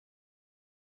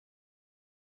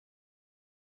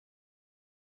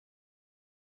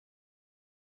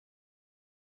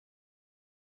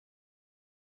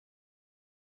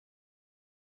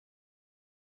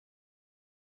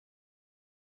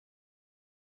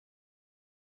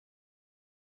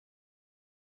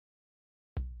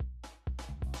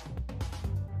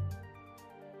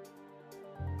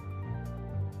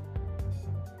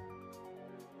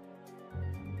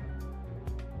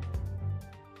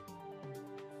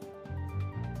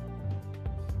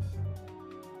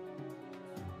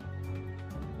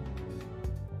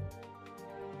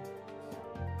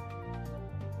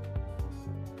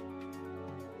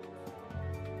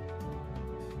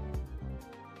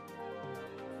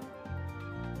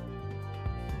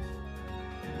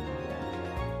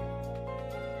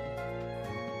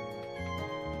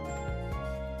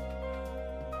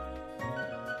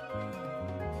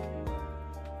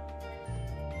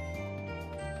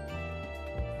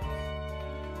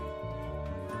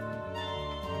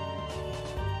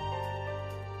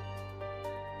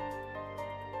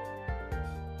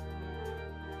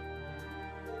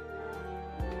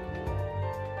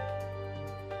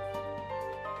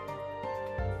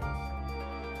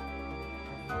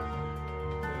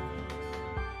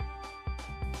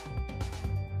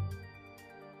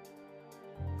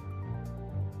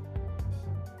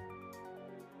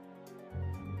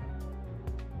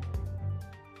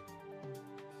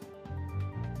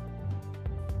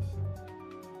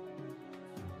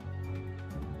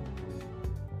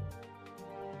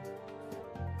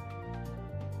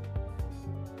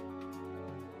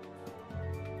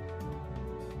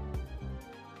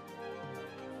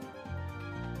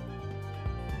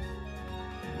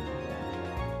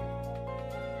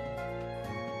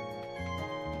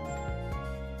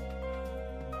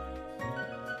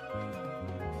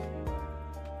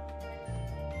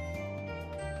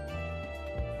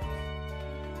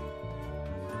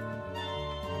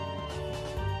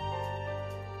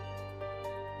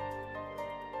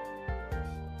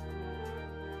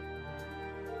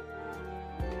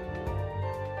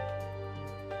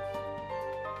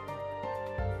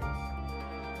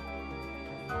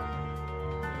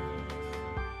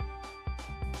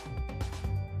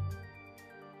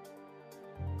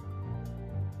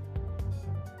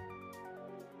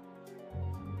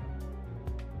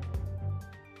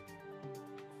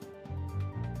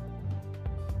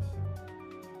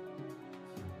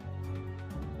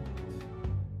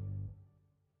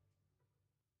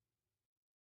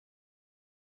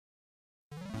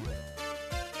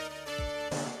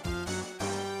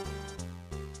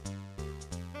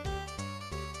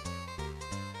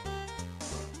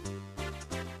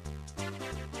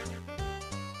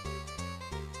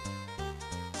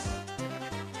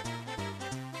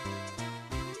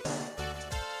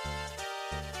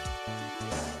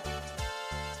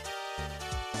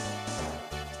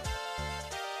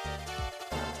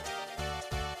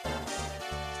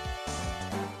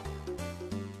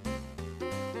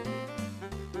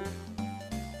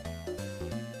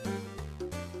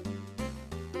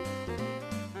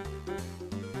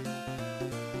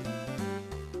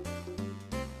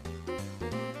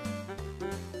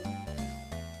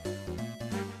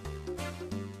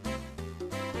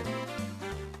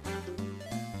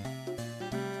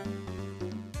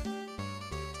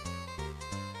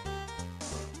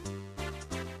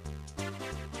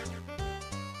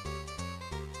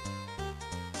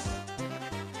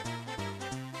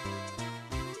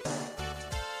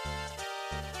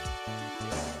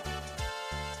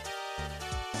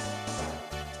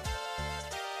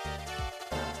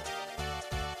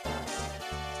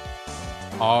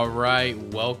All right,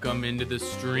 welcome into the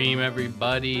stream,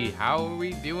 everybody. How are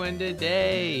we doing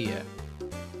today?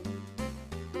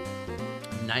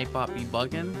 Nightbot be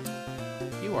bugging?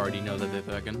 You already know that they're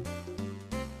bugging.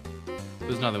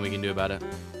 There's nothing we can do about it.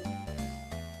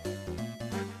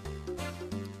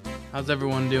 How's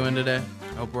everyone doing today?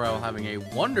 I hope we're all having a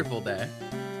wonderful day.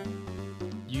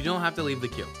 You don't have to leave the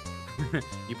queue.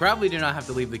 You probably do not have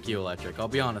to leave the queue, Electric. I'll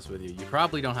be honest with you. You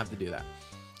probably don't have to do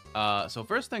that. So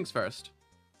first things first.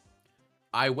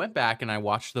 I went back and I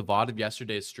watched the VOD of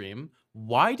yesterday's stream.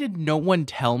 Why did no one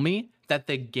tell me that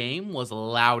the game was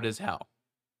loud as hell?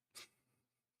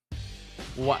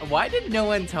 Why did no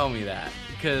one tell me that?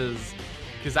 Because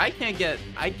I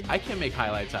can't make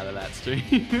highlights out of that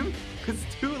stream. It's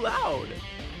too loud.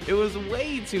 It was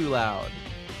way too loud.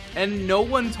 And no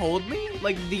one told me,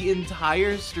 like, the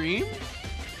entire stream?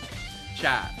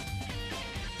 Chat.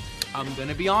 I'm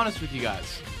gonna be honest with you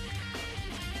guys.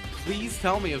 Please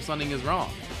tell me if something is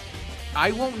wrong.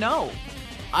 I won't know.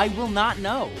 I will not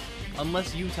know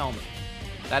unless you tell me.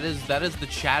 That is the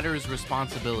chatter's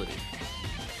responsibility.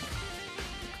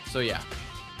 So yeah.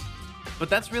 But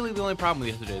that's really the only problem with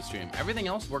yesterday's stream. Everything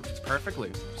else worked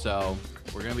perfectly. So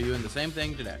we're gonna be doing the same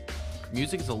thing today.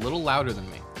 Music is a little louder than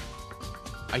me.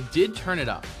 I did turn it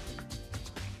up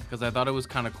because I thought it was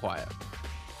kind of quiet.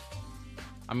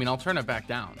 I mean, I'll turn it back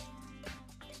down.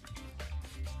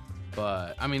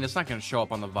 But, I mean, it's not going to show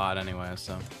up on the VOD anyway,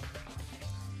 so.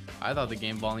 I thought the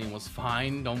game volume was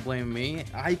fine. Don't blame me.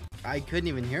 I couldn't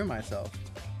even hear myself.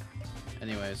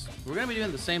 Anyways, we're going to be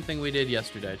doing the same thing we did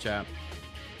yesterday, chat.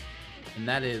 And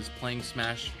that is playing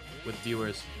Smash with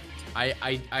viewers. I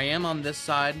am on this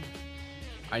side.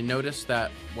 I noticed that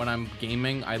when I'm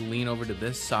gaming, I lean over to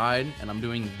this side, and I'm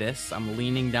doing this. I'm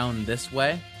leaning down this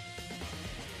way.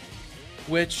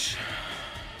 Which,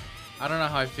 I don't know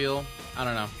how I feel. I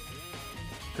don't know.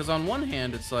 Because on one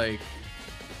hand, it's like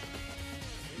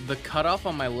the cutoff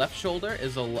on my left shoulder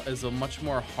is a much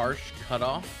more harsh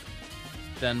cutoff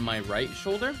than my right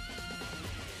shoulder.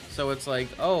 So it's like,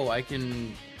 oh, it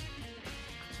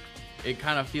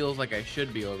kind of feels like I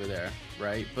should be over there,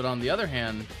 right? But on the other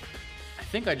hand, I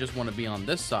think I just want to be on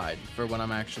this side for when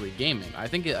I'm actually gaming. I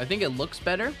think it looks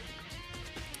better.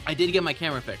 I did get my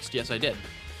camera fixed. Yes, I did.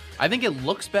 I think it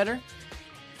looks better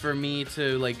for me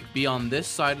to like be on this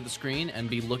side of the screen and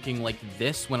be looking like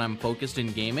this when I'm focused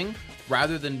in gaming,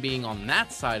 rather than being on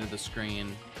that side of the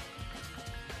screen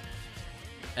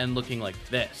and looking like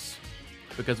this.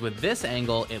 Because with this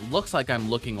angle, it looks like I'm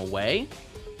looking away,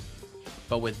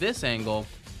 but with this angle,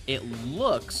 it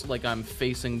looks like I'm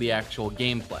facing the actual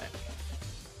gameplay.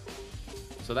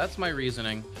 So that's my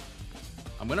reasoning.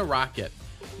 I'm gonna rock it.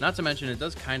 Not to mention, it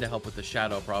does kind of help with the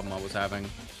shadow problem I was having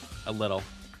a little.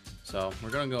 So we're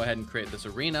going to go ahead and create this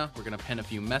arena. We're going to pin a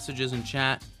few messages in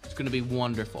chat. It's going to be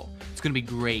wonderful. It's going to be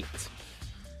great.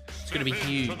 It's going to be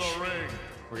huge.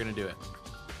 We're going to do it.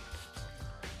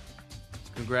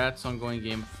 Congrats on going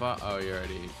game 5. Oh, you're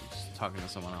already talking to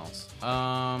someone else.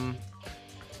 All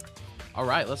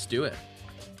right, let's do it.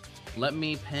 Let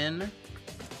me pin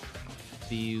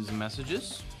these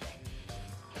messages.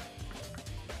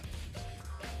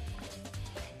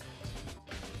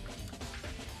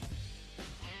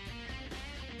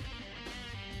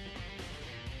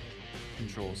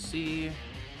 Control C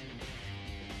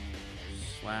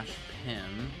 /pin.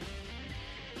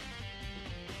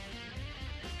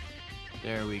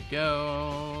 There we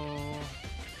go.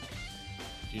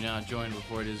 Do not join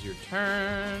before it is your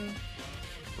turn.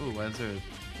 Ooh, why is there a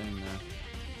thing there?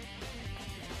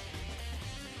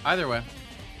 Either way,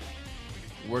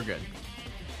 we're good.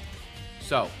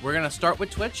 So we're gonna start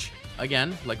with Twitch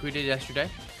again, like we did yesterday,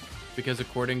 because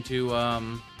according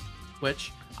to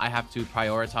Twitch, I have to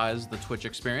prioritize the Twitch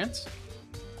experience.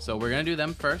 So we're gonna do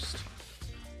them first,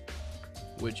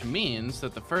 which means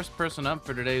that the first person up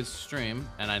for today's stream,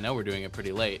 and I know we're doing it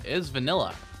pretty late, is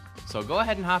Vanilla. So go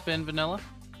ahead and hop in, Vanilla.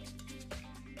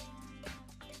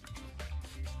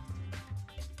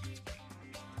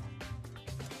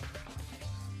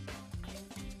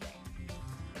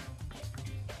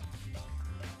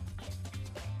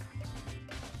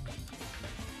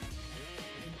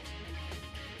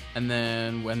 And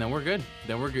then we're good.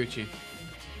 Then we're Gucci.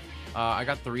 I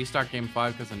got the restart game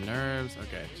 5 because of nerves.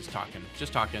 Okay, just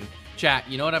talking. Chat,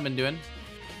 you know what I've been doing?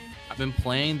 I've been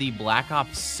playing the Black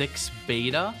Ops 6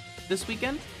 beta this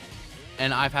weekend,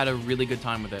 and I've had a really good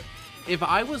time with it. If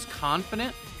I was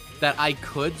confident that I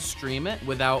could stream it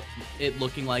without it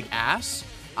looking like ass,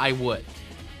 I would.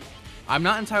 I'm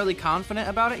not entirely confident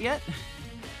about it yet.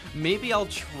 Maybe I'll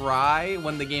try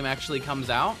when the game actually comes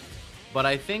out. But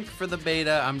I think for the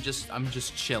beta, I'm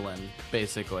just chilling,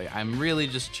 basically. I'm really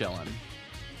just chilling.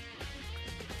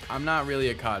 I'm not really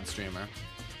a COD streamer.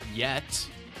 Yet.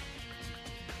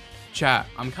 Chat,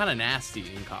 I'm kind of nasty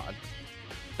in COD.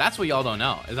 That's what y'all don't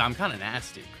know, is I'm kind of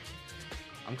nasty.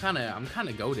 I'm kind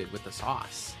of goated with the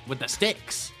sauce. With the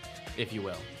sticks, if you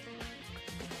will.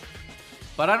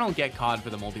 But I don't get COD for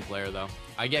the multiplayer, though.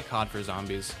 I get COD for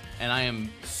zombies. And I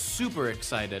am super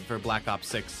excited for Black Ops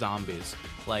 6 Zombies.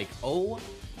 Like, oh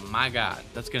my god.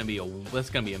 That's gonna be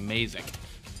amazing.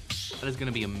 That is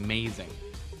gonna be amazing.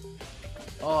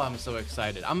 Oh, I'm so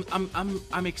excited.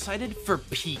 I'm excited for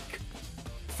Peak.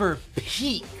 For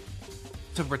Peak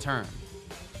to return.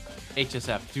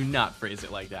 HSF, do not phrase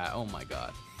it like that. Oh my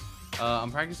god.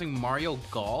 I'm practicing Mario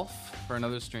Golf for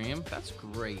another stream. That's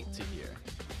great to hear.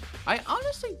 I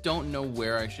honestly don't know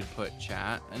where I should put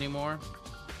chat anymore.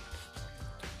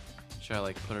 Should I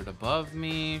like put it above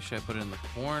me? Should I put it in the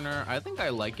corner? I think I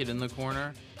like it in the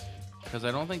corner because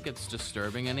I don't think it's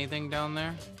disturbing anything down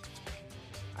there.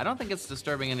 I don't think it's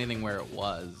disturbing anything where it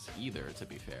was either, to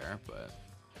be fair, but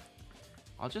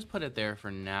I'll just put it there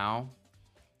for now.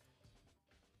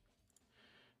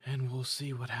 And we'll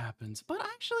see what happens. But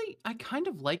actually, I kind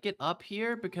of like it up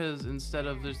here because instead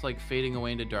of just like fading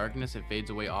away into darkness, it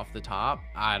fades away off the top.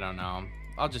 I don't know.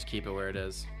 I'll just keep it where it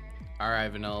is. All right,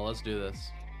 Vanilla, let's do this.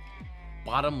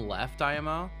 Bottom left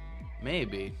IMO?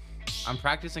 Maybe. I'm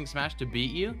practicing Smash to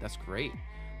beat you? That's great.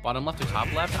 Bottom left or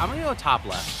top left? I'm gonna go top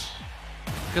left.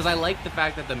 Because I like the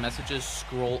fact that the messages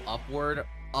scroll upward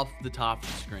up the top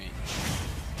of the screen.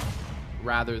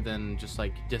 Rather than just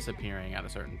like disappearing at a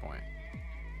certain point.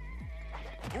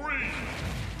 3,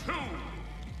 2,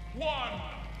 1,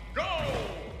 go!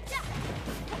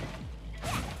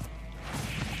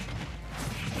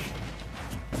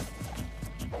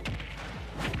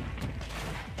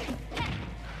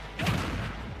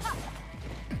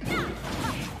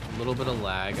 A little bit of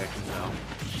lag, I can tell.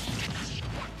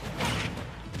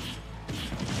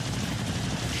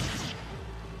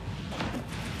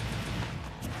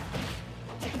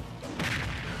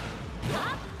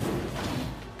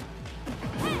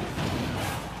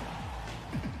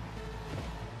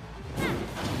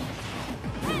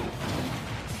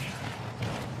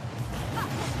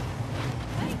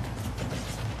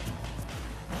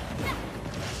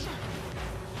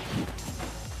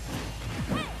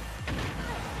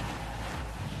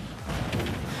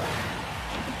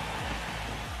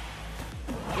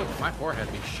 My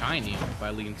forehead be shiny if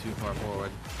I lean too far forward.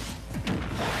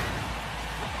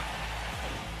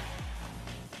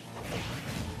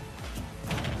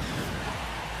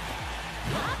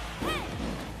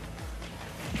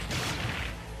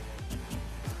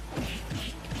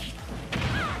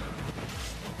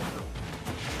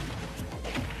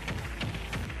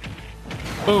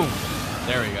 Boom!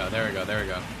 There we go, there we go, there we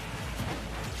go.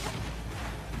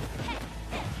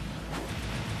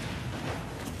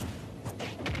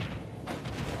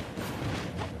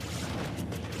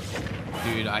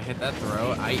 Dude, I hit that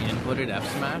throw. I inputted F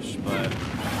smash, but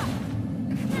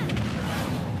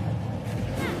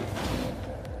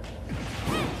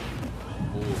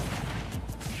ooh.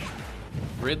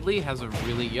 Ridley has a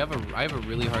really I have a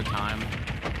really hard time.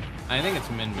 I think it's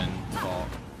Min Min's fault,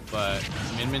 but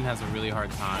Min Min has a really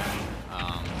hard time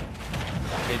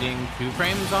hitting 2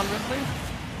 frames on Ridley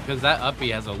because that up B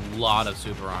has a lot of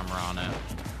super armor on it,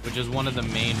 which is one of the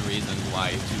main reasons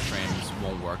why 2 frames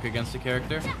won't work against a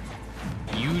character.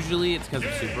 Usually it's because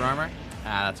of super armor.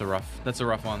 Ah, that's a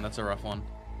rough one. That's a rough one.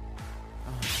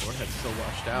 Oh, my forehead's so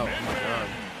washed out. Oh my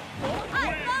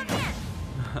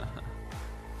god.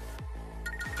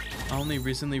 I only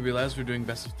recently realized we're doing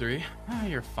best of 3. Ah,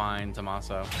 you're fine,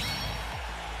 Tommaso.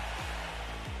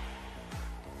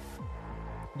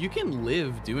 You can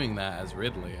live doing that as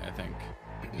Ridley, I think.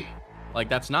 Like,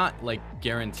 that's not like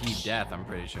guaranteed death, I'm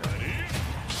pretty sure.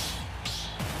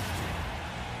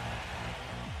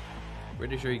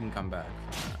 Pretty sure you can come back.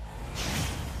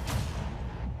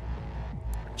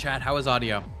 Chat, how is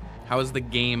audio? How is the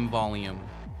game volume?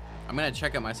 I'm gonna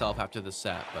check it myself after the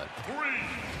set, but 3,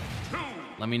 2,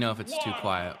 let me know if it's too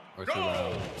quiet or too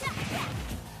loud.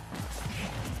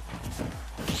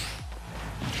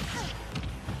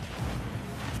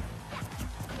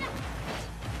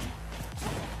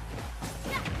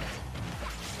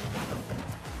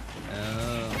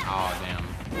 Oh damn.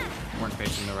 Weren't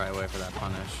facing the right way for that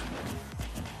punish.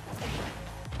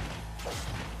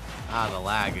 Ah, the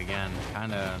lag again.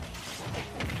 Kind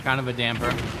of a damper.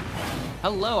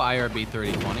 Hello,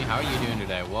 IRB3020. How are you doing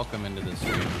today? Welcome into the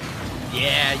stream.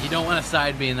 Yeah, you don't want to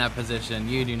side B in that position.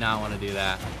 You do not want to do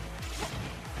that.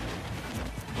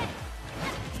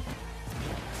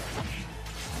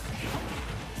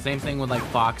 Same thing with like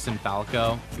Fox and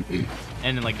Falco,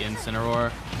 and then like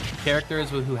Incineroar. characters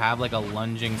who have like a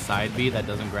lunging side B that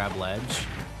doesn't grab ledge,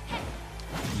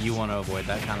 you want to avoid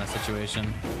that kind of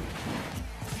situation.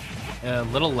 A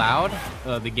little loud?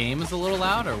 The game is a little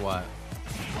loud or what?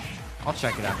 I'll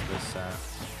check it after this set.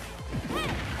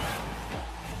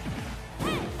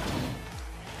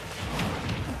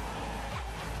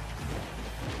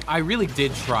 I really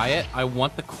did try it. I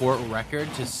want the court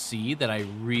record to see that I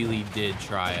really did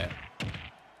try it.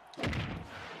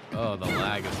 Oh, the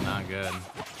lag is not good.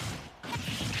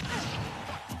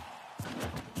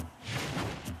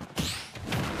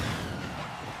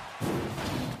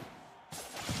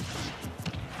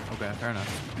 Okay, fair enough.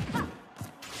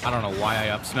 I don't know why I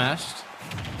up smashed.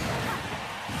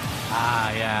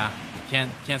 Ah, yeah.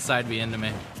 Can't side B into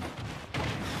me.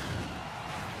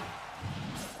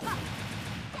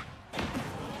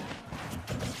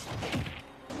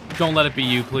 Don't let it be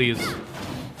you, please.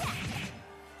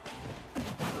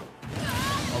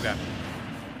 Okay.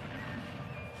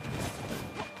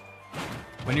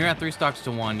 When you're at 3 stocks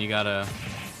to 1, you gotta...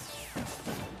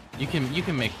 You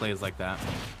can make plays like that.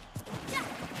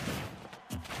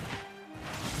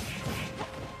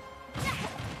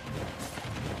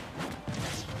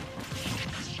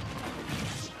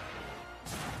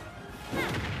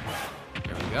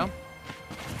 There we go.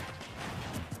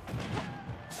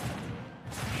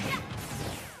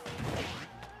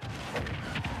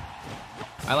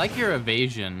 I like your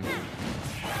evasion.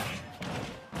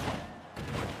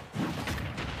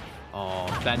 Oh,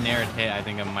 if that Nair had hit, I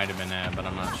think it might have been it, but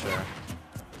I'm not sure.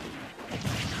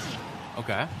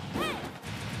 Okay.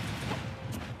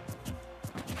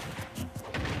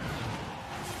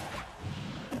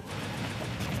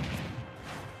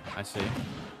 I see.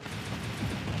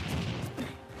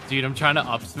 Dude, I'm trying to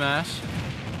up smash.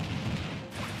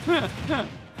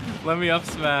 Let me up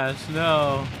smash.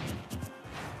 No.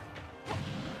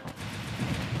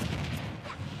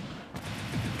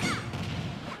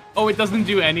 Oh, it doesn't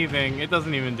do anything. It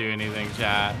doesn't even do anything,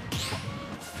 chat.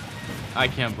 I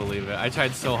can't believe it. I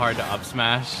tried so hard to up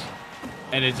smash,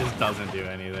 and it just doesn't do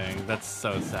anything. That's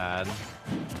so sad.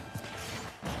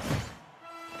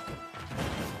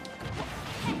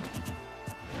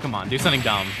 Come on, do something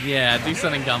dumb. Yeah, do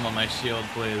something dumb on my shield,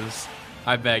 please.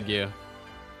 I beg you.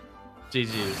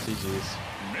 GG's, GG's.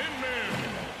 Min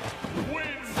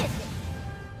wins.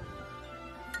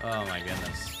 Oh my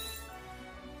goodness.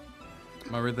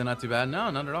 Am I really not too bad? No,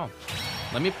 not at all.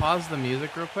 Let me pause the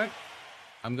music real quick.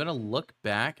 I'm gonna look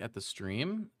back at the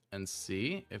stream and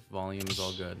see if volume is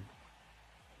all good.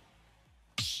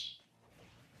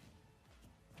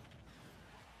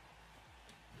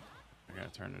 I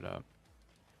gotta turn it up.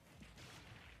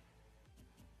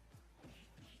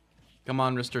 Come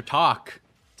on, Rister, talk.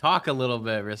 Talk a little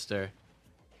bit, Rister.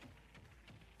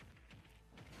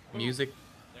 Music.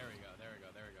 There we go, there we go,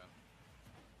 there we go.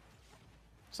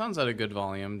 Sounds at a good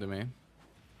volume to me.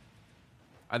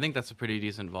 I think that's a pretty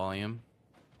decent volume.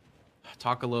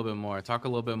 Talk a little bit more. Talk a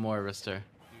little bit more, Rister.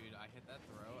 Dude, I hit that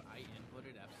throw. I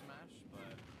inputted F smash,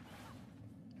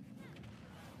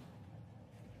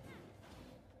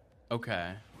 but...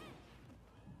 Okay.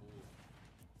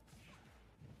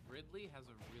 Ridley has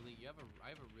a really... I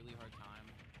have a really hard time.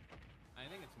 I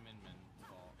think it's Min's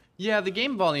fault. Yeah, the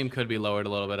game volume could be lowered a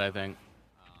little bit, I think.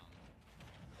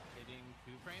 Hitting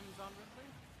 2 frames on Ridley?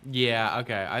 Yeah,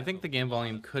 okay. I think the game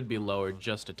volume could be lowered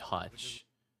just a touch.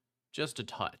 Just a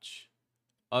touch.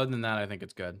 Other than that, I think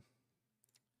it's good.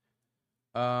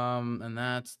 And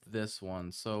that's this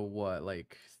one. So what?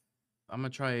 Like, I'm gonna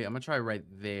try right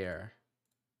there.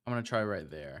 I'm gonna try right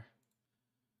there.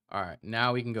 All right,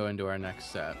 now we can go into our next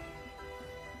set,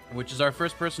 which is our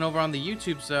first person over on the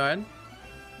YouTube side,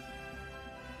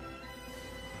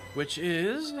 which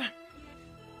is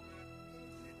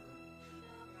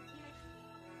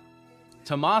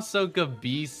Tommaso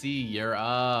Gabisi. You're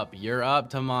up,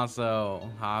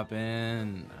 Tommaso. Hop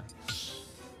in.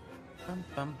 Bum,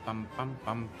 bum, bum, bum,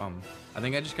 bum, bum. I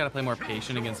think I just gotta play more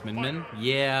patient against Min.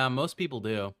 Yeah, most people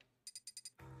do.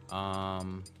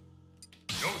 Yoshi.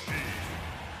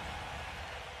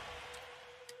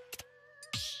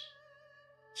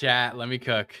 Chat, let me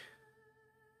cook.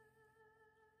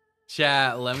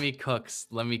 Chat, let me cook.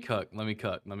 Let me cook. Let me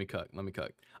cook. Let me cook. Let me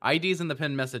cook. ID's in the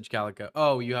pinned message, Calico.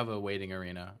 Oh, you have a waiting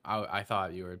arena. I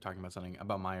thought you were talking about something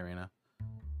about my arena.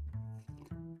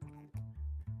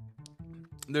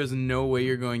 There's no way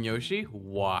you're going Yoshi.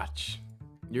 Watch.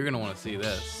 You're gonna want to see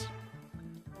this.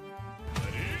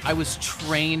 I was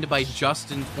trained by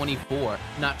Justin24.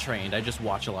 Not trained, I just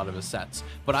watch a lot of his sets.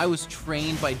 But I was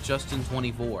trained by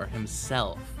Justin24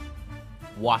 himself.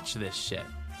 Watch this shit.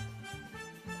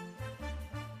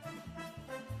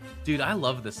 Dude, I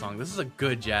love this song. This is a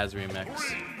good jazz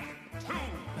remix.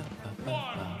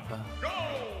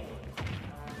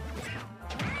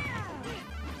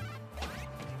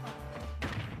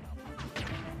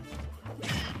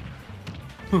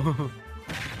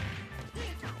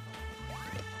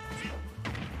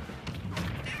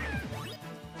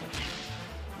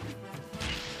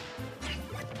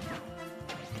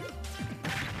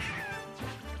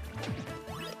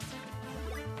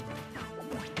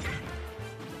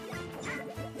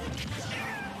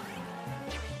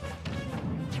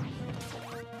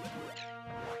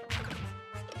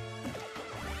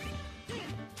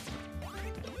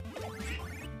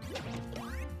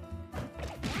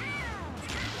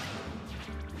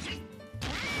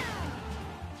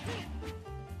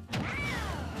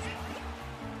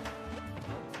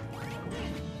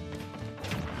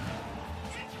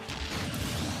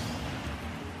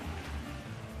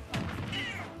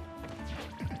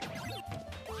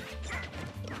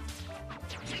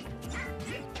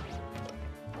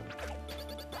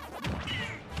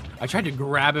 I tried to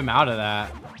grab him out of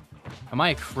that. Am I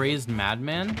a crazed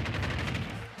madman?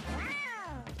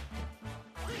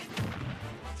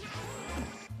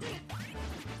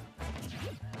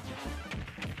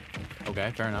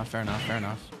 Okay, fair enough, fair enough, fair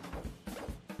enough.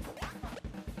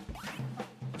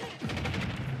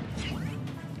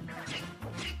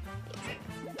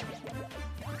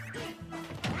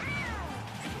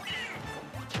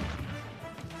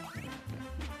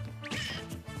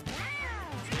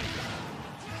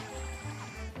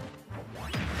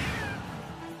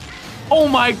 Oh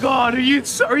my god, are you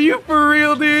for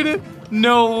real, dude?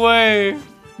 No way.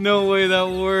 No way that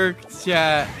worked,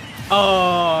 chat.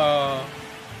 Oh.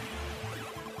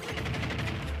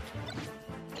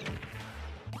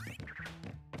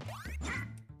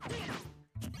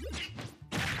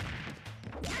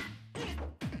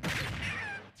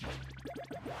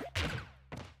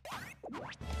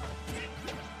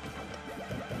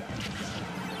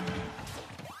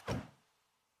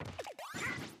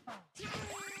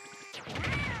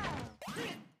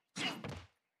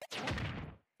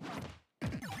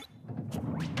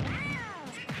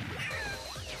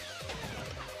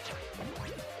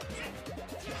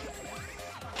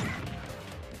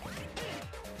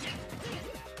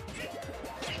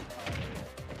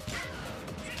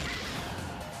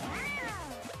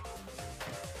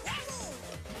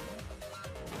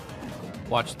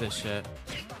 Watch this shit.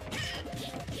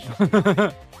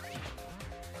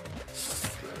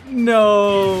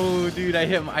 No, dude, I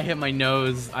hit my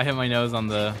nose. I hit my nose on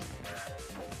the.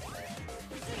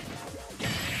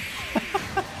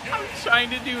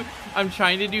 I'm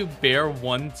trying to do bear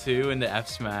 1-2 in the F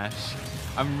smash.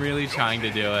 I'm really trying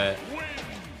to do it.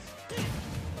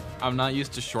 I'm not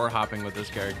used to short hopping with this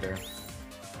character.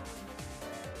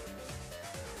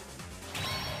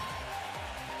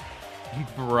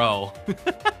 Bro.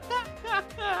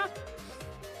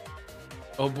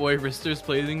 Oh boy, Rister's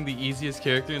playing the easiest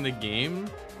character in the game?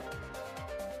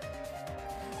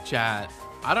 Chat,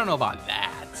 I don't know about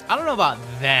that. I don't know about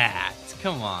that.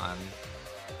 Come on.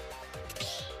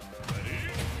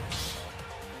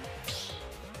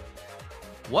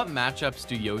 What matchups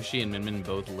do Yoshi and Min Min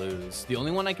both lose? The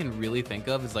only one I can really think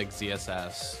of is like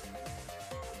ZSS.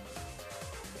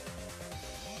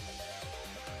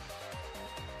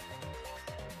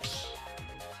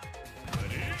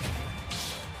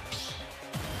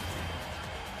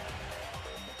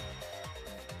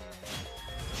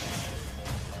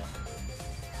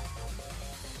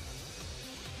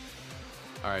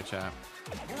 Alright, chat.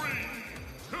 3,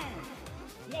 2,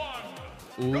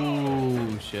 1.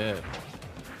 Ooh, shit.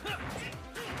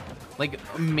 Like,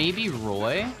 maybe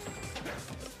Roy?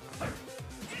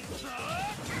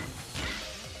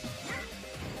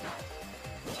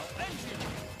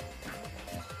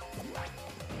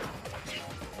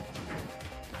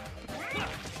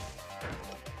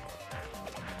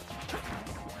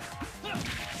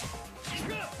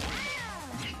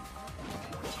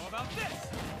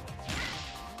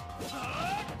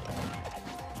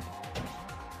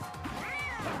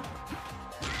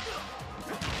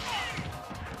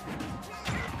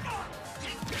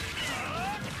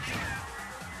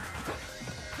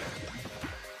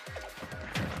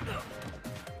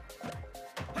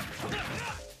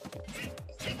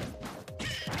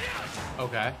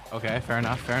 Okay, okay, fair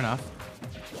enough, fair enough.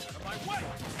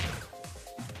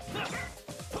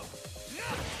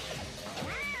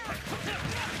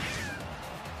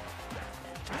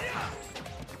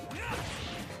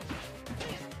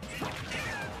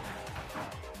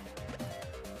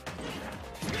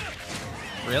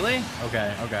 Really?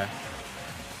 Okay, okay.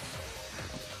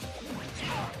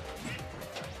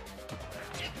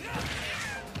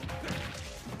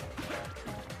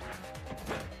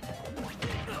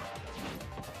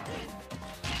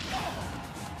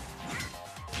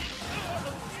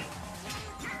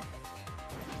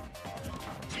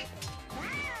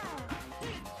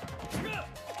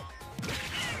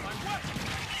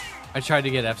 I tried to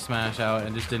get F smash out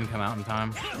and just didn't come out in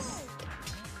time.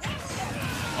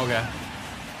 Okay.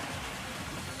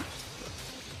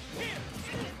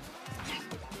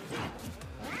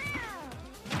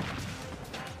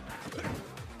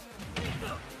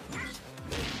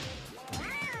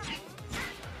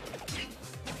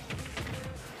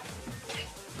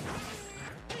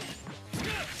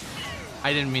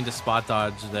 I didn't mean to spot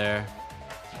dodge there.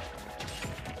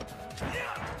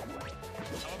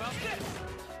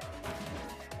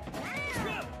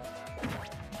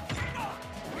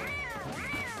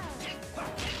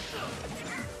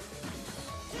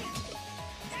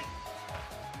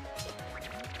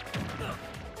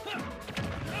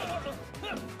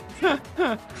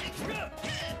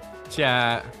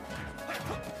 Chat.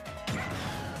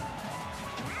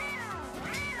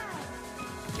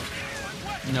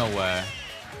 No way.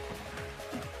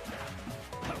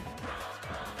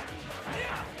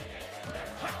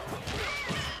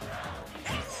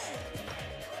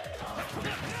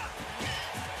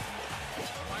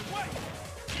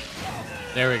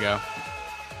 There we go.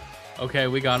 Okay,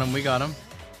 we got him. We got him.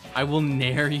 I will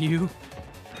nair you.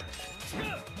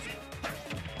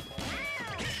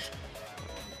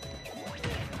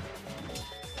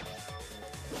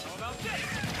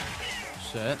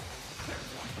 Shit.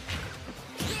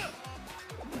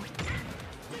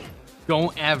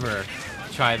 Don't ever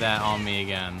try that on me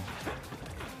again.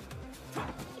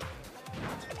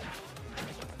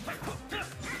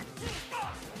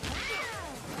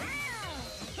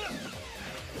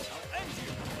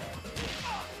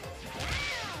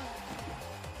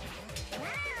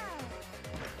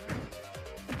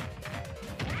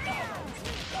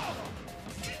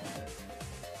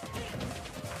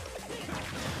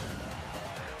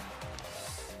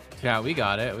 Yeah, we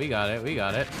got it. We got it. We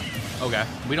got it. Okay,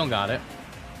 we don't got it.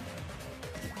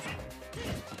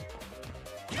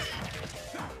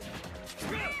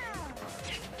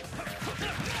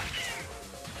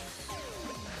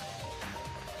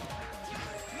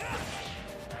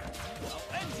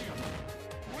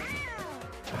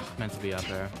 Meant to be up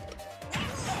there.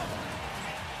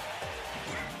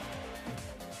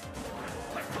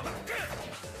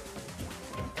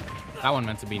 That one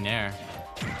meant to be nair.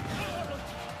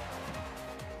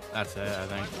 That's it, I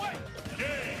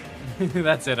think.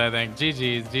 That's it, I think.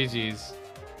 GG's, GG's.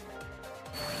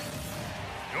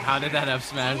 How did that F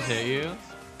smash hit you?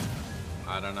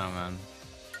 I don't know, man.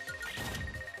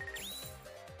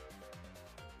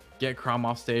 Get Chrom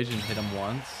off stage and hit him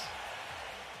once.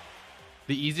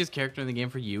 The easiest character in the game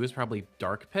for you is probably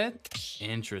Dark Pit?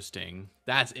 Interesting.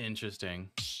 That's interesting.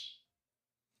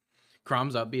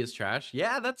 Chrom's up B is trash?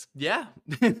 Yeah, that's, yeah.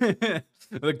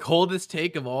 The coldest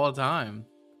take of all time.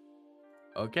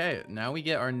 Okay, now we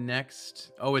get our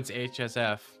next... Oh, it's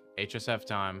HSF. HSF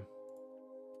time.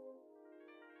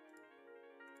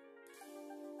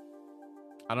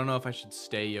 I don't know if I should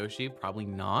stay Yoshi. Probably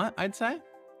not, I'd say.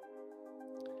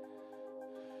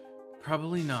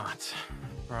 Probably not.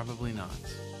 Probably not.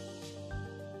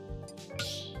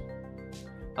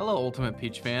 Hello, Ultimate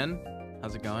Peach fan.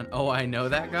 How's it going? Oh, I know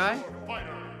that guy?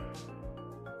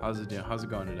 How's it doing? How's it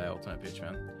going today, Ultimate Peach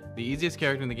fan? The easiest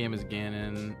character in the game is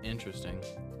Ganon. Interesting.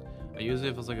 I usually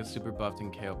it feels like a super buffed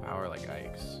and KO power like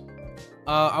Ike's.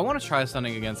 I want to try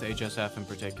something against HSF in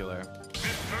particular.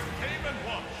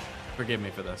 Forgive me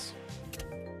for this.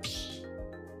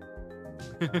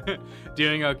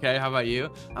 Doing okay. How about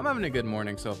you? I'm having a good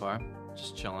morning so far.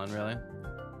 Just chilling, really.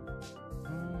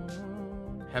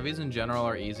 Heavies in general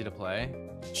are easy to play.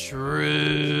 True.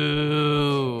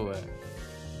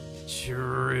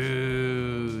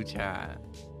 True, chat.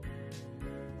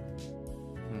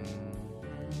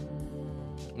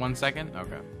 1 second?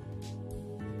 Okay.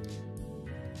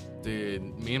 Dude,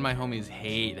 me and my homies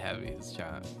hate heavies,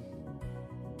 chat.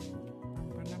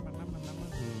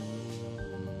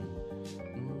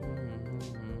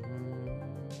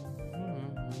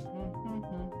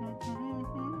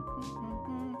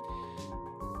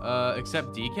 Except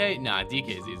DK? Nah,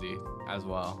 DK is easy as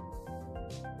well.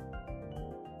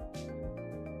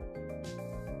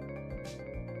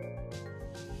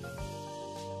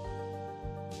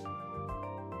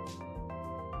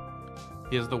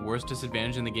 He has the worst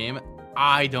disadvantage in the game.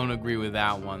 I don't agree with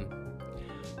that one.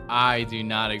 I do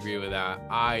not agree with that.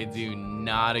 I do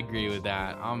not agree with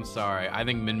that. I'm sorry. I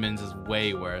think Min Min's is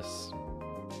way worse.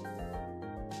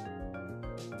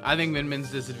 I think Min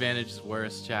Min's disadvantage is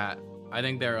worse, chat. I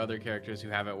think there are other characters who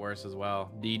have it worse as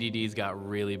well. DDD's got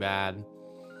really bad.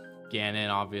 Ganon,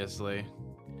 obviously.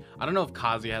 I don't know if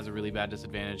Kazuya has a really bad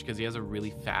disadvantage because he has a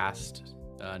really fast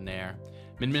nair.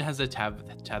 Min Min has a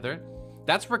tether.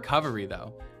 That's recovery,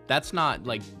 though. That's not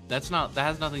like that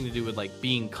has nothing to do with like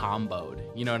being comboed.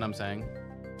 You know what I'm saying?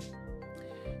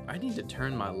 I need to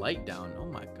turn my light down. Oh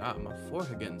my god, my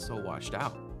forehead getting so washed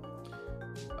out.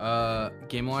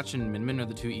 Game & Watch and Min Min are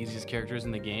the two easiest characters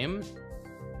in the game.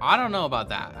 I don't know about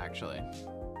that actually.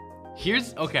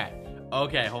 Here's okay,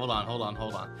 hold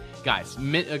on. Guys,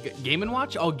 Game &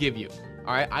 Watch, I'll give you.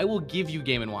 All right, I will give you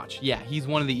Game & Watch. Yeah, he's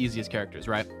one of the easiest characters,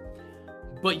 right?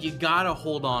 But you gotta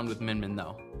hold on with Min Min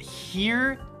though.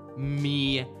 Hear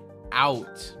me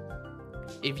out.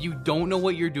 If you don't know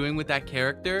what you're doing with that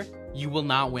character, you will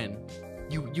not win.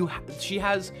 She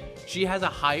has a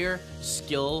higher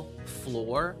skill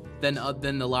floor than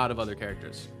a lot of other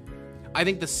characters. I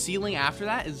think the ceiling after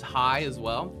that is high as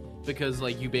well, because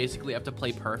like you basically have to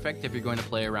play perfect if you're going to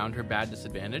play around her bad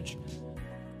disadvantage.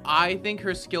 I think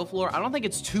her skill floor, I don't think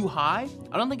it's too high.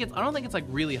 I don't think it's like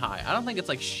really high. I don't think it's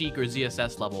like Sheik or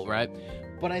ZSS level, right?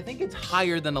 But I think it's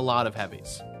higher than a lot of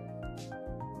heavies.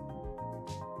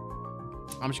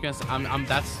 I'm just gonna say,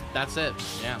 that's it.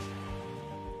 Yeah.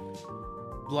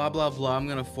 Blah blah blah. I'm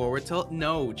gonna forward tilt.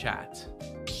 No, chat.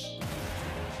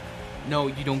 No,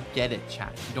 you don't get it,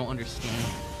 chat. You don't understand.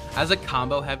 As a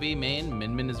combo heavy main,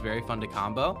 Min Min is very fun to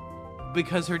combo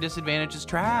because her disadvantage is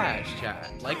trash,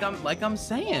 chat. Like I'm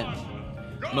saying.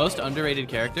 Most underrated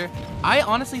character. I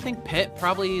honestly think Pit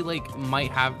probably like might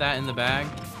have that in the bag.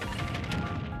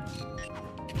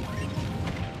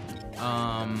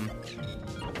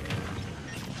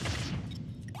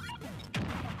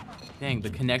 Dang,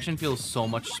 the connection feels so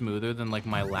much smoother than like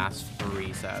my last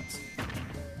 3 sets.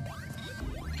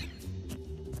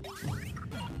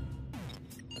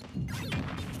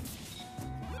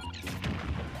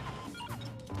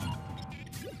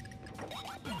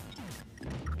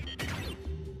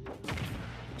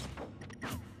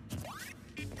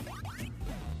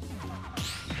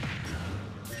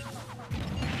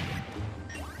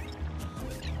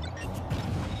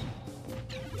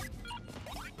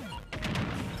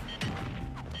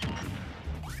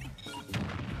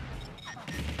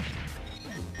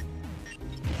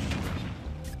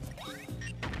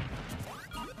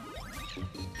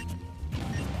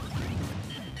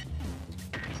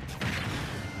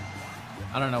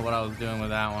 I don't know what I was doing with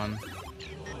that one.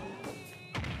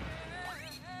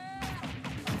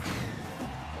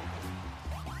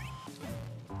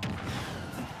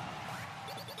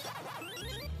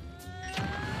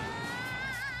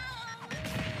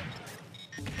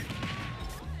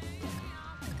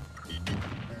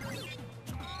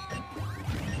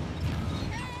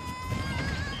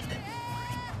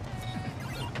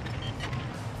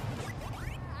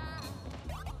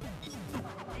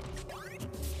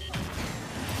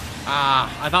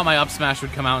 I thought my up smash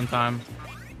would come out in time.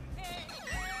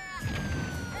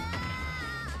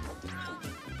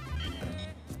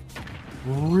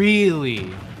 Really?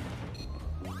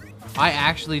 I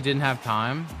actually didn't have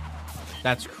time?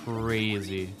 That's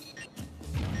crazy.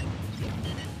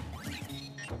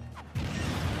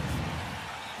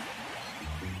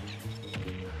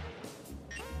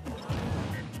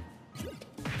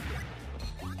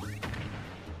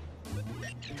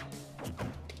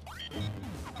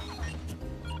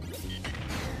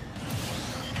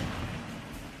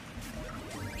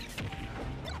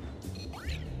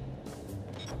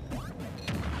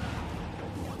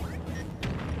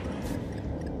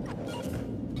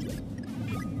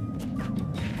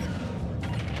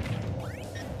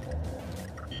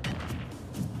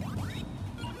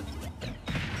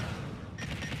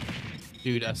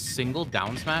 Dude, a single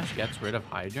down smash gets rid of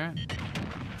Hydrant?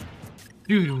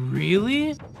 Dude,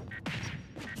 really?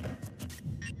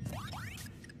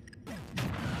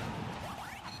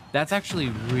 That's actually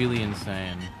really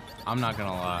insane. I'm not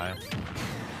gonna lie.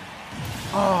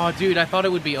 Oh, dude, I thought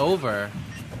it would be over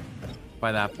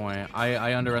by that point.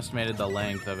 I underestimated the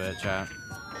length of it, chat.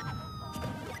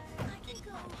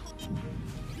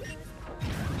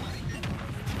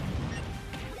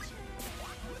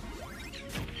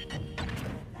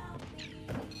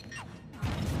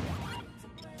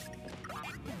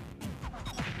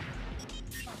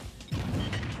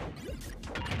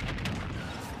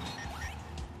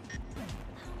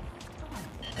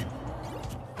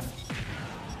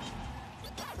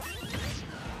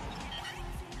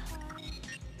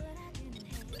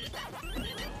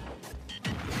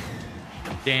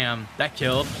 Damn, that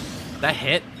killed. That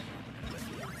hit.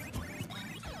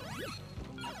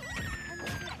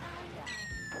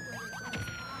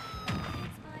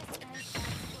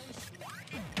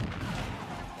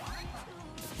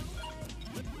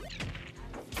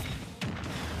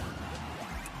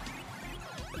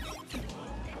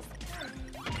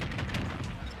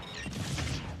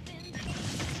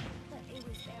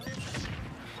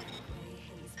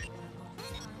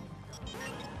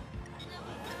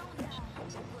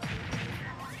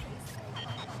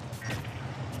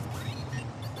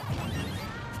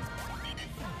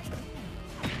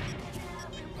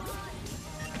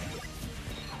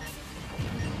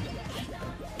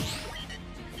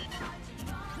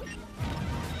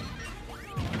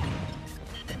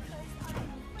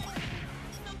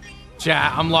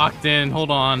 Chat, I'm locked in. Hold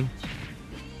on.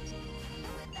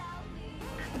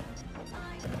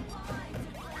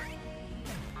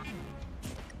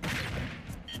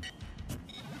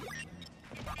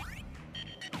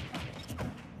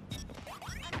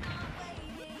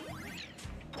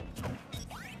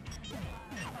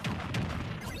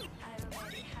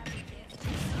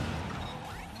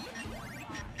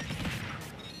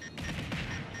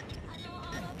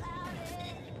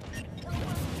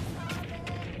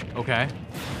 Okay.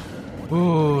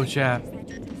 Ooh, chat.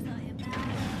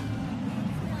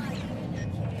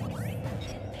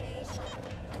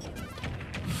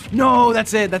 No,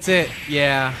 that's it. That's it.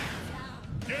 Yeah.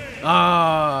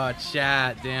 Oh,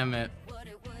 chat. Damn it.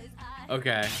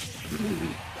 Okay.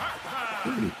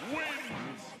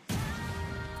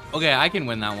 Okay, I can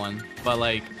win that one, but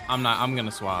like, I'm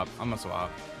gonna swap. I'm gonna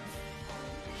swap.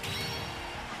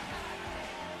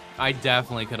 I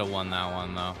definitely could have won that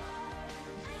one though.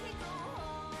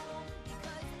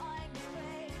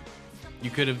 You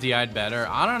could have DI'd better.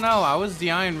 I don't know. I was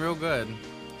DIing real good.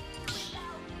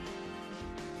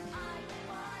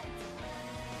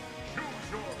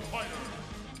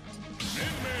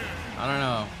 I don't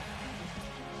know.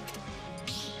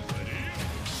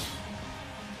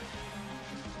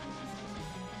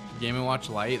 Game & Watch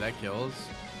Lite, that kills.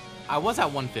 I was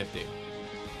at 150.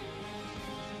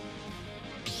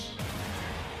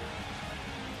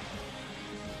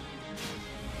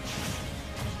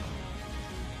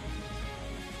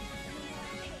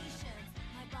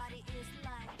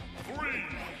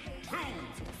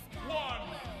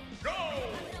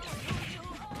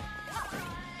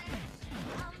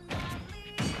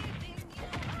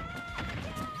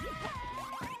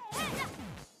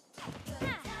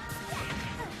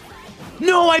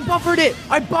 No, I buffered it!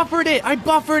 I buffered it! I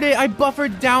buffered it! I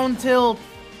buffered down tilt!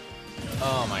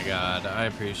 Oh my god, I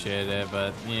appreciate it,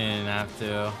 but you didn't have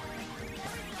to.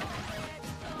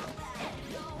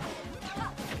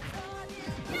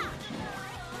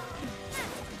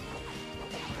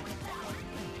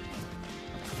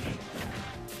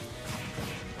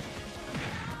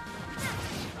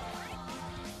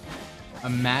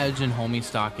 Imagine homie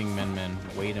stalking Min Min.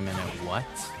 Wait a minute, what?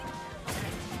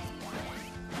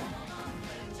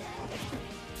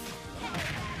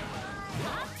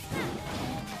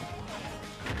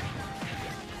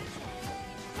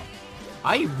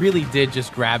 I really did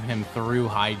just grab him through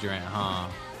Hydrant, huh?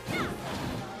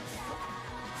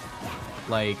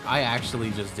 Like, I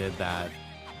actually just did that.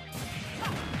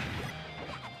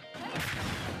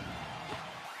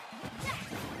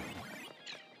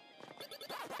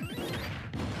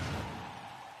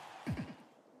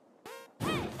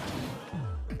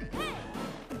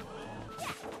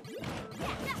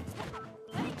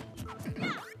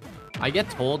 I get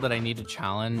told that I need to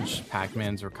challenge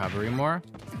Pac-Man's recovery more.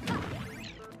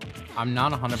 I'm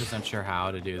not 100% sure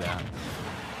how to do that.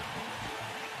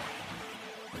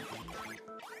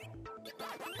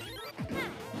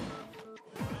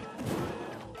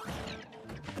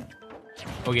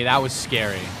 Okay, that was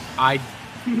scary. I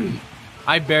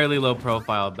barely low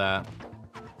profiled that.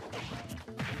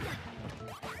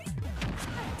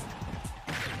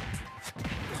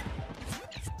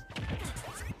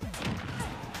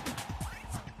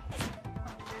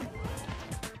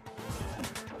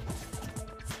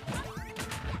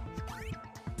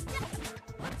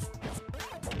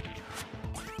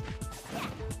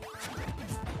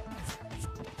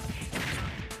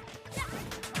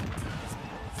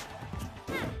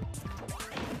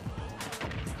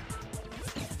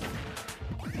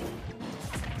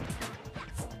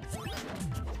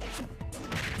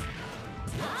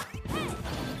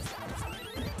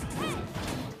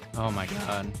 Oh my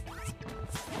god.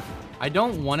 I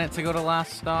don't want it to go to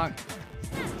last stock.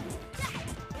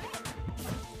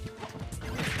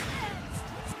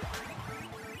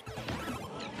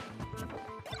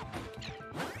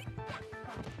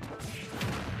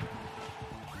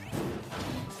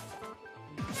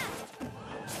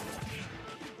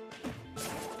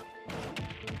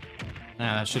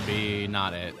 Nah, that should be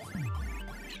not it.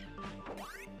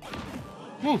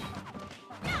 Woo.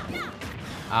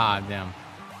 Ah, damn.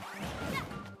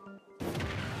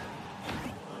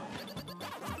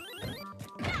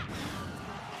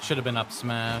 Should have been up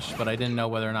smash, but I didn't know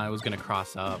whether or not I was gonna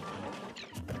cross up.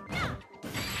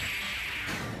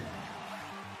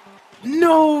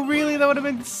 No, really? That would have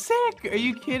been sick. Are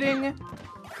you kidding?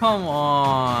 Come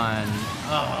on.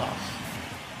 Ugh.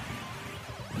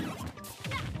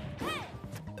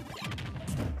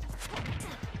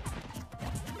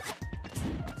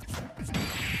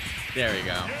 There we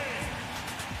go.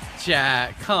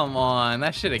 Chat, come on.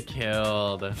 That should have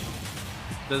killed.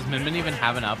 Does Min Min even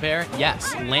have an up air?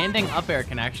 Yes, landing up air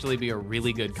can actually be a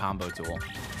really good combo tool.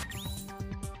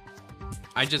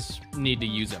 I just need to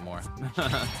use it more.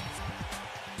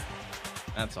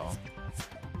 That's all.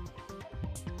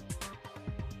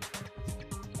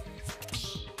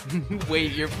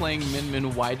 Wait, you're playing Min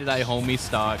Min. Why did I homie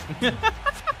stock?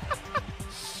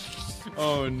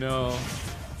 Oh no.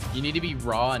 You need to be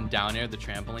raw and down air the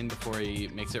trampoline before he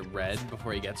makes it red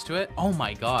before he gets to it. Oh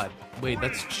my god. Wait,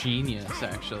 that's genius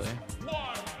actually.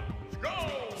 One,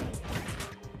 go!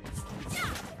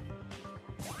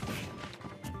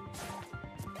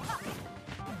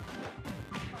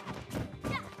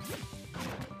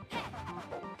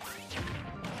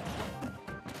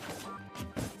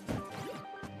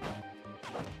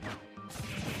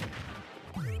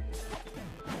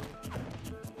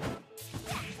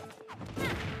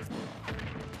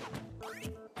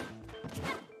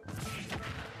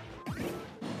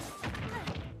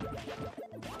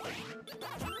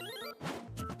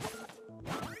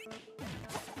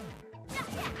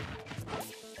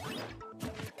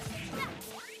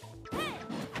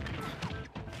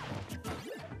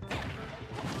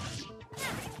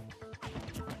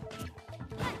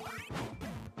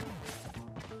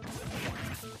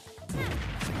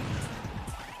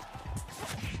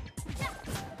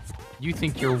 You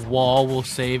think your wall will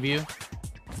save you?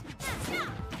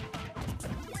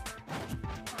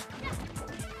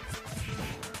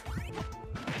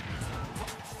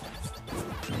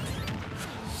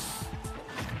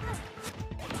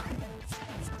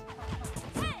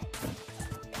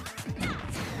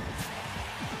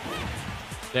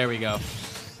 There we go.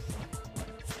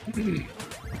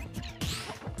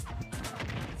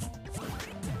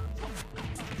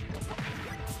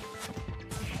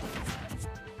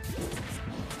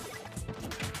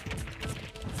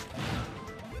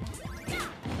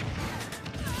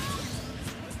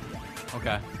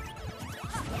 Okay.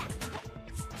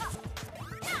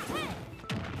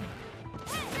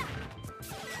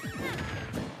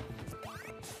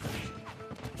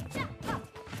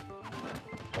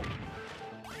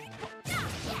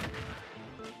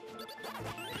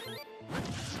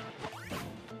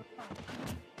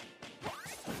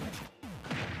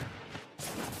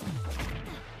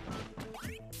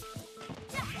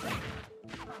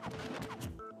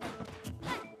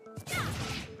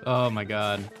 Oh my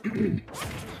god.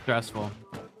 Stressful.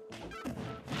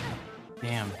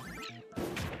 Damn.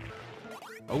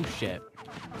 Oh shit.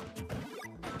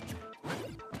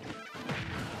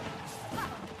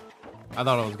 I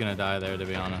thought I was gonna die there, to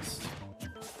be honest.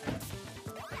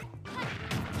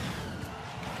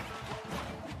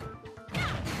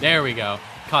 There we go.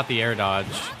 Caught the air dodge.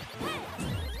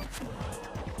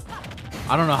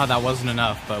 I don't know how that wasn't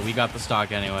enough, but we got the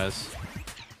stock anyways.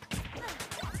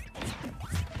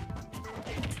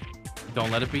 Don't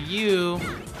let it be you.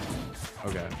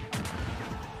 Okay.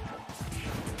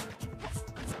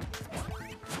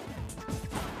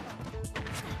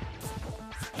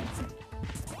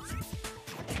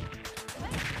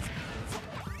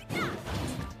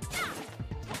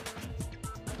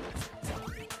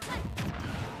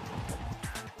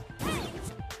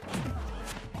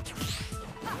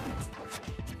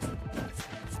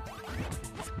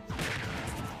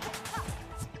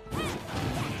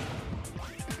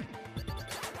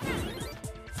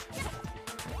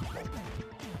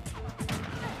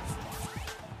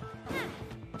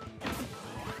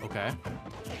 Okay.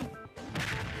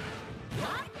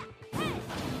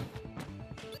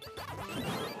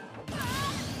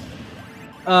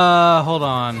 Hold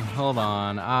on. Hold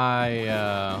on.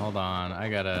 Hold on. I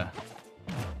gotta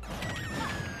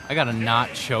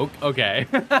not choke. Okay.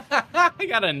 I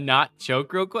gotta not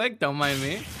choke real quick. Don't mind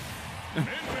me.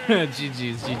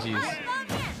 GG's.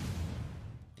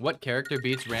 What character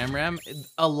beats Ram Ram?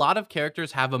 A lot of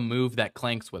characters have a move that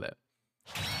clanks with it.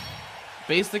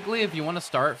 Basically, if you want to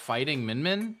start fighting Min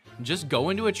Min, just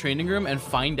go into a training room and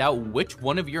find out which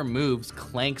one of your moves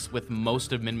clanks with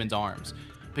most of Min Min's arms.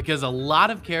 Because a lot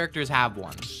of characters have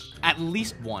one. At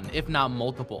least one, if not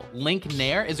multiple. Link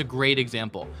Nair is a great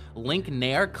example. Link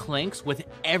Nair clanks with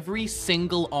every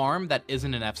single arm that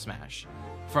isn't an F smash.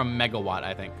 From Megawatt,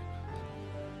 I think.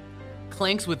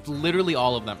 Clanks with literally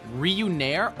all of them. Ryu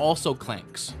Nair also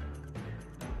clanks.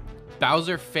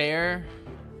 Bowser Fair.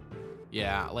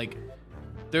 Yeah, like...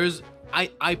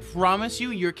 I promise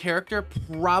you, your character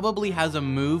probably has a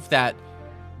move that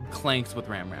clanks with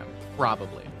Ram Ram.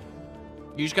 Probably.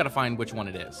 You just gotta find which one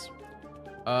it is.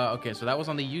 Okay, so that was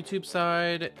on the YouTube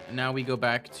side. Now we go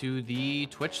back to the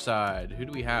Twitch side. Who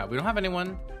do we have? We don't have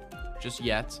anyone just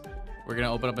yet. We're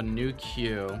gonna open up a new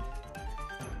queue.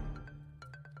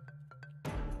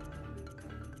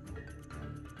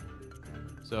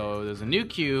 So there's a new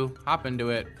queue. Hop into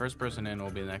it. First person in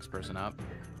will be the next person up.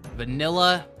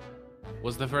 Vanilla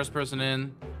was the first person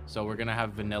in. So we're going to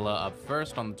have Vanilla up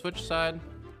first on the Twitch side.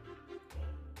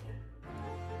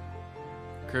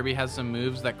 Kirby has some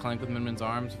moves that clank with Min Min's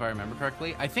arms, if I remember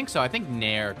correctly. I think so. I think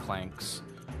Nair clanks.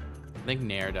 I think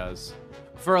Nair does.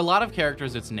 For a lot of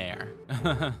characters, it's Nair.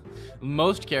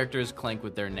 Most characters clank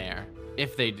with their Nair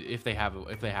if they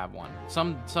have one.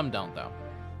 Some don't though.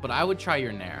 But I would try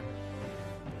your Nair.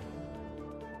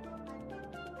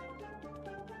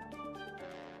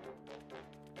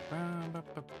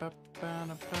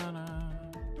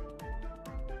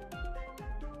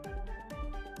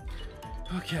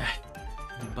 Okay.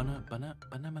 I'm gonna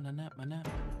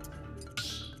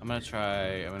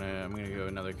go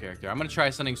another character. I'm gonna try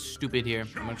something stupid here.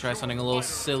 I'm gonna try something a little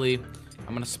silly.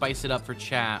 I'm gonna spice it up for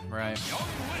chat, right?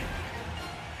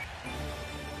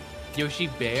 Yoshi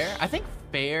Bear? I think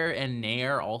Fair and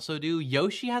Nair also do.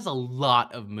 Yoshi has a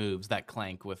lot of moves that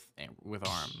clank with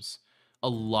arms. A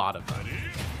lot of them.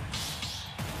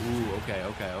 Ooh, okay.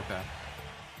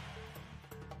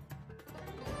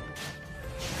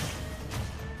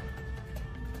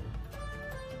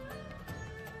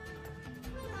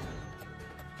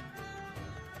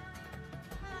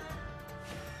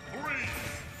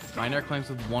 Minor clanks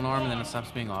with one arm and then it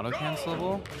stops being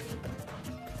auto-cancelable.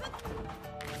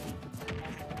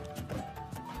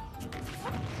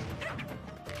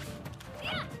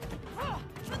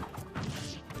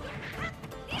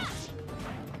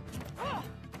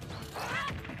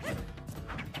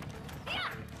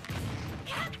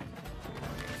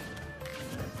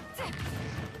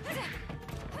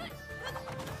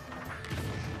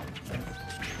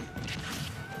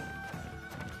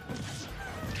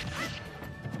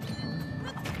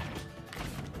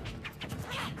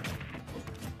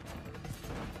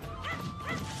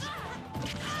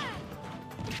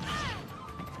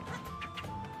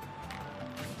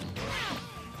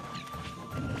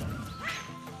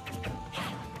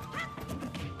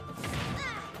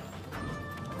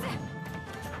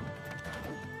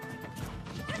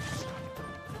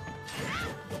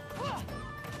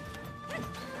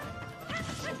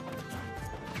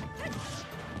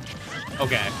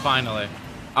 Okay, finally.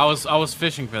 I was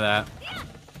fishing for that.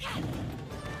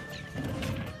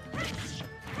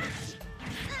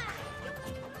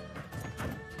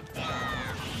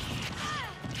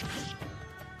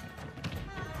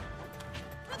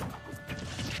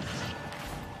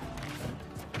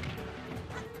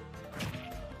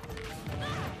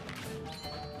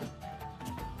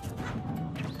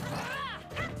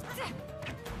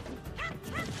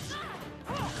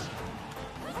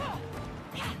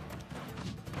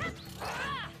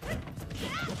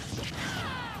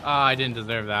 I didn't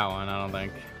deserve that one, I don't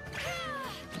think.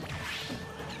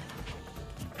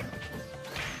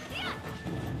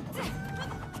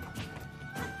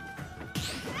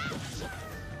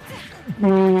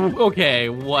 Okay,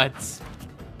 what?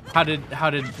 How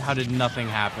did nothing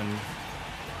happen?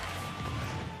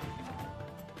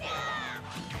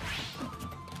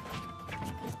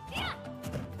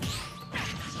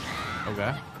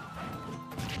 Okay.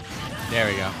 There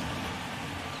we go.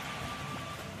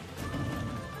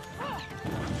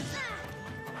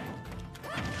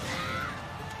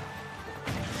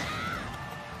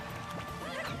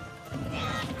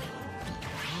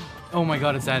 Oh my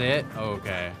god, is that it?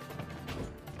 Okay.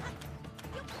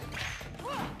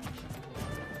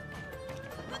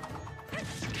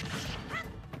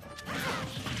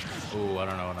 Ooh, I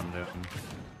don't know what I'm doing.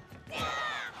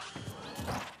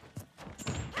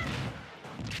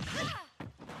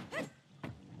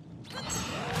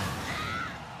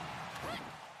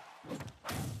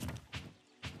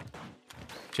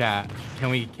 Chat, can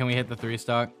we hit the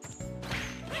 3-stock?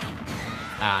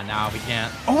 Ah, no, we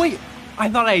can't. Oh wait! I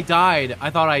thought I died.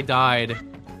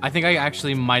 I think I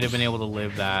actually might have been able to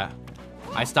live that.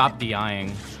 I stopped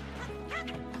DIing.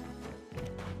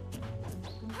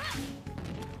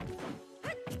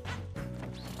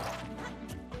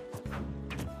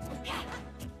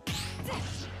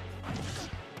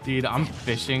 Dude, I'm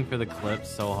fishing for the clip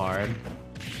so hard.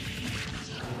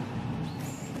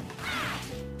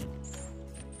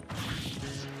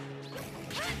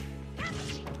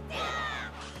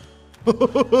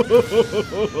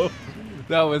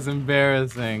 That was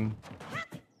embarrassing.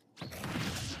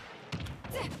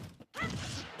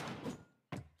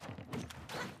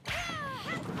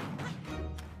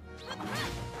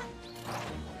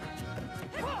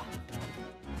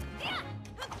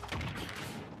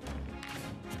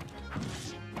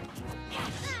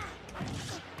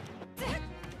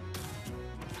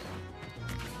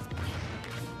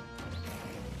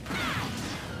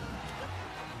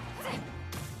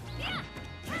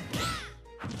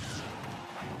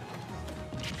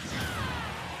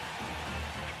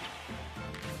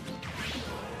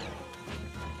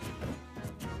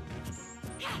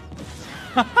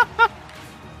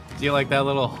 Do you like that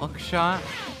little hook shot?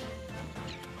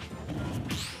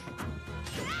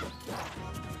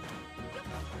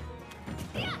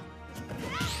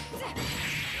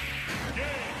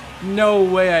 No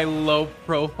way I low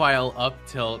profile up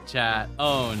tilt, chat.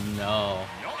 Oh no.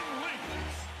 Young Lynx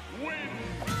win.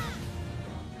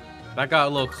 That got a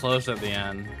little close at the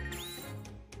end.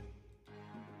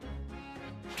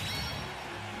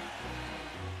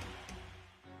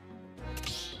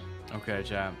 Okay,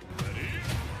 chat.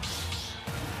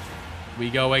 We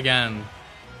go again.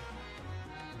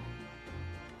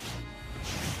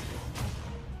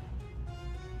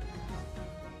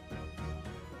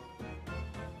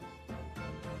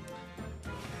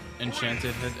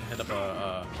 Enchanted hit up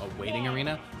a waiting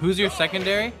arena. Who's your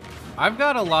secondary? I've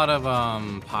got a lot of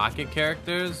pocket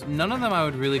characters. None of them I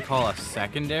would really call a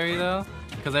secondary though,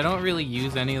 because I don't really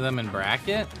use any of them in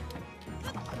bracket.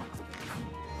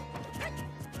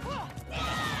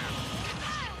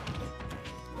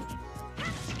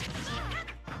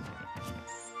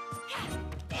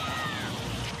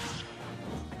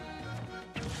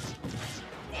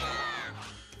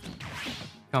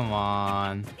 Come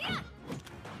on.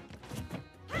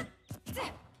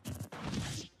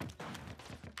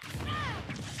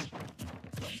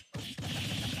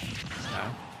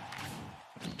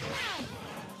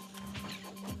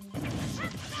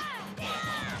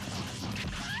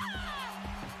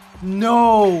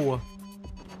 No.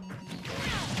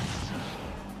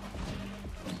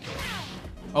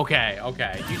 Okay,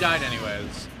 okay. You died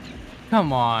anyways.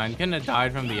 Come on. Couldn't have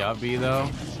died from the up B though.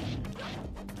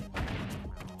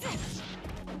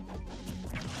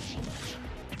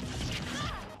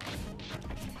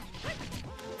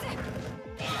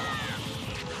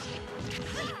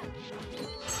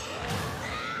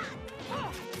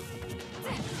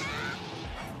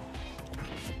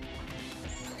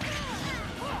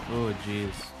 Oh,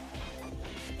 jeez.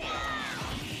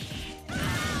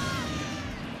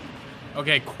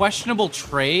 Okay, questionable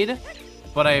trade,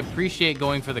 but I appreciate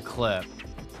going for the clip.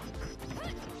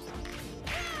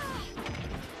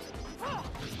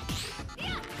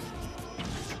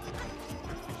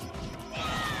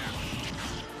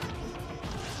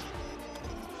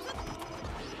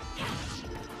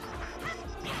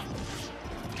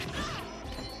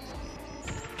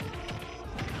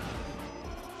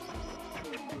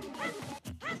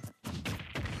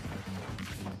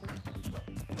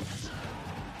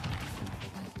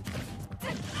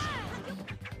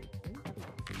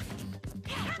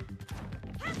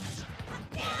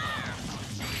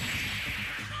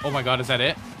 Oh my god, is that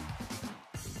it?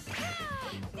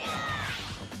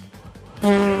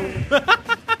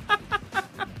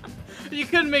 You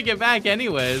couldn't make it back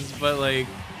anyways, but like,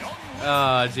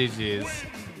 GG's.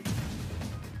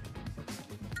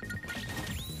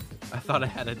 I thought I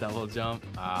had a double jump.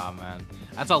 Ah, man.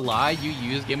 That's a lie. You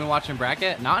use Game & Watch and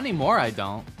Bracket? Not anymore, I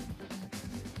don't.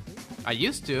 I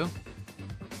used to.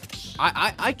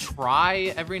 I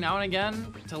try every now and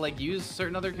again to like use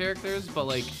certain other characters, but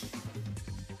like,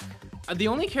 the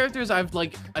only characters I've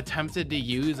like attempted to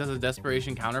use as a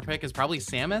desperation counter pick is probably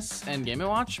Samus and Game &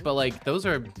 Watch, but like those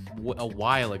are a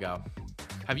while ago.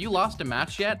 Have you lost a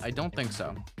match yet? I don't think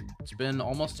so. It's been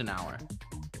almost an hour.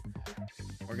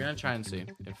 We're gonna try and see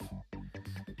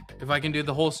if I can do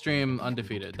the whole stream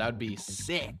undefeated. That would be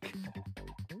sick.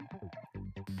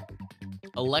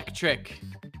 Electric.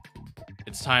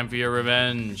 It's time for your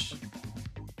revenge.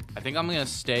 I think I'm gonna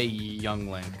stay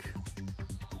Young Link.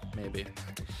 Maybe.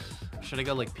 Should I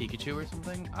go like Pikachu or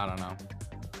something? I don't know.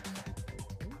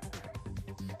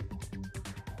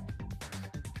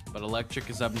 But Electric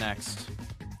is up next.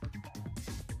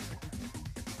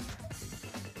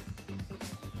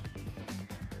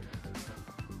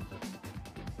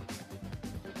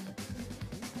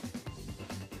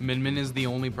 Min Min is the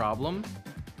only problem.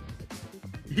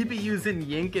 He'd be using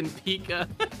Yink and Pika.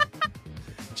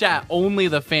 Chat, only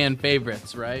the fan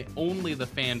favorites, right? Only the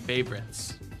fan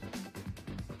favorites.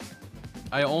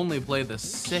 I only play the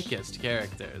sickest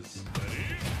characters.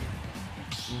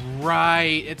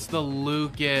 Right, it's the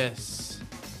Lucas.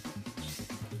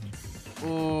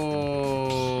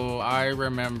 Oh, I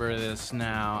remember this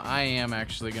now. I am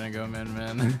actually gonna go Min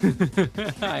Min.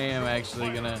 I am actually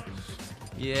gonna...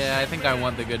 Yeah, I think I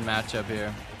want the good matchup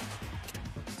here.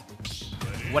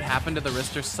 What happened to the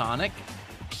Rister Sonic?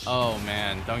 Oh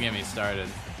man, don't get me started.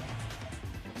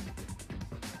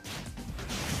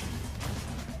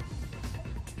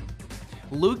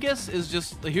 Lucas is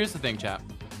just, here's the thing, chat.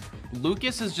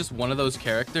 Lucas is just one of those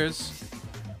characters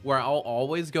where I'll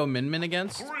always go Min Min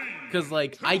against. Because,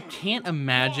 like, I can't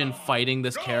imagine fighting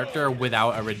this character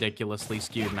without a ridiculously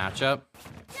skewed matchup.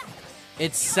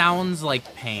 It sounds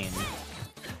like pain.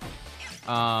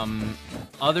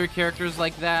 Other characters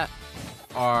like that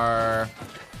are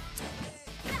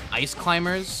Ice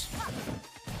Climbers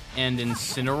and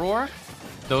Incineroar.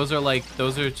 Those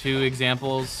are two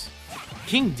examples.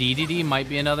 King Dedede might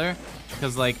be another,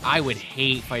 because like I would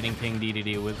hate fighting King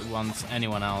Dedede with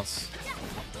anyone else,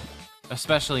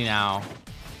 especially now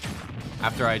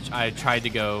after I tried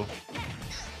to go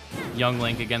Young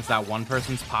Link against that one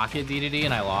person's pocket Dedede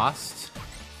and I lost,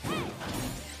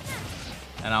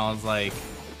 and I was like,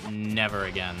 never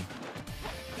again.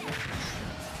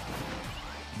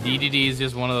 Dedede is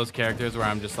just one of those characters where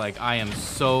I'm just like, I am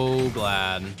so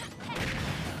glad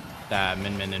that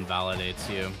Min Min invalidates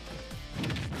you.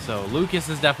 So Lucas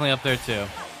is definitely up there too.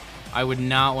 I would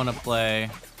not want to play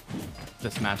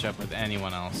this matchup with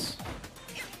anyone else.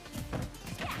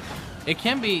 It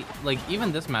can be, like,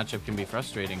 even this matchup can be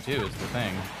frustrating too, is the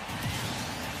thing.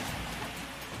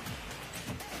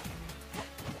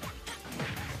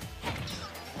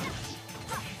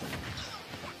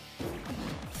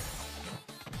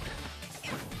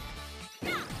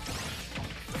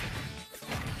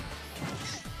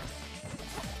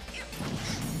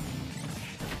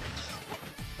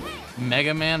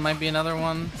 Mega Man might be another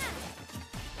one.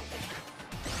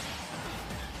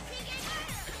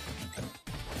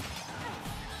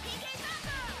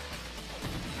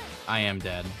 I am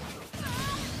dead.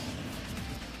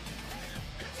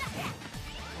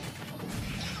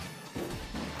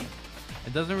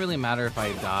 It doesn't really matter if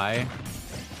I die.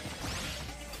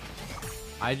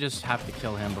 I just have to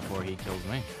kill him before he kills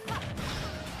me.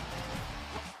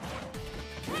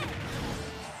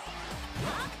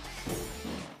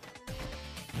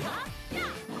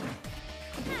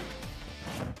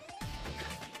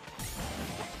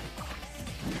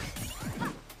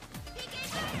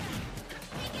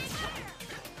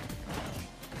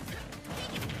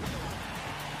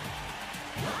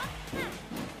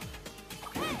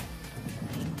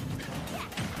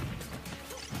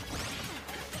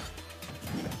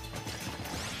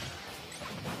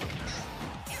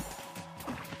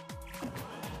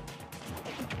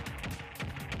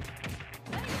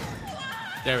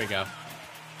 There we go.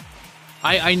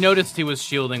 I noticed he was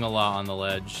shielding a lot on the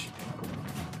ledge.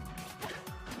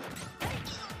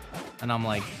 And I'm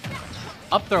like,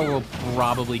 up throw will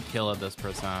probably kill at this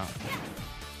percent.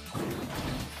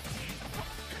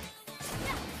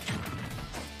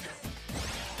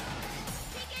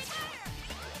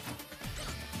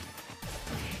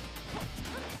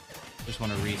 Just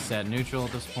want to reset neutral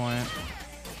at this point.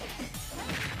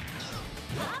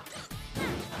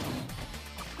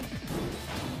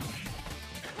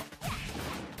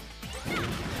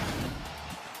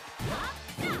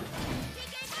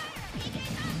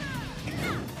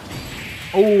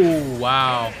 Oh,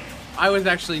 wow. I was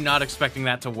actually not expecting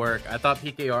that to work. I thought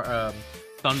PK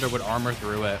Thunder would armor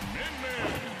through it.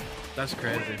 That's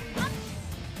crazy.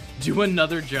 Do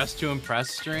another Just to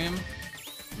Impress stream?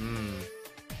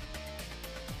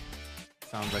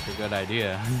 Sounds like a good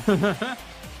idea.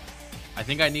 I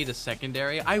think I need a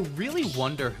secondary. I really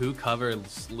wonder who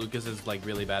covers Lucas's like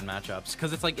really bad matchups,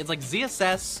 because it's like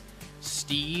ZSS,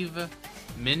 Steve,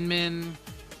 Min Min.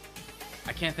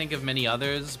 I can't think of many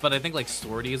others, but I think like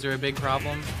sorties are a big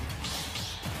problem.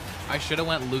 I should have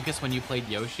went Lucas when you played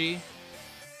Yoshi.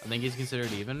 I think he's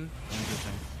considered even.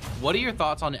 Interesting. What are your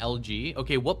thoughts on LG?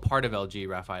 Okay, what part of LG,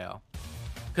 Raphael?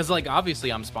 Because like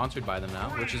obviously I'm sponsored by them now,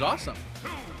 which is awesome.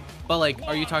 But like,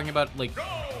 are you talking about like,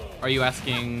 are you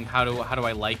asking how do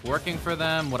I like working for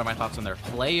them? What are my thoughts on their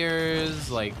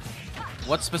players? Like,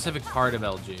 what specific part of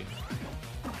LG?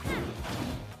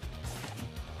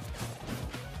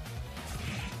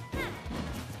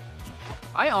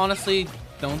 I honestly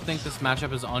don't think this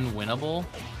matchup is unwinnable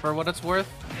for what it's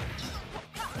worth.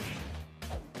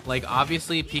 Like,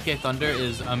 obviously, PK Thunder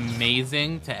is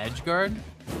amazing to edgeguard,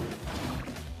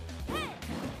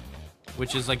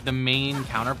 which is like the main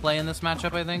counterplay in this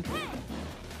matchup, I think.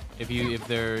 If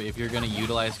you're gonna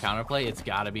utilize counterplay, it's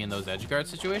gotta be in those edgeguard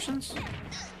situations.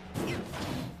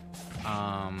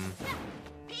 Oh,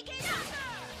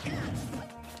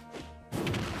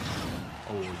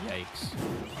 yikes.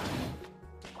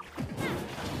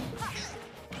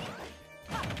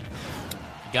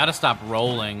 You gotta stop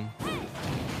rolling.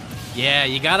 Yeah,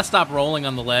 you gotta stop rolling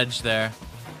on the ledge there.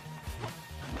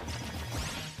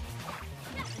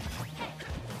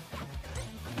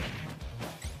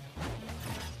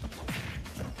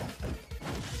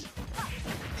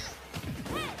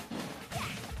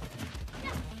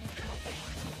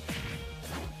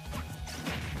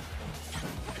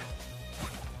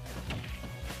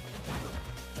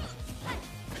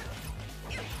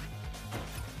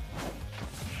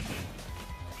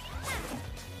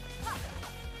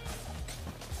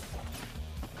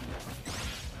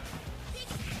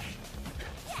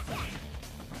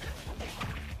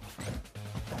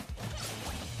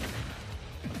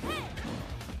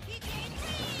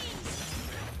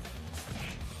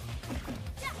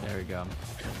 we go.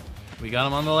 We got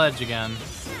him on the ledge again.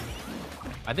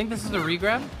 I think this is a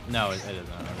regrab? No, it isn't.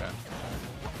 Okay.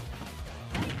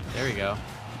 There we go.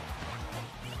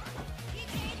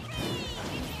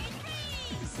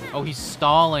 Oh, he's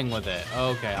stalling with it.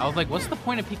 Okay. I was like, what's the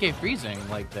point of PK freezing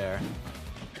like there?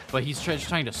 But he's just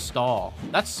trying to stall.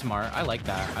 That's smart. I like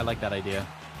that. I like that idea.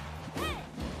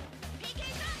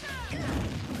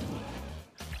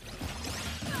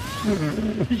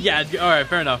 Yeah, all right,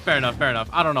 fair enough.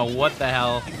 I don't know what the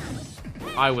hell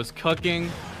I was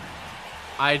cooking.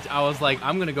 I was like,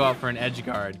 I'm gonna go out for an edge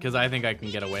guard because I think I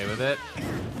can get away with it.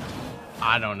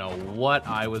 I don't know what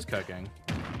I was cooking.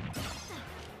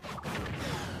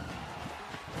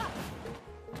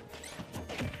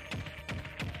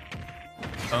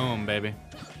 Boom, baby.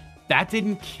 That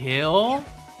didn't kill?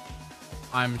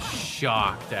 I'm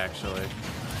shocked, actually.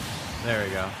 There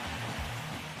we go.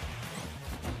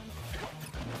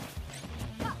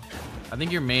 I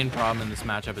think your main problem in this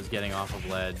matchup is getting off of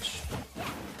ledge.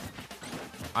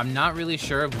 I'm not really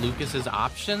sure of Lucas's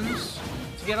options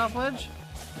to get off ledge,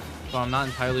 so I'm not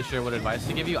entirely sure what advice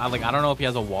to give you. I don't know if he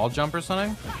has a wall jump or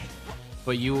something,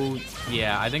 but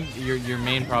yeah, I think your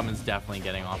main problem is definitely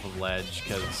getting off of ledge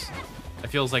because it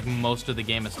feels like most of the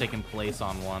game has taken place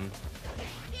on one.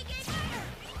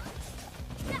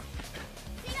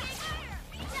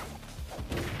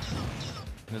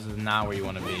 This is not where you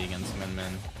want to be against Min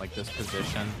Min, like this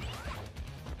position.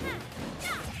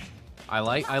 I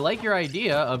like your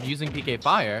idea of using PK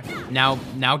Fire.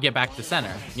 Now get back to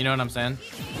center. You know what I'm saying?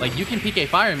 Like, you can PK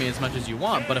Fire me as much as you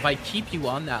want, but if I keep you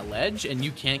on that ledge and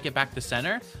you can't get back to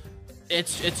center,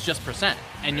 it's just percent,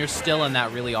 and you're still in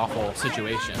that really awful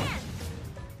situation.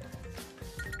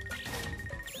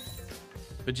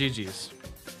 But GG's.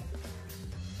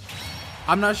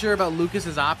 I'm not sure about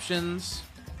Lucas's options.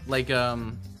 Like,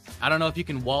 I don't know if you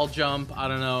can wall jump. I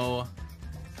don't know,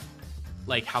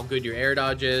 like, how good your air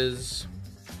dodge is.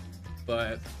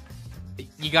 But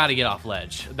you got to get off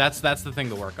ledge. That's the thing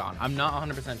to work on. I'm not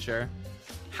 100% sure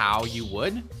how you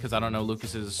would, because I don't know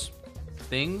Lucas's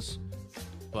things.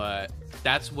 But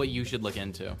that's what you should look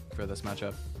into for this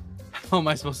matchup. How am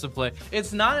I supposed to play?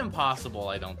 It's not impossible,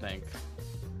 I don't think.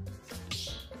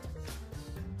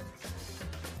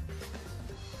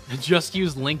 Just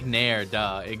use Link Nair,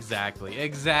 duh. Exactly,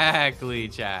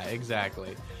 chat,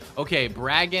 exactly. Okay,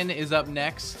 Bragan is up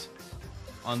next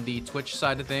on the Twitch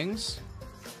side of things.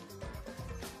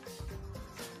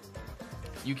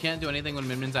 You can't do anything when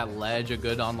Min Min's at ledge. A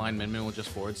good online Min Min will just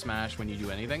forward smash when you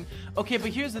do anything. Okay, but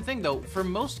here's the thing, though. For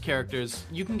most characters,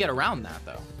 you can get around that,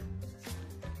 though.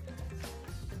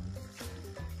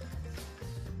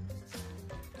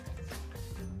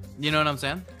 You know what I'm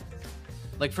saying?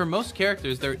 Like, for most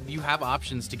characters, you have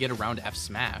options to get around F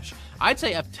smash. I'd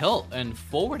say F tilt and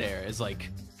forward air is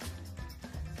like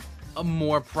a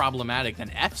more problematic than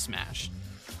F smash.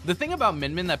 The thing about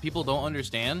Min Min that people don't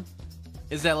understand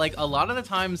is that, like, a lot of the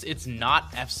times it's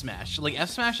not F smash. Like,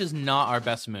 F smash is not our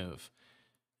best move.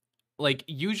 Like,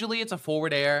 usually it's a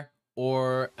forward air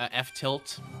or a F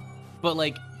tilt. But,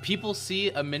 like, people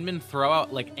see a Min Min throw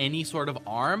out, like, any sort of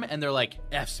arm and they're like,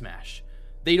 F smash.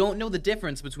 They don't know the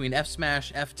difference between F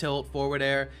smash, F tilt, forward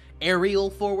air,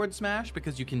 aerial forward smash,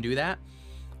 because you can do that.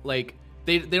 Like,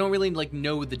 they don't really, like,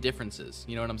 know the differences.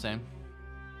 You know what I'm saying?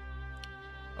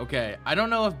 Okay, I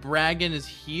don't know if Bragan is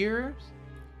here.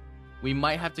 We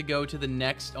might have to go to the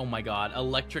next. Oh my god,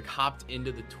 Electric hopped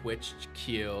into the Twitch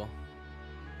queue.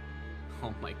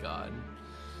 Oh my god.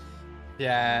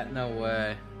 Yeah, no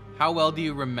way. How well do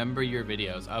you remember your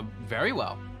videos? Very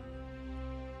well.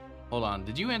 Hold on,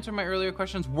 did you answer my earlier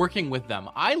questions? Working with them.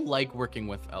 I like working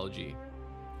with LG.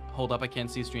 Hold up, I can't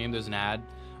see stream, there's an ad.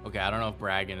 Okay, I don't know if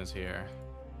Bragan is here.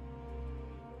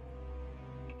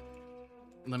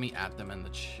 Let me add them in the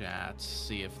chat,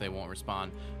 see if they won't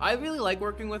respond. I really like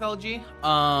working with LG.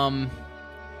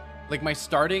 Like, my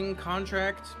starting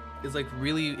contract is, like,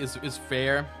 really is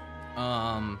fair.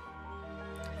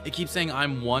 It keeps saying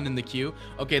I'm 1 in the queue.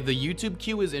 Okay, the YouTube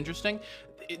queue is interesting.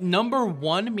 Number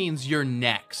 1 means you're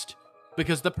next,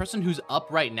 because the person who's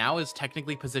up right now is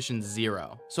technically position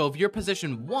 0. So if you're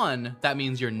position 1, that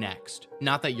means you're next,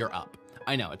 not that you're up.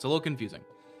 I know, it's a little confusing.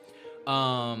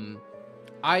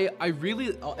 I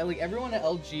really, like, everyone at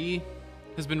LG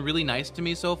has been really nice to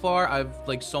me so far. I've,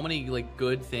 like, so many, like,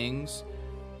 good things.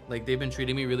 Like, they've been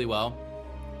treating me really well.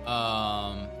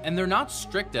 And they're not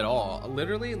strict at all.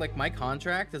 Literally, like, my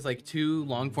contract is, like, 2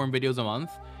 long-form videos a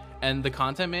month. And the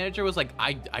content manager was like,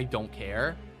 I don't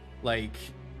care. Like,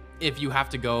 if you,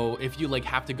 like,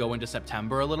 have to go into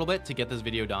September a little bit to get this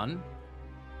video done,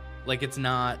 like, it's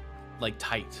not, like,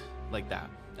 tight like that.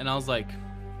 And I was like,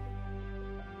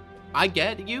 I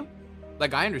get you.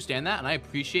 Like, I understand that, and I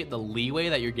appreciate the leeway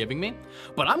that you're giving me,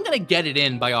 but I'm gonna get it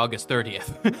in by August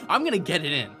 30th. I'm gonna get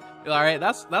it in. All right,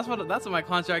 that's what my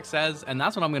contract says, and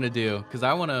that's what I'm gonna do, because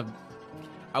I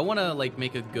wanna like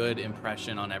make a good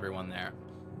impression on everyone there.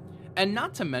 And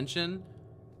not to mention,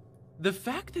 the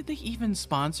fact that they even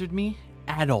sponsored me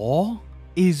at all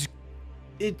is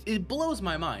it blows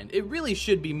my mind. It really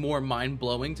should be more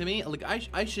mind-blowing to me. Like,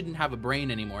 I shouldn't have a brain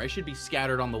anymore. I should be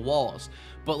scattered on the walls.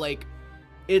 But like,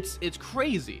 it's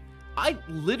crazy. I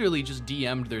literally just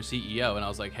DM'd their CEO and I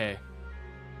was like, hey, do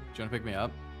you want to pick me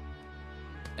up?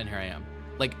 And here I am.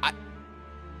 Like, I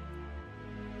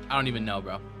don't even know,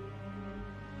 bro.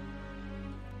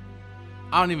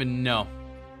 I don't even know.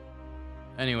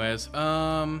 Anyways,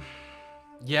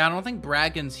 yeah, I don't think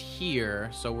Bragan's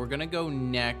here, so we're gonna go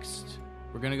next.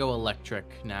 We're gonna go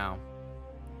Electric now.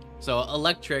 So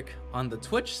Electric on the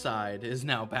Twitch side is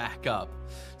now back up.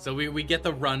 So we get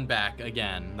the run back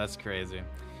again. That's crazy.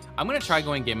 I'm gonna try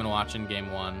going Game & Watch in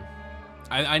game 1.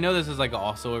 I know this is like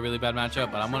also a really bad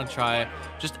matchup, but I'm gonna try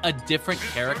just a different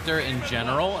character in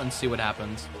general and see what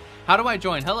happens. How do I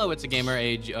join? Hello, it's a gamer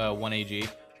age 1AG.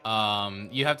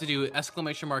 You have to do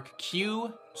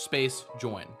 !Q space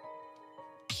join.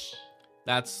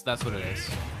 That's what it is.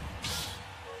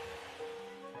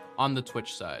 On the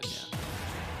Twitch side, yeah.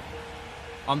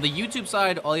 On the YouTube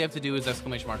side, all you have to do is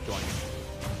 !join.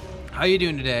 How you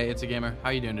doing today? It's a gamer.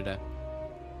 How you doing today?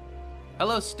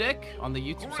 Hello, Stick. On the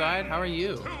YouTube side, how are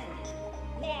you? 2,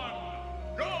 1,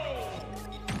 go!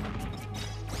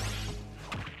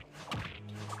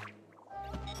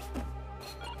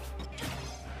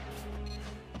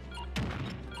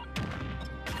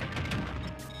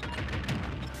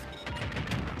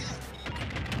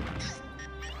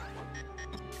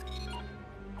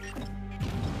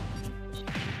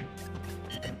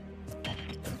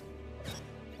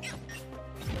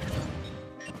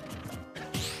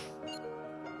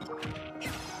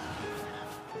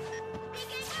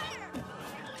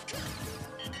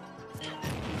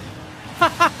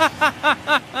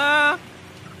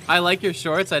 I like your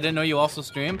shorts. I didn't know you also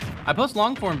stream. I post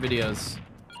long form videos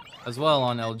as well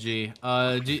on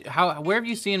LG. Where have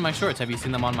you seen my shorts? Have you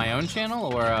seen them on my own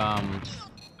channel or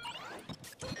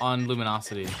on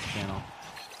Luminosity channel?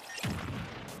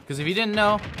 Because if you didn't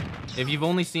know, if you've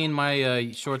only seen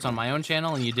my shorts on my own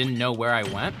channel and you didn't know where I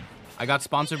went, I got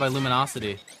sponsored by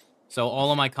Luminosity. So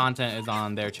all of my content is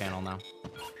on their channel now.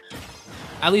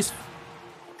 At least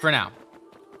for now.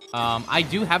 I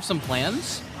do have some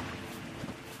plans.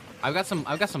 I've got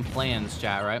some plans,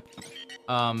 chat, right?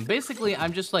 Basically,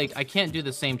 I'm just like, I can't do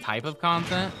the same type of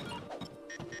content.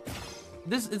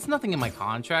 It's nothing in my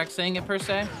contract saying it per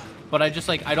se, but I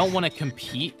don't want to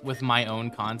compete with my own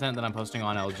content that I'm posting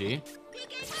on LG.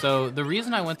 So the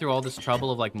reason I went through all this trouble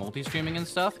of like multi-streaming and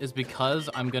stuff is because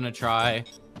I'm gonna try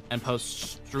and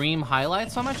post stream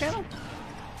highlights on my channel.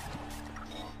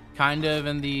 Kind of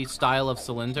in the style of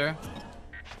Cylinder.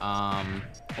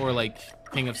 Or like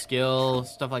King of Skill,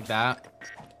 stuff like that.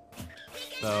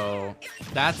 So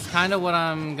that's kind of what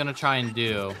I'm gonna try and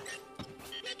do.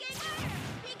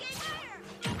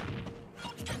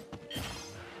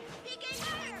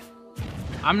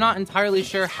 I'm not entirely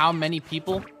sure how many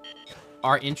people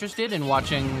are interested in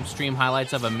watching stream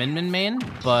highlights of a Min Min main,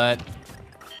 but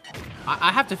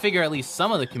I have to figure at least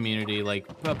some of the community like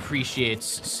appreciates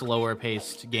slower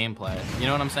paced gameplay. You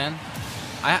know what I'm saying?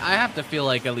 I have to feel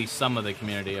like at least some of the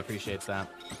community appreciates that.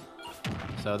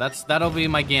 So that'll be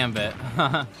my gambit.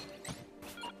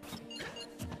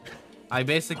 I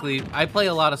play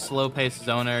a lot of slow-paced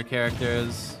zoner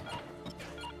characters.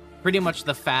 Pretty much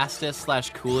the fastest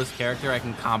 / coolest character I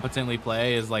can competently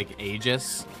play is like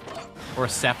Aegis or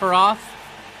Sephiroth.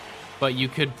 But you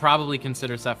could probably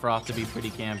consider Sephiroth to be pretty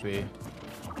campy.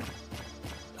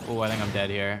 Oh, I think I'm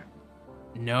dead here.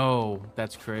 No,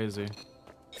 that's crazy.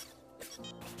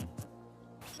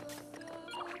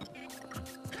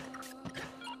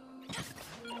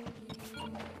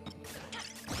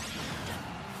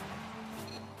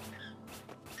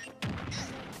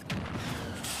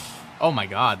 Oh my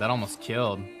god, that almost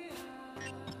killed.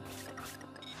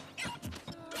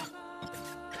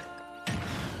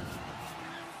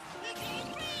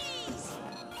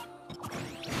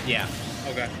 Yeah.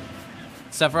 Okay.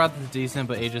 Sephiroth is decent,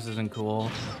 but Aegis isn't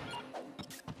cool.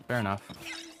 Fair enough.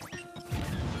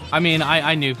 I mean,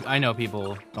 I know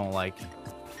people don't like.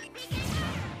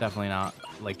 Definitely not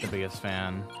like the biggest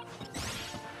fan.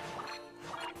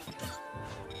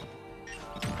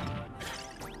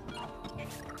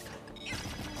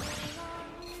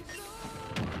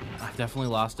 I've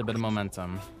definitely lost a bit of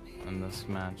momentum in this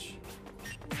match.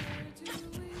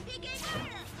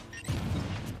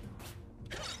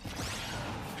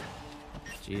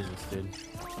 Jesus, dude.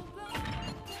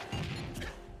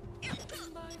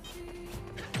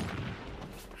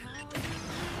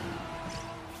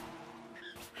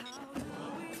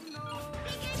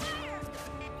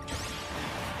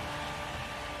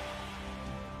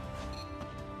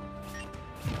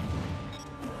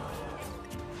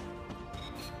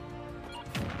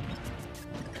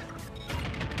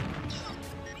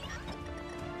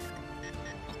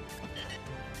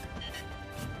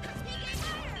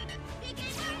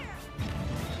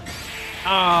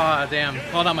 Ah, damn.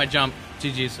 Called out my jump.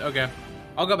 GG's. Okay.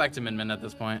 I'll go back to Min Min at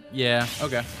this point. Yeah,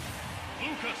 okay.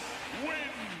 Lucas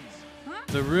wins.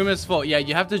 The room is full. Yeah,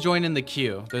 you have to join in the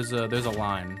queue. There's a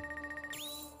line.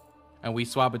 And we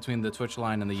swap between the Twitch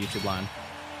line and the YouTube line.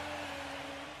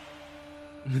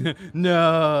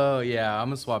 No, yeah, I'm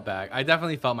gonna swap back. I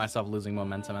definitely felt myself losing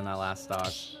momentum in that last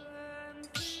stock.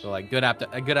 So like good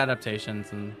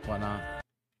adaptations and whatnot.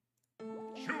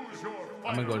 Choose your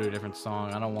I'm gonna go to a different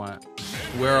song. I don't want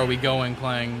Where Are We Going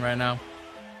playing right now.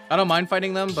 I don't mind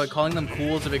fighting them, but calling them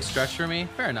cool is a big stretch for me.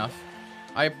 Fair enough.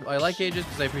 I like Aegis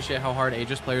because I appreciate how hard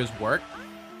Aegis players work.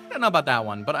 I don't know about that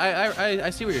one, but I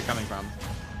see where you're coming from.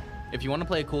 If you want to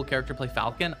play a cool character, play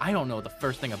Falcon. I don't know the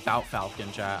first thing about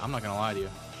Falcon, chat. I'm not gonna lie to you.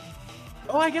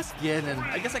 Oh, I guess Ganon.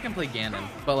 I guess I can play Ganon,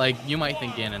 but like you might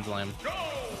think Ganon's lame.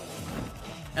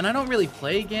 And I don't really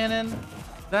play Ganon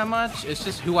that much. It's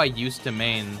just who I used to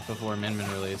main before Min Min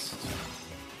released.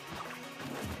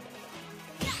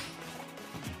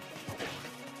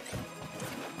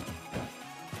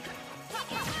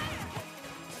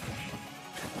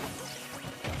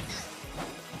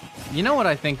 You know what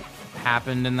I think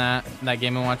happened in that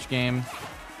Game & Watch game?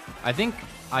 I think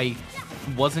I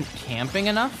wasn't camping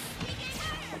enough.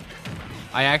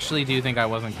 I actually do think I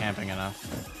wasn't camping enough.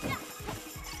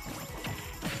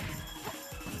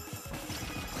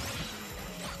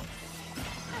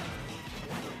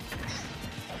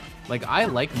 Like, I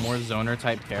like more zoner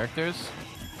type characters.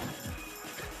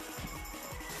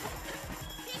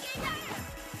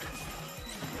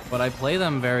 But I play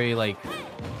them very, like,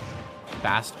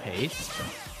 fast-paced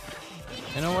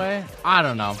in a way. I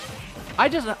don't know.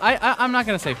 I'm not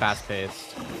gonna say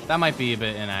fast-paced. That might be a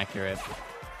bit inaccurate.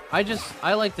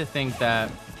 I like to think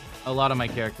that a lot of my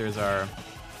characters are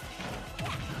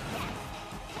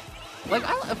like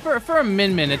for a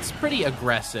Min Min, it's pretty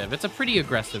aggressive. It's a pretty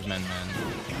aggressive Min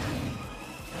Min,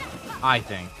 I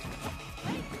think,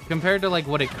 compared to like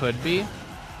what it could be.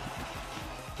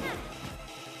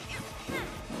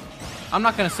 I'm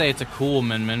not gonna say it's a cool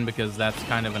Min Min because that's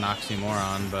kind of an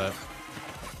oxymoron, but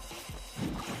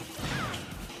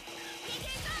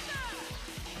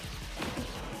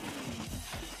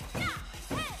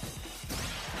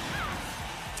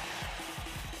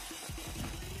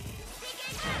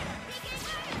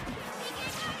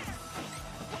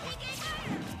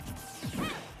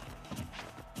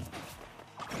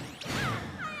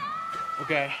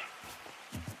okay.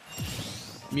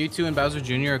 Mewtwo and Bowser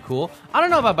Jr. are cool. I don't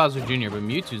know about Bowser Jr., but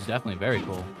Mewtwo's definitely very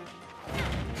cool.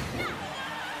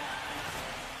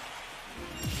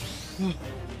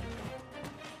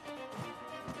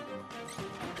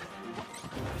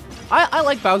 I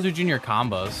like Bowser Jr.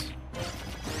 combos.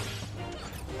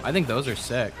 I think those are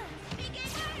sick.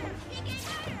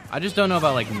 I just don't know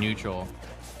about like neutral.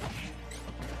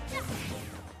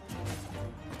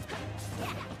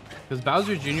 Because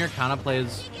Bowser Jr. kind of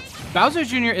plays... Bowser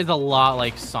Jr. is a lot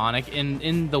like Sonic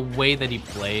in the way that he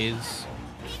plays.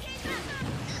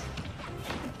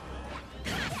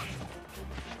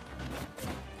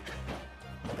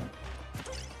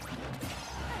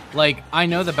 Like, I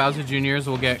know the Bowser Jr.'s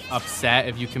will get upset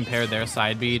if you compare their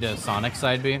side B to Sonic's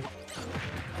side B.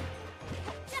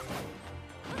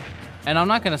 And I'm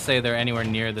not gonna say they're anywhere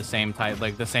near the same type,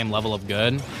 like the same level of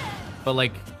good, but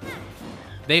like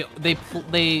they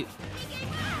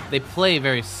play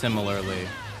very similarly.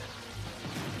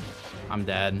 I'm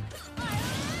dead.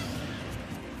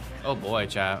 Oh boy,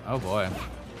 chat. Oh boy.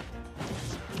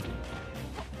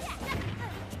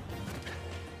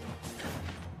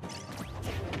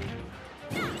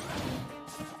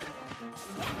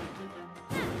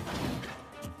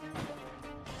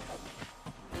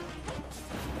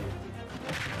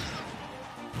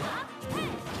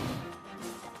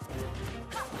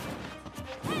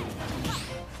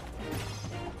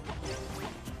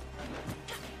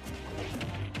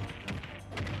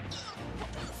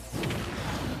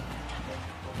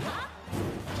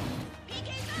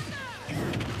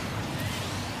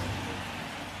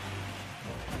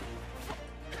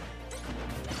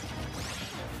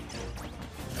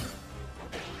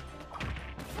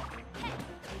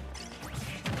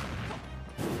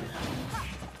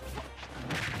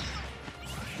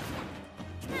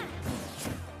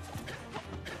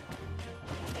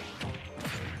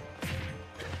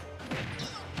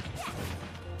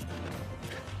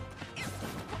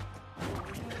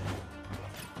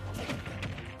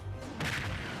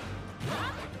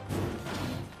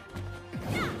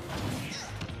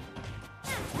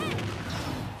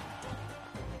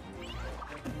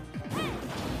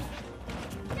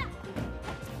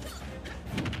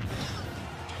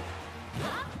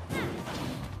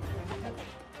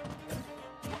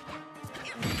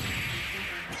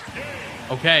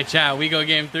 Okay, chat, we go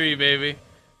game 3, baby.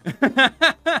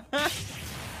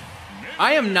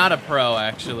 I am not a pro,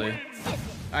 actually.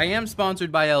 I am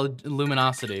sponsored by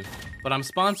Luminosity, but I'm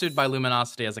sponsored by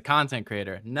Luminosity as a content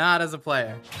creator, not as a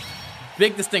player.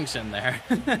 Big distinction there.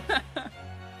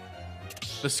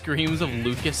 The screams of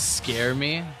Lucas scare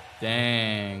me.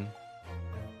 Dang.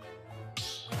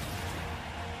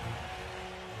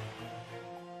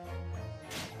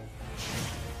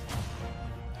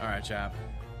 All right, chap.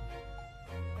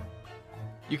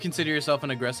 You consider yourself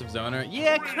an aggressive zoner?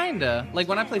 Yeah, kinda. Like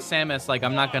when I play Samus, like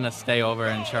I'm not gonna stay over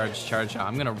and charge shot.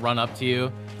 I'm gonna run up to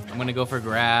you. I'm gonna go for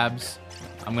grabs.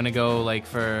 I'm gonna go like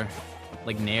for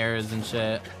like nairs and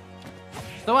shit.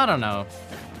 So I don't know.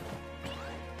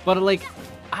 But like,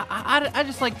 I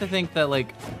just like to think that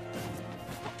like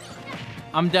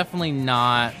I'm definitely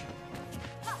not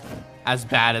as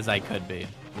bad as I could be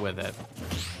with it.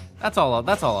 That's all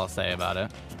I'll say about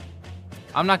it.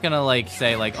 I'm not gonna like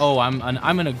say like, oh, I'm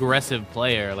an aggressive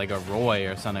player like a Roy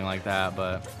or something like that,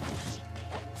 but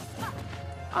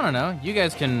I don't know. You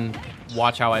guys can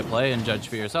watch how I play and judge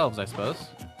for yourselves, I suppose.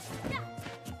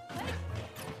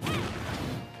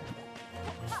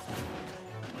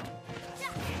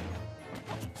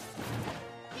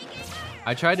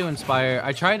 I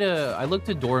look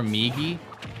to Doramigi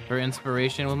for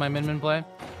inspiration with my Min play,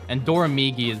 and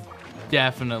Doramigi is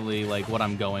definitely like what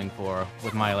I'm going for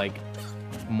with my like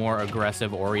more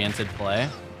aggressive oriented play.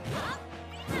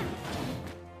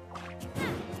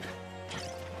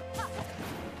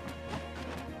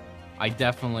 I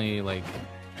definitely like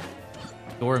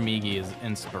Doramigi is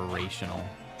inspirational.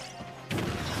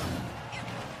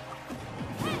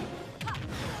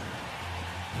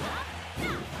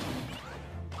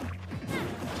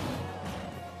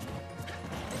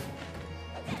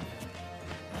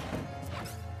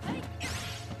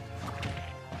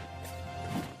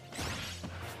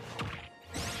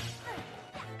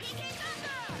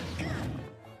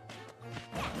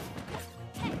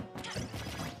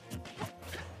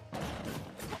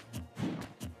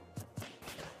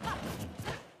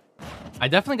 I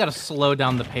definitely got to slow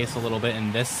down the pace a little bit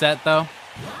in this set, though.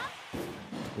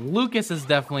 Lucas is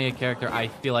definitely a character I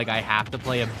feel like I have to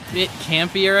play a bit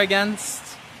campier against.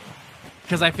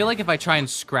 Because I feel like if I try and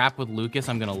scrap with Lucas,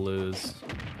 I'm going to lose.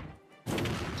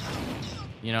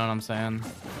 You know what I'm saying?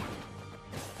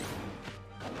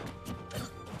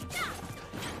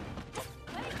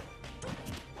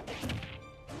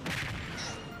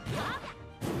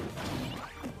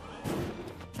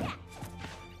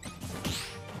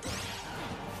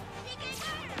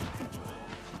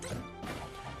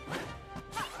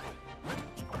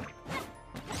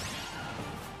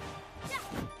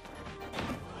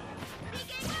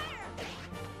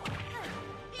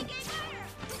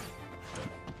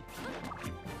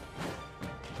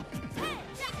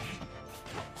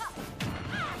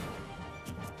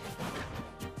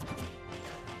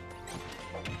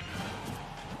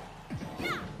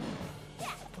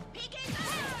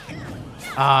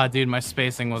 Ah, dude, my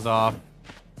spacing was off.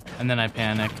 And then I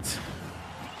panicked.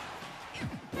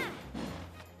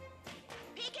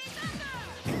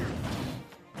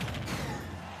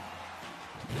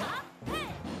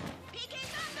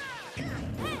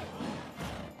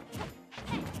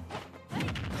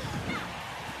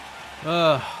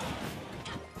 Ugh.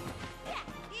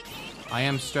 I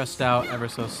am stressed out ever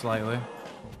so slightly.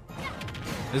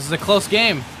 This is a close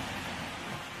game.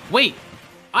 Wait,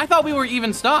 I thought we were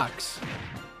even stocks.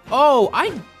 Oh,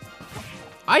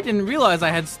 I didn't realize I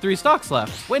had 3 stocks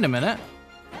left. Wait a minute.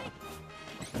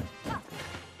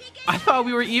 I thought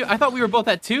we were both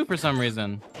at 2 for some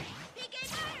reason.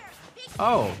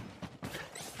 Oh.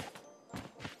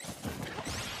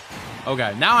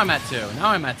 Okay, now I'm at 2.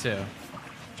 Now I'm at 2.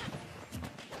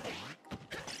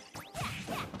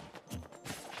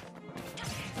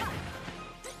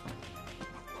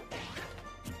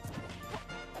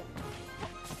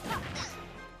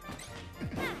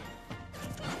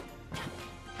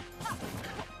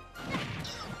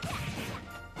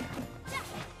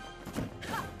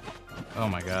 Oh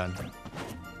my god.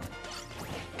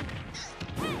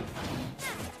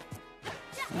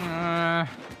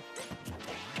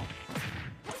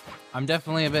 I'm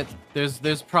definitely a bit...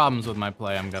 There's problems with my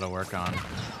play I'm gonna work on.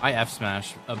 I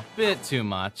F-smash a bit too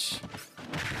much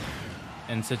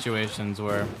in situations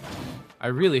where I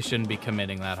really shouldn't be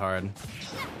committing that hard.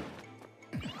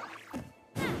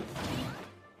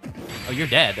 Oh, you're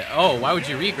dead. Oh, why would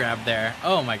you re-grab there?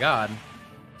 Oh my god.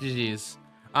 GG's.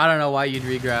 I don't know why you'd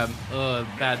re-grab. Ugh,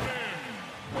 bad.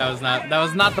 That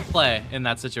was not the play in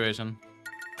that situation.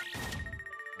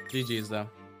 GG's though.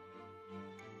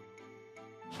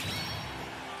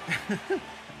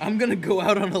 I'm gonna go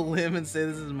out on a limb and say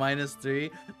this is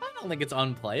 -3. I don't think it's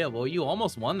unplayable. You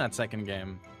almost won that second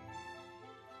game.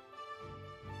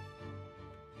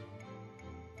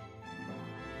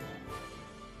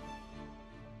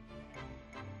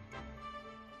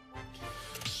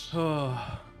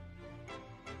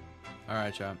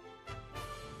 Alright, chat.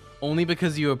 Only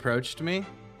because you approached me?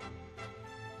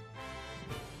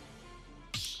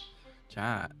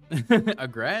 Chat.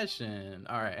 Aggression.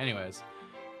 Alright, anyways.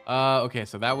 Okay,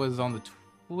 so that was on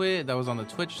the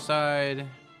Twitch side.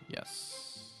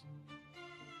 Yes.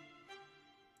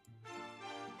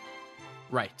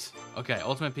 Right. Okay,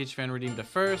 Ultimate Peach fan redeemed it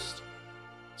first.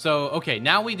 So, okay,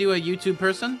 now we do a YouTube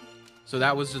person. So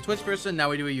that was the Twitch person, now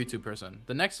we do a YouTube person.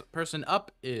 The next person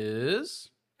up is...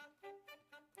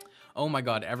 Oh my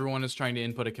god, everyone is trying to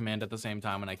input a command at the same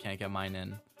time and I can't get mine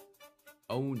in.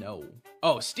 Oh no.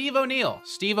 Oh, Steve O'Neill.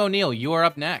 Steve O'Neill, you are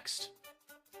up next.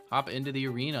 Hop into the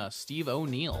arena, Steve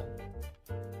O'Neill.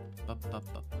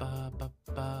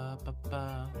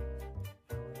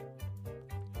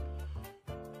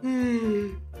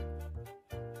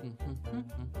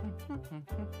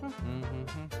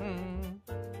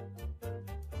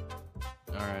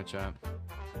 Alright, chat.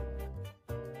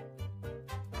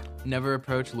 Never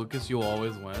approach Lucas, you'll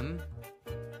always win.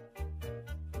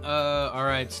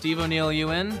 Alright, Steve O'Neill,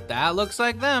 you in? That looks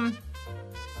like them.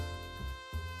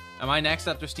 Am I next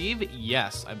after Steve?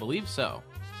 Yes, I believe so.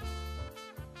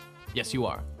 Yes, you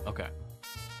are. Okay.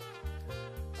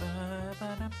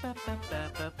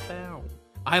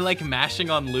 I like mashing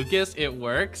on Lucas. It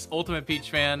works. Ultimate Peach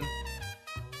fan.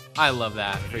 I love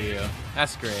that for you.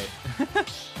 That's great.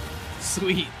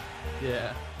 Sweet.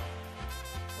 Yeah.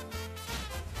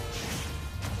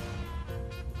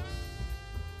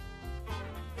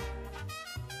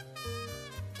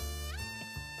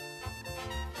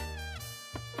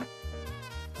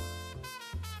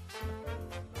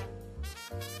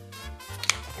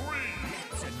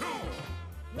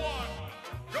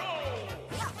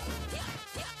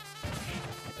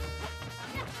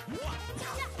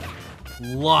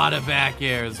 Lot of back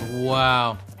airs.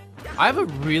 Wow. I have a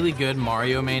really good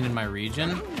Mario main in my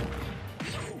region.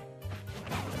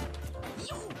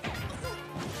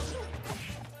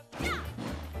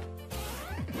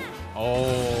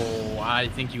 Oh, I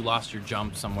think you lost your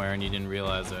jump somewhere and you didn't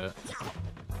realize it.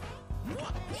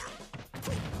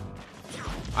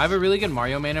 I have a really good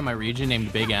Mario main in my region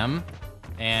named Big M,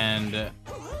 and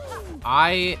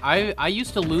I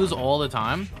used to lose all the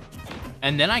time,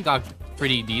 and then I got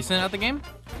pretty decent at the game.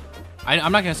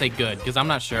 I'm not gonna say good because I'm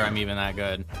not sure I'm even that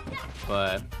good,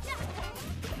 but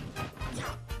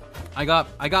I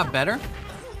got better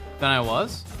than I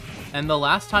was, and the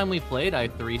last time we played, I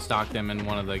 3-stocked him in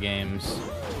one of the games.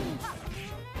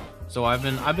 So I've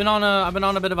been on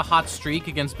a bit of a hot streak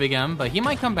against Big M, but he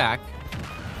might come back.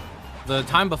 The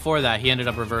time before that, he ended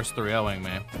up reverse 3-0ing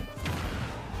me.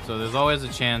 So there's always a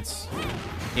chance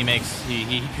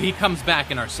he comes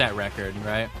back in our set record,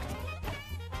 right?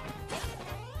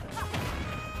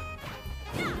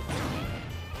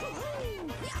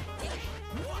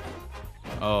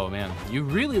 Oh man, you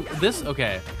really,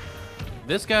 okay.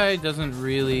 This guy doesn't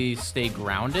really stay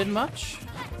grounded much.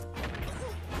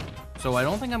 So I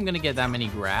don't think I'm gonna get that many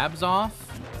grabs off.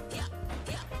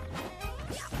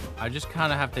 I just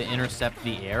kind of have to intercept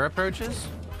the air approaches,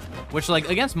 which like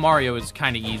against Mario is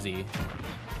kind of easy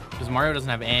because Mario doesn't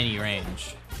have any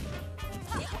range.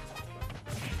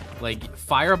 Like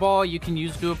Fireball you can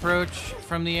use to approach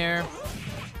from the air.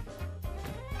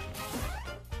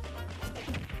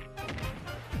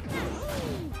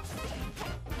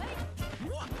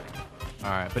 All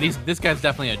right, but this guy's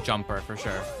definitely a jumper for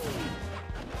sure.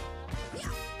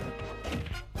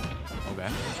 Okay.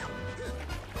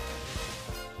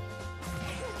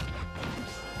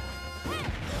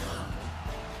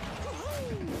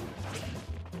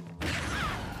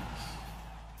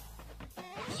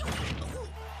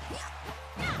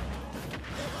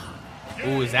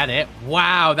 Ooh, is that it?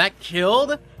 Wow, that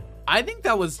killed? I think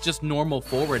that was just normal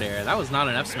forward air. That was not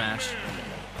an F smash.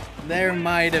 There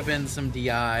might have been some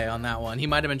DI on that one. He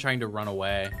might have been trying to run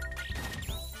away.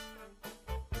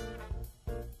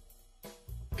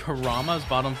 Karama's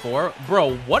bottom 4?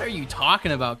 Bro, what are you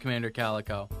talking about, Commander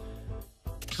Calico?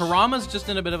 Karama's just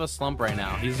in a bit of a slump right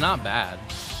now. He's not bad.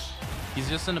 He's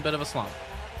just in a bit of a slump.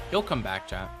 He'll come back,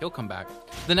 chat. He'll come back.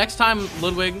 The next time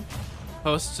Ludwig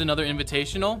hosts another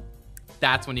invitational,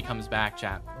 that's when he comes back,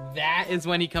 chat. That is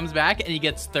when he comes back and he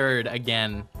gets third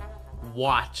again.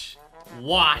 Watch.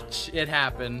 Watch it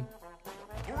happen.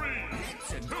 3,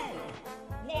 2,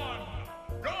 1,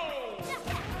 go!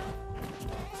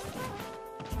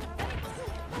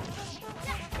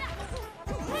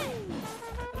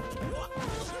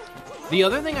 The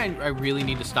other thing I really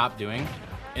need to stop doing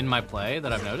in my play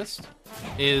that I've noticed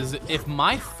is if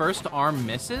my first arm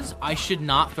misses, I should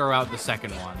not throw out the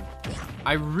second one.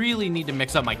 I really need to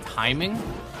mix up my timing.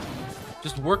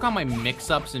 Just work on my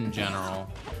mix-ups in general.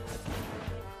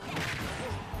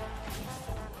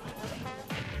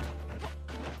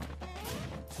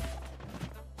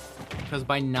 Because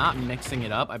by not mixing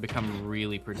it up, I become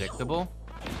really predictable.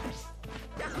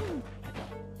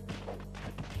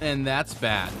 And that's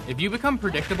bad. If you become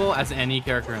predictable as any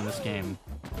character in this game,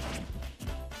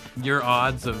 your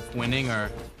odds of winning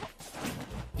are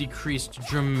decreased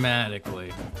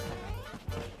dramatically.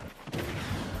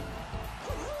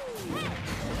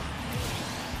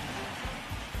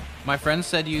 My friend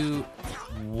said you...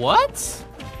 What?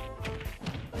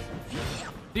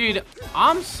 Dude,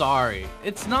 I'm sorry.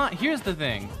 It's not... Here's the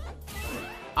thing.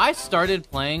 I started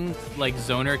playing, like,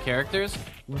 zoner characters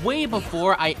way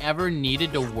before I ever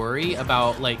needed to worry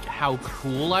about, like, how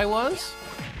cool I was.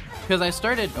 Because I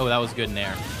started... Oh, that was good in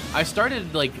air. I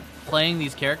started, like, playing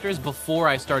these characters before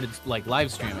I started, like,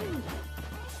 live streaming.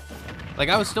 Like,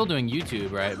 I was still doing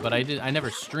YouTube, right? But I never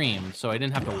streamed, so I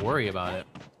didn't have to worry about it.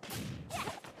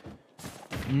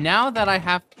 Now that I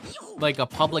have, like, a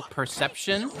public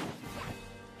perception,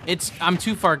 I'm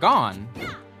too far gone.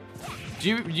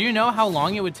 Do you know how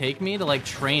long it would take me to, like,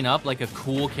 train up, like, a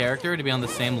cool character to be on the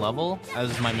same level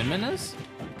as my Min Min is?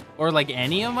 Or, like,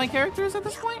 any of my characters at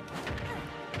this point?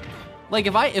 Like,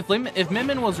 if Min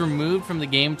Min was removed from the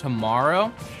game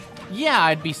tomorrow, yeah,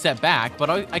 I'd be set back, but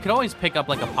I could always pick up,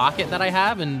 like, a pocket that I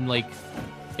have, and, like,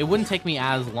 it wouldn't take me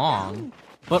as long.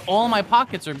 But all my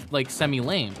pockets are, like,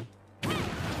 semi-lame.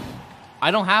 I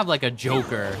don't have, like, a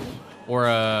Joker or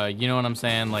a, you know what I'm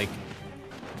saying, like,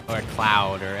 or a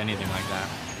Cloud or anything like that.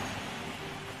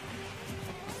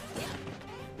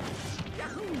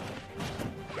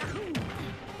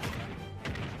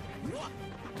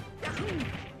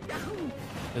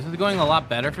 This is going a lot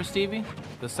better for Stevie,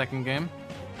 the second game.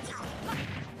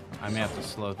 I may have to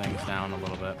slow things down a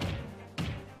little bit.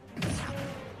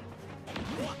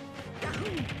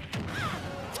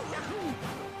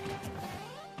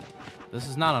 This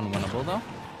is not unwinnable, though.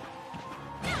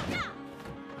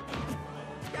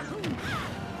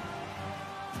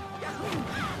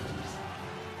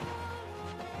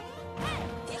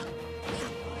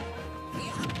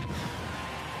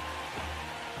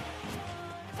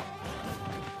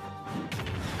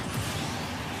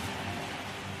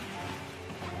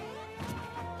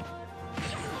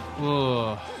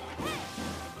 Ugh.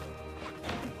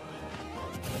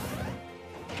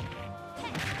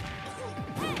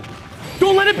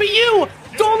 Don't let it be you!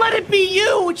 Don't let it be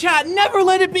you, chat! Never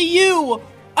let it be you!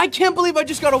 I can't believe I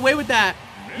just got away with that!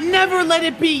 Never let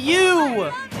it be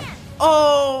you!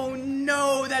 Oh,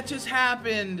 no, that just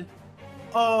happened.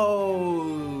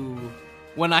 Oh.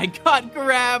 When I got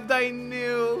grabbed, I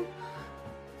knew.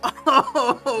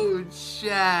 Oh,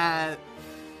 chat.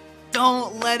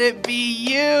 Don't let it be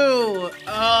you!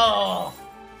 Oh.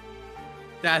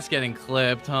 That's getting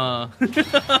clipped, huh?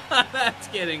 That's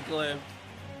getting clipped.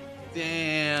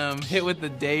 Damn, hit with the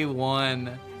day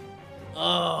one.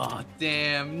 Oh,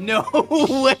 damn. No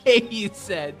way, you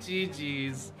said.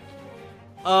 GG's.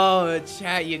 Oh,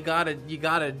 chat, you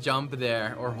gotta jump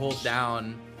there or hold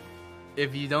down.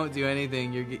 If you don't do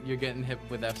anything, you're getting hit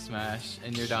with F smash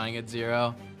and you're dying at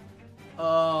 0.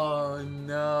 Oh,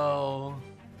 no.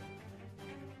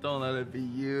 Don't let it be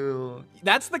you.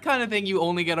 That's the kind of thing you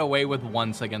only get away with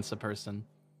once against a person.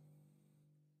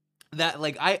 That,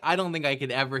 like, I don't think I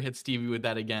could ever hit Stevie with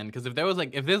that again. Because if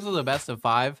this was a best of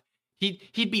 5,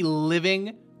 he'd be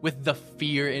living with the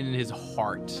fear in his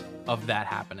heart of that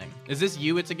happening. Is this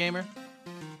you, It's a Gamer?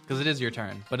 Because it is your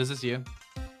turn. But is this you?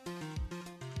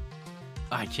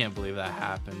 I can't believe that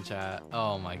happened, chat.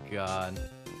 Oh my god.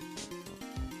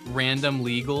 Random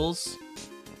legals?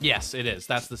 Yes, it is.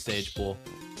 That's the stage pool.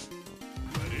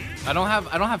 I don't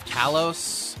have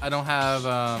Kalos. I don't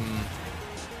have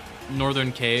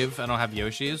Northern Cave. I don't have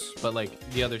Yoshi's, but like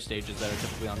the other stages that are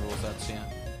typically on rule sets, yeah.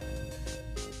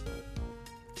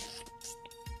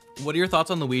 What are your thoughts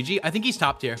on Luigi? I think he's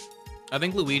top tier. I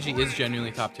think Luigi is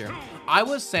genuinely top tier. I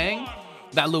was saying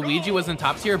that Luigi was in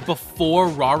top tier before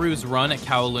Raru's run at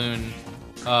Kowloon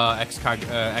X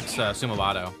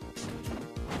Sumabado.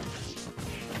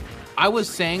 I was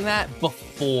saying that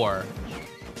before.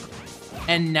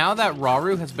 And now that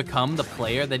Raru has become the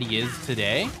player that he is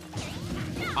today,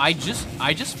 I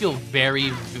just feel very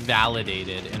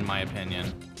validated, in my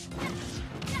opinion.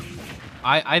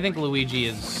 I think Luigi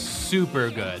is super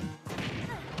good.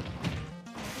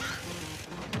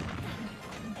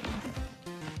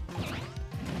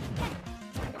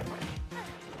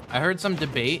 I heard some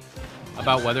debate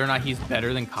about whether or not he's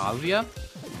better than Kazuya,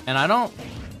 and I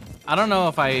don't know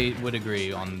if I would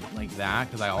agree on like that,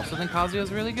 because I also think Kazuya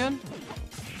is really good.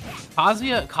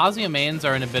 Kazuya mains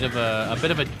are in a bit of a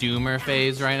doomer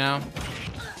phase right now,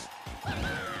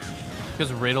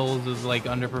 because Riddles is like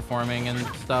underperforming and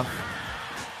stuff.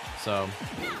 So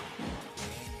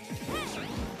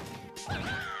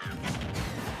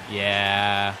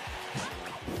yeah,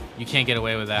 you can't get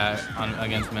away with that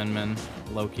against Min Min,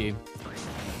 low key.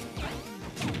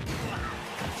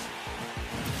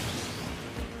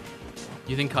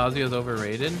 You think Kazuya is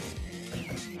overrated?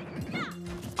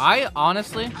 I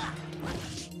honestly,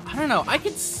 I don't know. I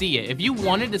could see it. If you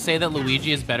wanted to say that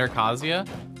Luigi is better Kazuya,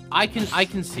 I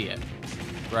can see it,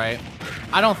 right?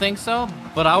 I don't think so,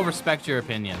 but I'll respect your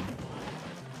opinion.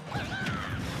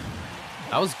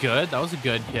 That was good. That was a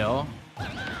good kill.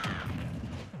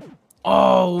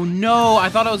 Oh no! I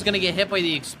thought I was gonna get hit by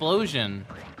the explosion.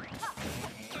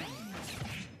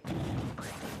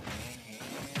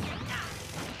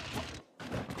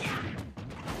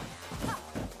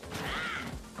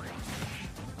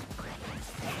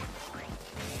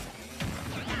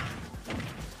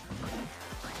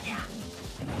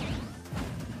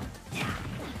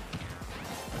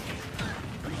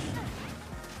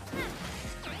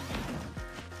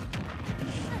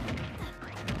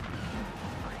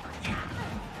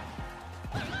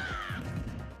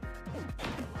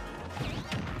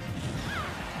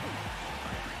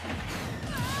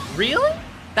 Really?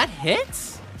 That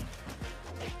hits?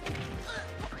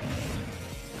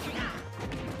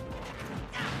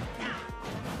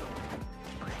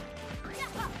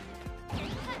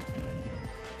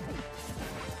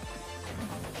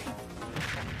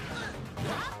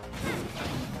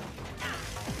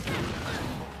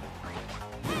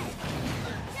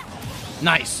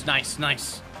 Nice, nice,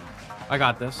 nice. I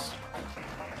got this.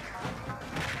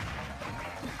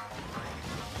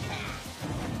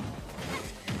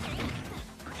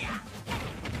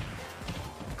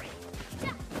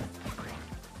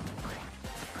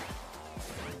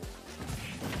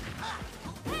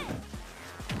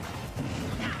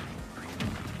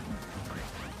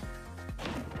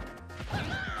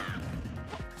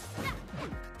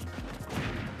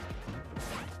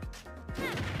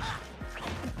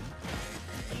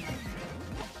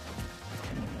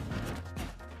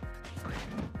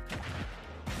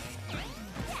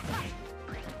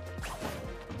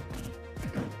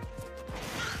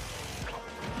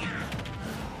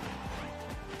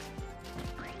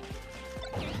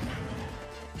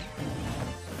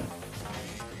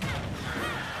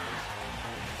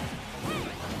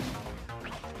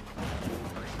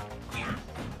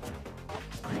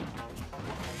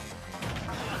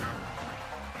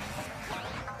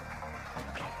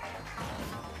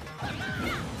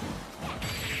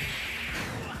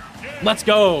 Let's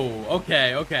go.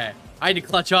 Okay, okay. I had to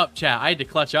clutch up, chat. I had to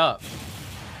clutch up.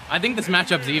 I think this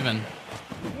matchup's even.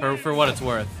 For what it's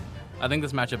worth. I think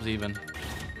this matchup's even.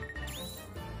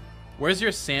 Where's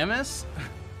your Samus?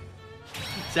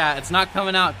 Chat, it's not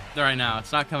coming out right now.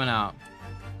 It's not coming out.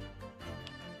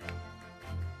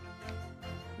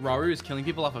 Rauru is killing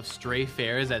people off of stray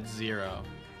fares at 0.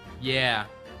 Yeah.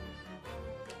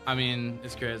 I mean,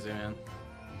 it's crazy, man.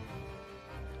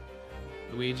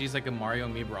 Luigi's like a Mario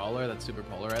Mii brawler that's super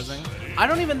polarizing. I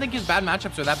don't even think his bad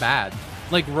matchups are that bad.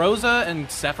 Like Rosa and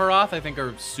Sephiroth I think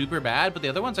are super bad, but the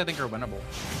other ones I think are winnable.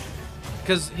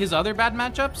 Because his other bad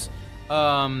matchups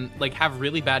like have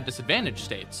really bad disadvantage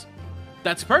states.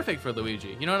 That's perfect for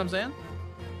Luigi. You know what I'm saying?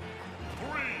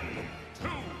 3, 2,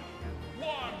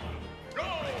 1, go!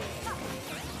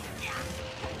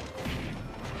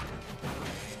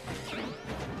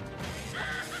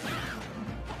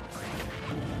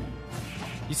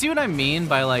 You see what I mean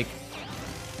by like,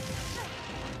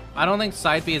 I don't think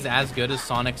side B is as good as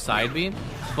Sonic side B,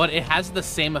 but it has the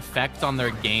same effect on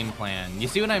their game plan. You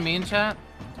see what I mean, chat?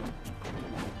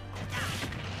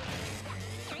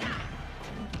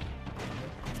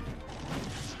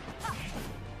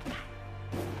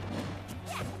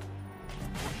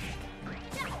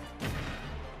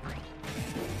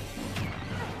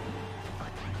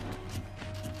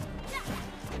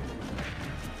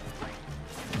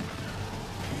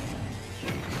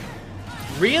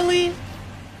 Really?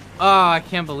 Oh, I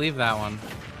can't believe that one.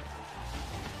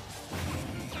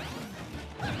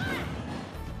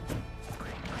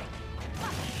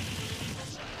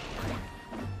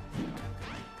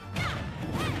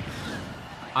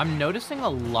 I'm noticing a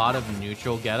lot of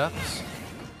neutral get-ups.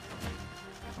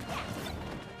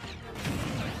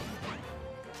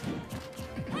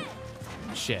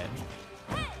 Shit.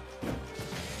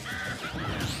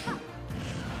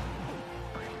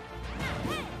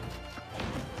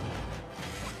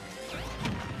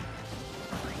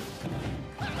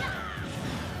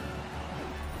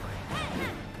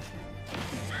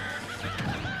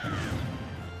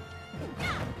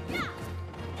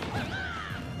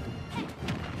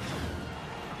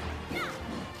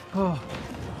 Oh.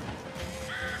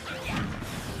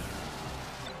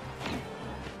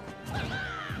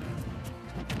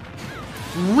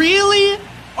 Really?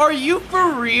 Are you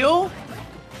for real?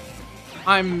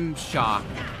 I'm shocked.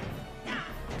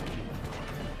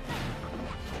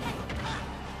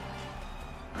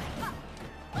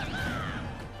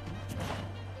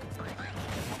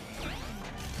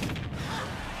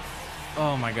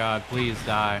 Oh my god, please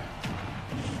die.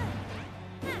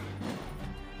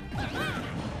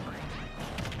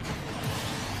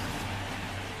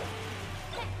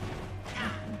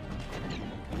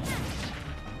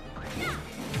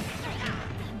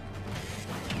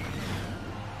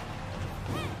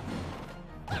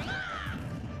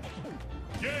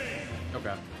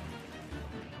 Okay.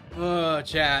 Oh,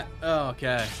 chat. Oh,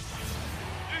 okay.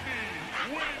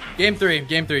 Game three.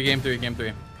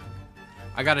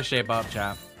 I gotta shape up,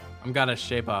 chat. I'm gotta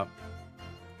shape up.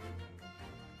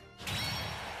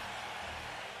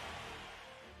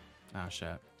 Oh,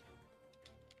 shit.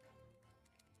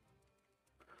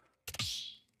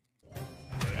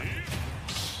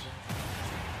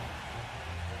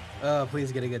 Oh,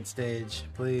 please get a good stage.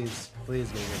 Please get a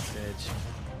good stage.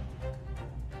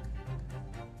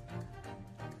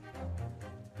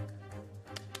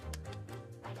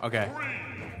 Okay.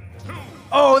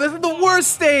 Oh, this is the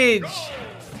worst stage!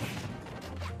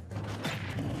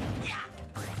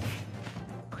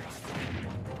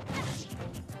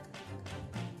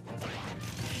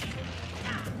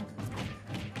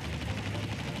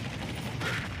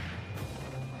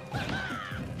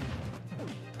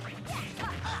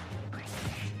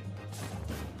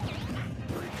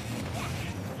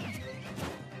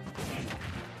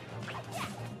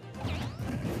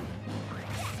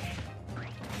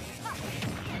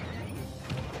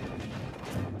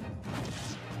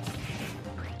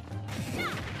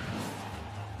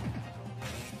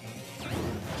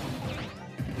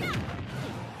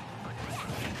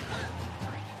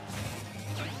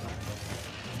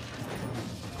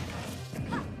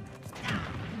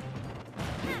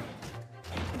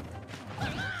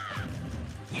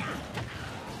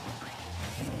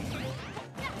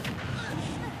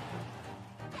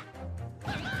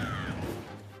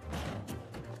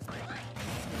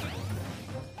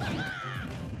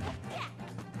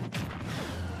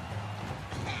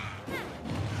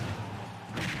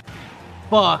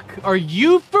 Fuck, are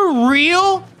you for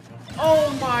real?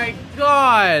 Oh my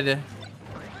god.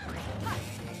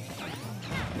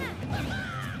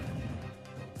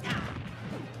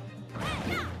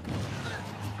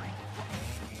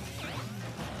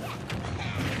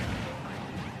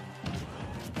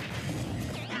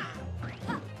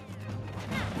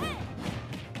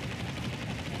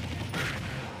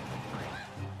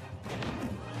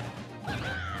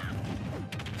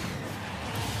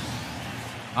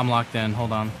 I'm locked in,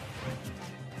 hold on.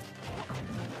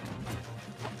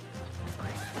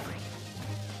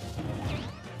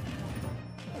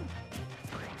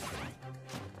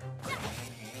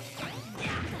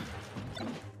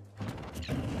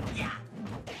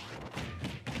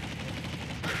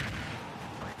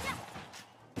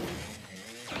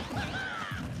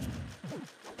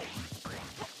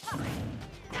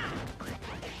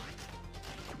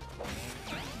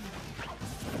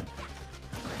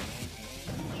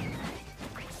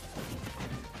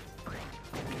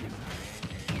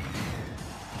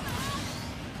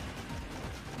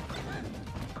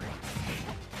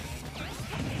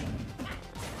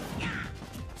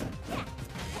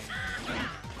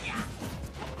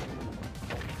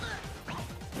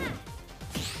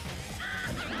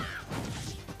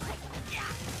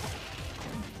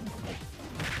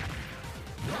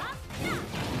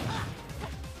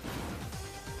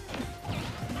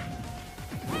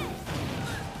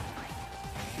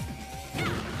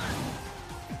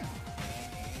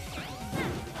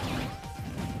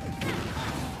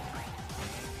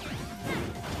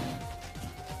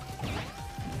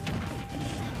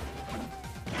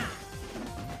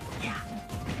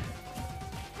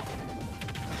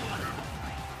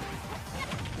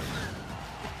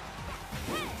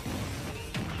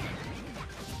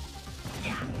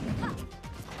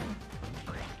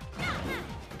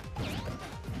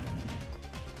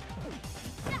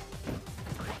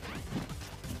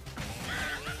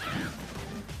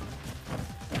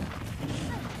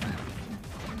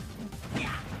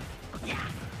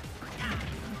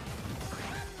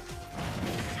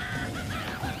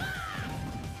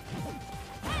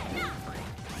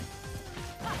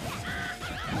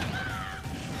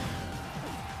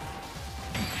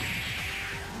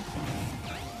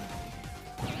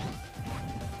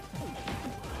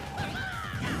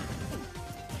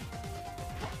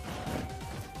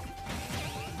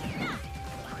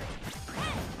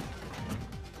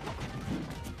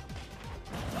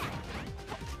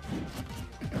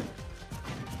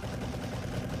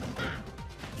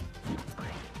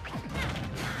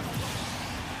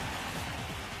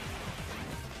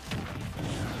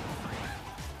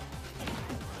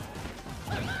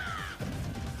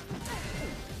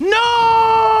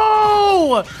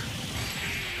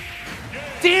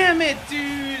 Oh! Damn it,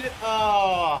 dude!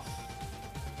 Oh.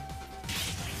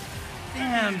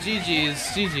 Damn,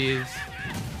 GG's.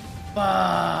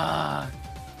 Fuck.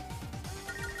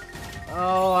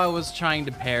 Oh, I was trying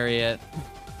to parry it.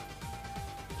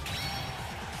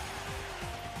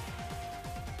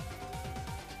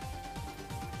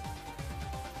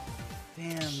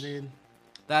 Damn, dude.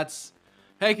 That's...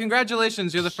 Hey,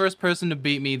 congratulations, you're the first person to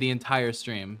beat me the entire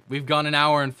stream. We've gone an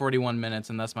hour and 41 minutes,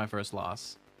 and that's my first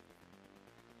loss.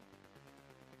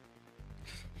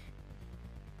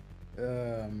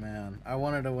 Oh, man. I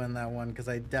wanted to win that one because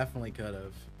I definitely could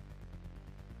have.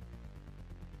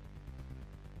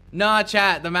 Nah,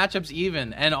 chat, the matchup's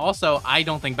even. And also, I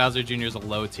don't think Bowser Jr. is a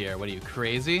low tier. What are you,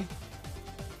 crazy?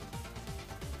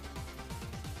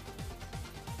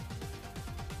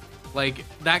 Like,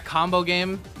 that combo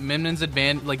game, Minmin's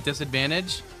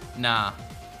disadvantage? Nah.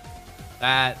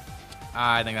 I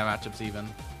think that matchup's even.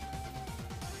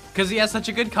 Because he has such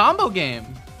a good combo game.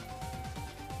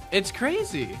 It's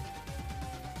crazy.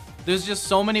 There's just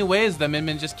so many ways that Min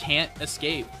Min just can't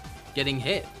escape getting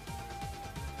hit.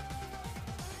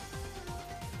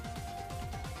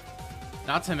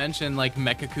 Not to mention, like,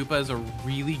 Mecha Koopa is a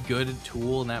really good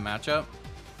tool in that matchup.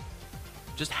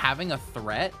 Just having a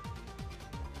threat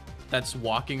that's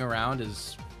walking around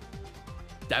is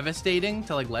devastating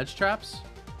to, like, ledge traps.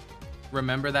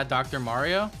 Remember that Dr.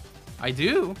 Mario? I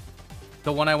do.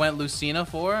 The one I went Lucina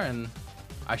for, and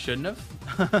I shouldn't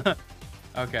have.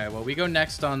 Okay, well, we go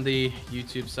next on the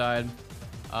YouTube side.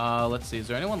 Let's see. Is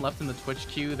there anyone left in the Twitch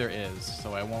queue? There is,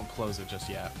 so I won't close it just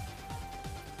yet.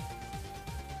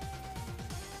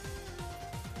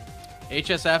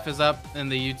 HSF is up in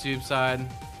the YouTube side.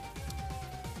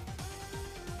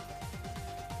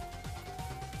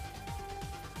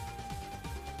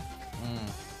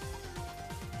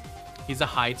 He's a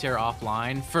high tier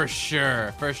offline for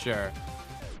sure, for sure,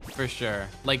 for sure.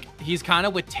 Like, he's kind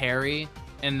of with Terry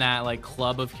in that, like,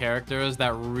 club of characters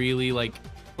that really, like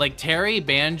Terry,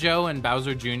 Banjo, and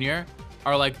Bowser Jr.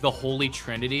 are like the holy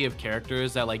trinity of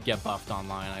characters that, like, get buffed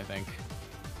online, I think.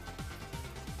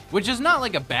 Which is not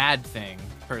like a bad thing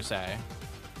per se.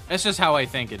 It's just how I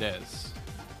think it is.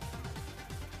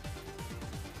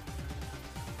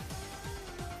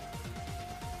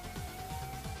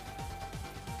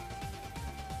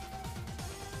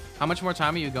 How much more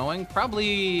time are you going?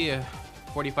 Probably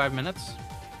 45 minutes.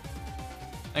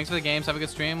 Thanks for the games. Have a good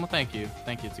stream. Well, thank you.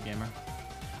 Thank you, It's a Gamer.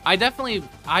 I definitely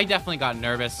got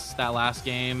nervous that last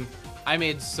game. I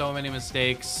made so many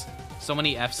mistakes, so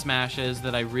many F smashes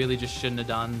that I really just shouldn't have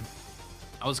done.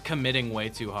 I was committing way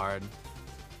too hard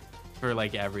for,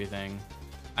 like, everything.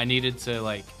 I needed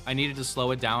to slow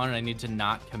it down, and I need to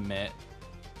not commit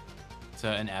to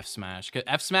an F smash. 'Cause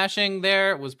F smashing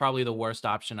there was probably the worst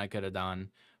option I could have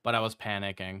done, but I was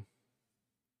panicking.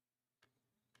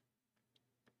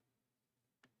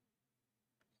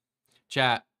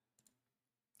 Chat.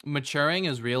 Maturing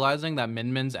is realizing that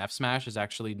Min Min's F smash is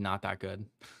actually not that good.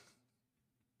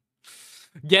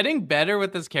 Getting better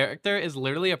with this character is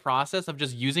literally a process of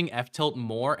just using F tilt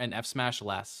more and F smash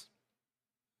less.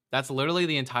 That's literally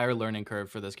the entire learning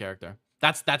curve for this character.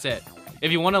 That's it.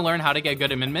 If you want to learn how to get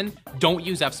good at Min Min, don't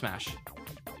use F smash.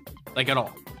 Like, at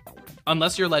all.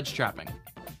 Unless you're ledge trapping.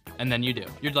 And then you do.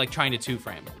 You're, like, trying to two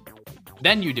frame.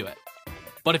 Then you do it.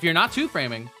 But if you're not two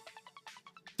framing,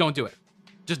 don't do it.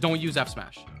 Just don't use F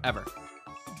smash ever.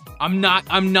 I'm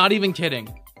not even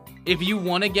kidding. If you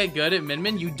want to get good at Min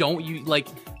Min, you don't use, like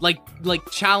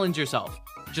challenge yourself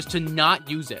just to not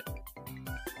use it.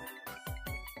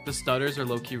 The stutters are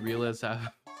low-key real as hell.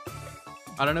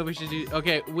 I don't know if we should do...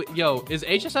 Okay, yo, is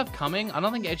HSF coming? I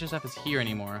don't think HSF is here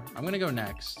anymore. I'm gonna go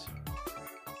next.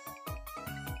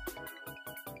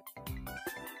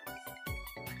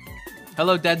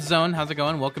 Hello, Dead Zone. How's it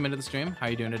going? Welcome into the stream. How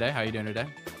you doing today? How you doing today?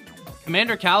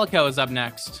 Commander Calico is up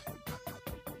next.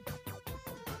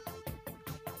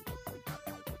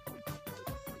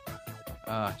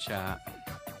 Chat.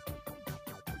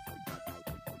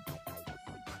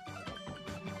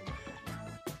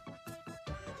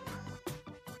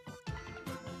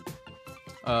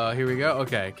 Here we go.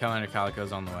 Okay, Commander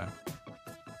Calico's on the way.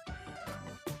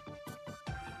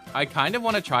 I kind of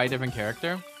want to try a different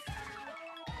character.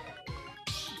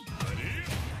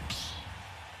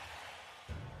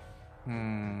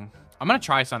 I'm gonna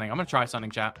try something.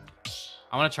 Chat.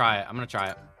 I'm gonna try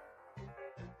it.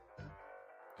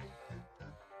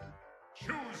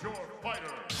 Choose your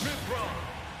fighter. Mid-round.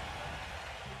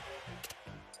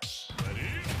 Ready?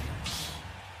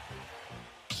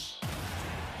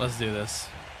 Let's do this.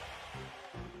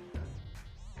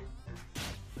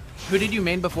 Who did you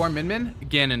main before Min Min?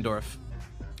 Ganondorf.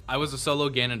 I was a solo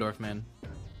Ganondorf man.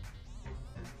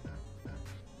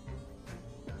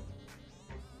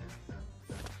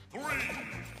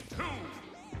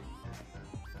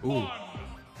 Ooh.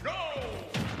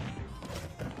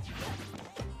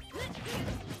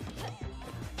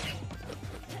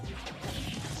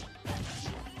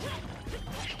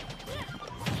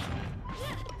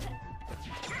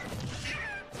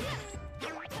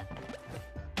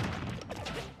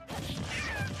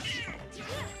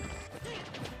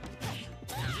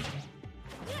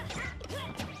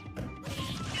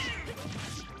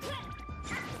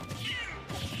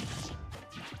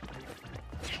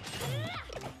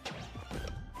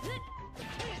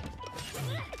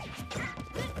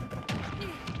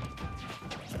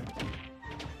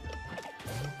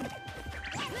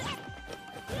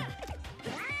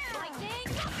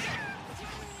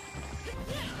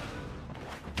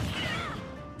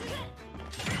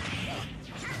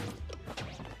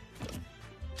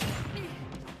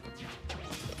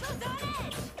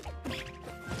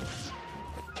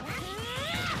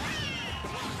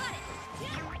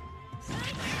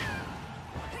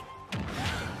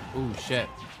 Ooh, shit.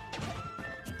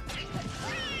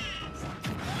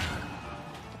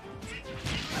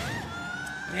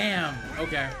 Damn.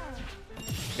 Okay.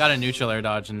 Got a neutral air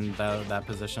dodge in that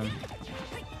position.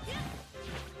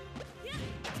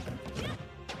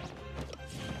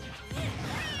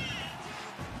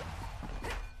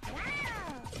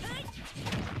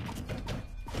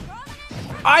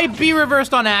 I B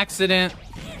reversed on accident.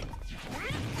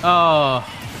 Oh,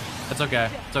 it's okay.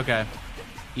 It's okay.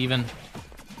 Even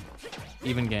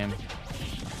game.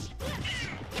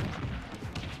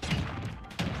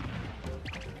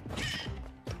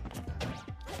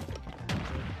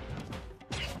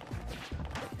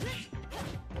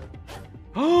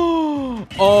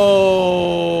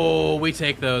 Oh, we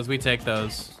take those. We take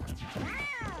those.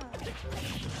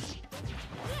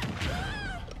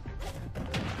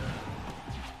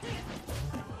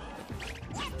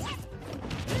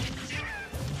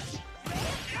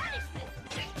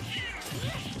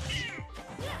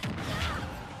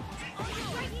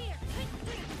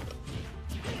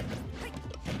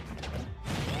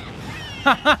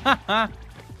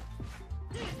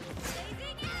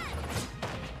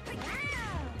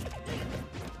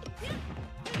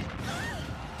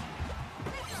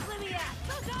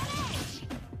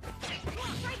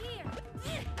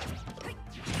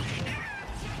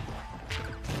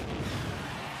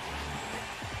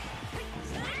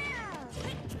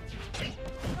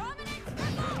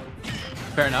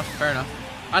 Fair enough, fair enough.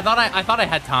 I thought I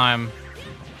had time.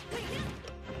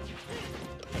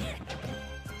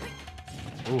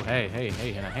 Ooh, hey,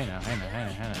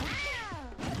 Hannah.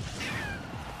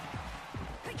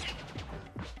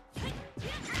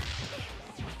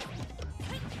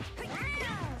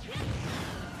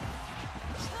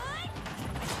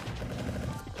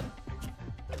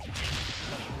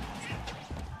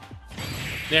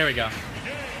 There we go.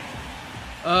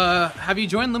 Have you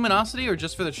joined Luminosity or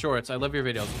just for the shorts? I love your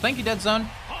videos. Thank you, Dead Zone.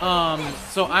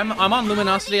 So I'm on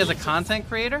Luminosity as a content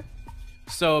creator.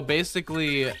 So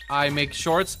basically, I make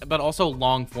shorts, but also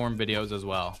long form videos as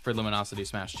well for Luminosity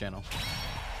Smash channel.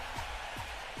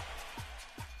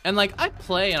 And like, I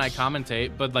play and I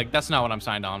commentate, but like, that's not what I'm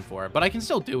signed on for. But I can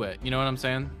still do it. You know what I'm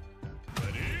saying?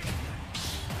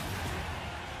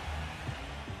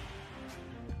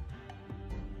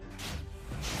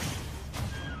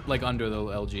 Like under the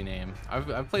LG name.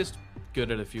 I've placed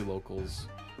good at a few locals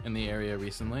in the area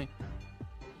recently.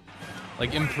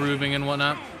 Like improving and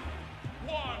whatnot.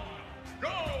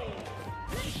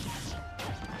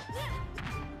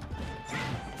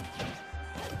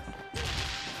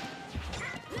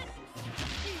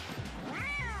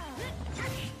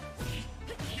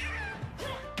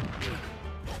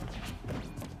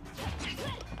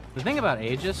 The thing about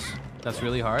Aegis that's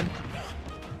really hard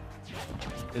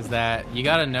is that you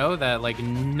gotta know that like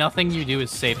nothing you do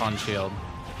is safe on shield.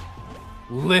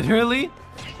 Literally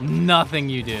nothing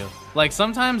you do. Like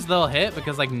sometimes they'll hit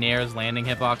because like Nair's landing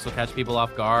hitbox will catch people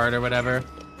off guard or whatever,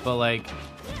 but like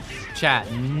chat,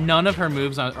 none of her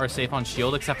moves are safe on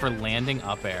shield except for landing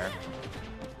up air.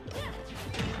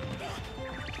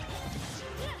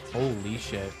 Holy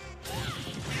shit.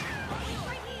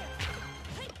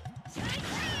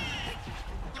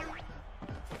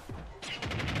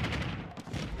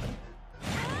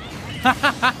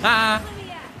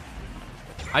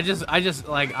 I just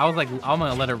like, I was like, I'm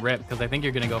gonna let it rip because I think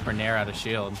you're gonna go for Nair out of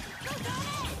shield.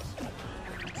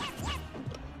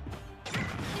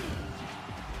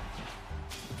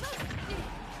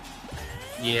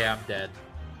 Yeah, I'm dead.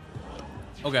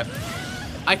 Okay.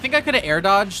 I think I could have air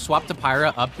dodged, swapped to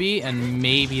Pyra, up B, and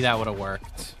maybe that would have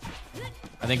worked.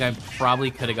 I think I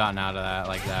probably could have gotten out of that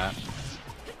like that.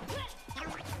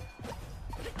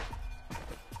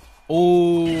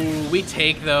 Oh, we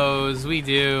take those. We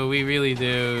do. We really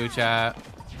do, chat.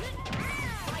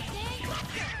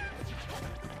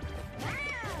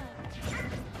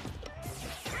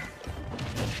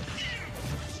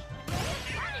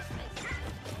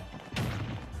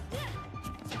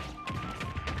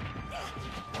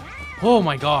 Oh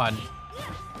my god.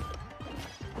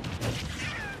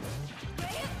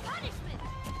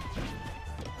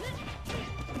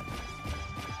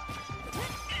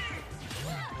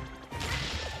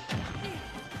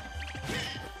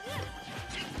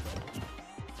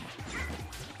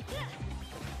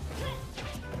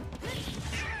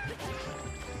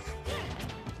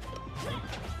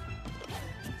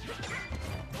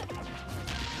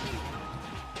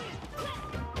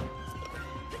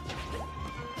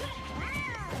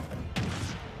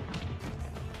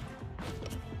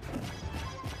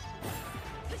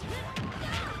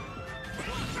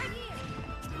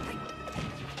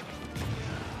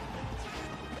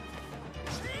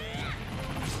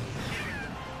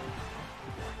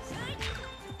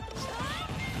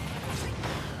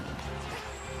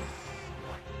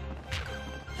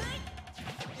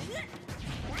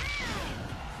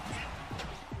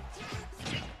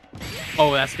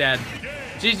 Oh, that's dead.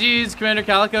 GG's, Commander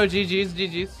Calico. GG's,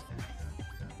 GG's.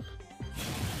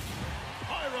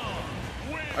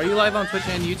 Are you live on Twitch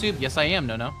and YouTube? Yes, I am.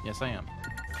 No. Yes, I am.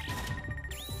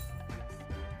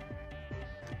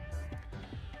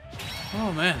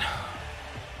 Oh, man.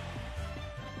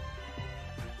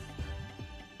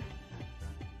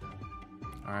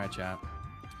 All right, chat.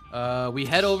 We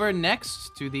head over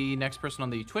next to the next person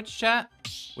on the Twitch chat,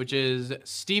 which is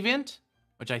Steviant,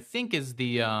 which I think is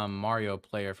the Mario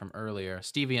player from earlier.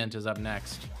 Steviant is up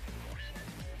next.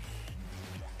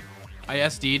 I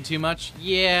SD'd too much?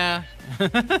 Yeah.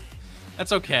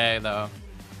 That's okay, though.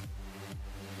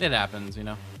 It happens, you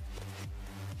know.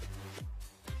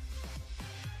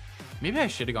 Maybe I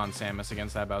should have gone Samus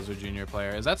against that Bowser Jr.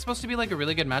 player. Is that supposed to be like a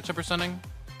really good matchup or something?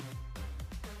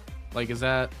 Like, is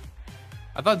that...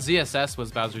 I thought ZSS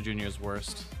was Bowser Jr.'s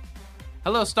worst.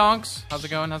 Hello, Stonks. How's it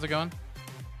going? How's it going?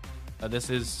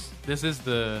 This is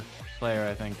the player,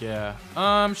 I think, yeah.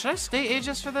 Should I stay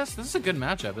Aegis for this? This is a good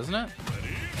matchup, isn't it?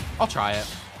 I'll try it.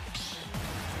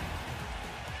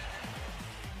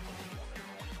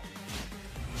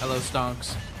 Hello,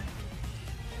 Stonks.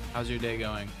 How's your day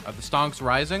going? Are the Stonks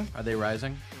rising? Are they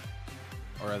rising?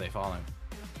 Or are they falling?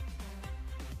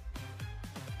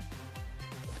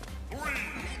 3,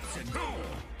 2,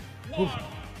 1,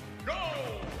 go!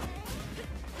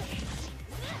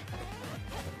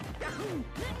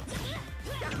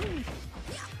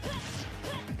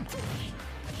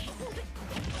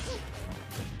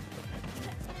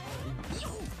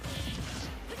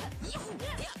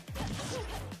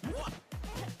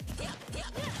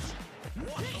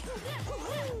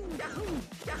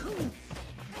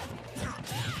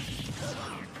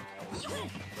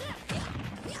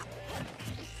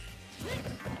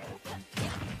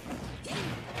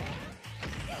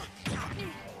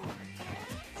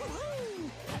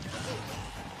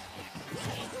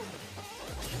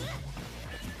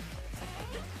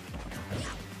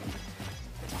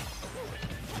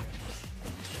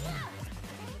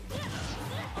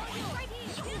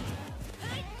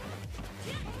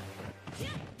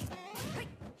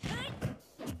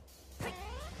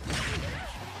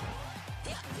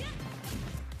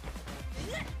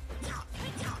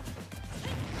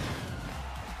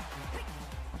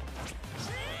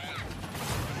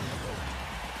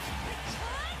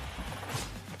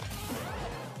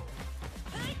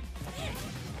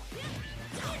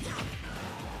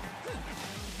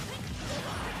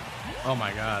 Oh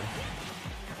my god.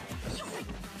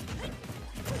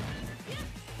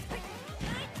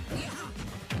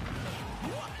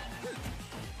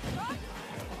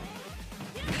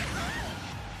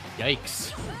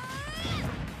 Yikes.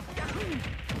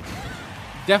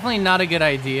 Definitely not a good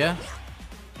idea.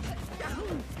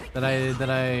 Not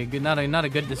a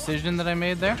good decision that I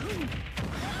made there.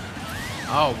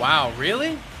 Oh wow,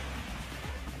 really?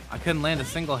 I couldn't land a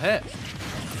single hit.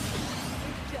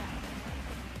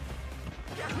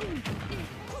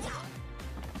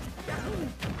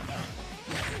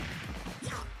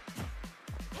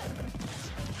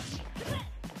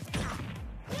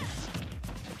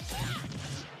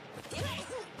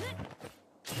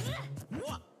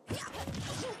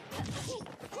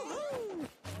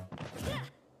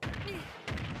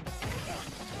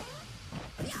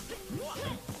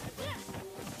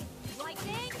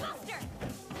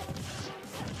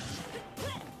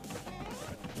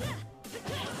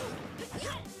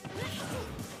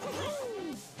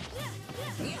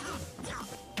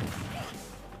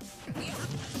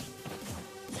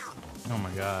 Oh my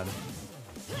god.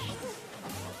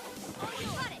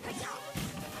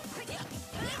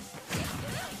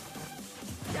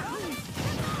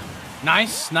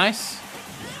 Nice, nice.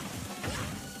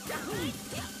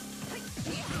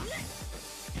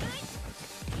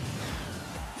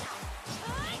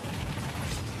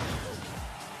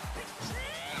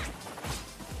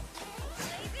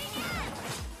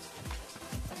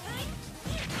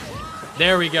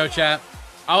 There we go, chat.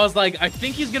 I was like, I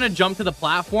think he's gonna jump to the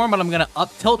platform, but I'm gonna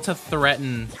up tilt to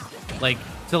threaten, like,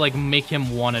 to like make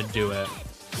him want to do it.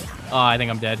 Oh, I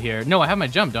think I'm dead here. No, I have my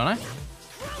jump, don't I?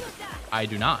 I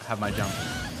do not have my jump.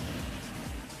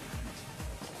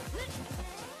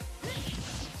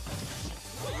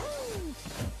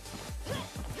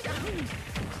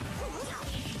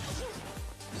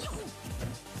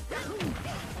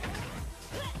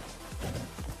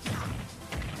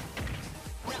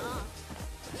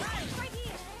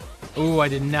 Ooh, I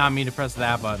did not mean to press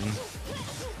that button.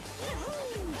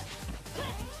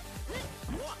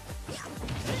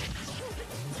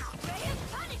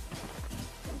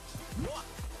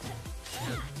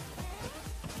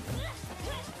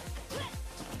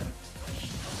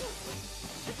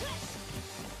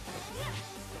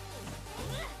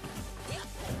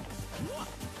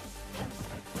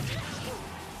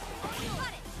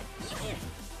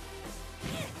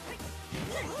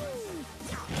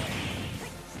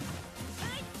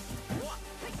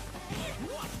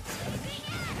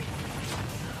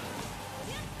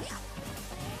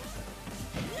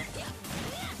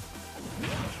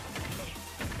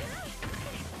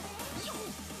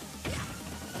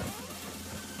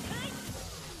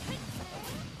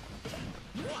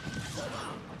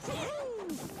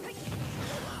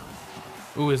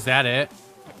 Ooh, is that it?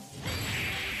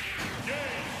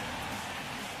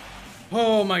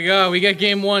 Oh my god, we get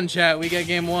game one, chat. We get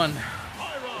game one.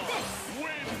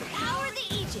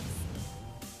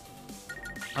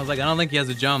 I was like, I don't think he has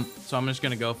a jump, so I'm just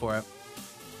gonna go for it.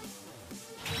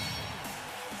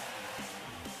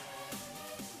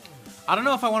 I don't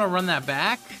know if I want to run that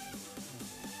back.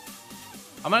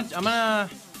 I'm gonna.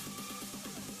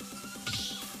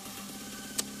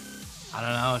 I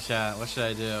don't know, chat. What should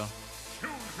I do?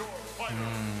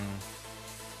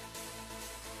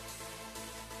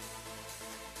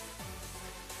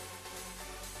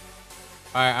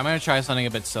 Alright, I'm gonna try something a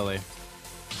bit silly.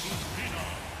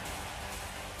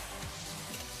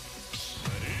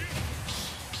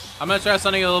 I'm gonna try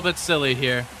something a little bit silly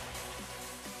here.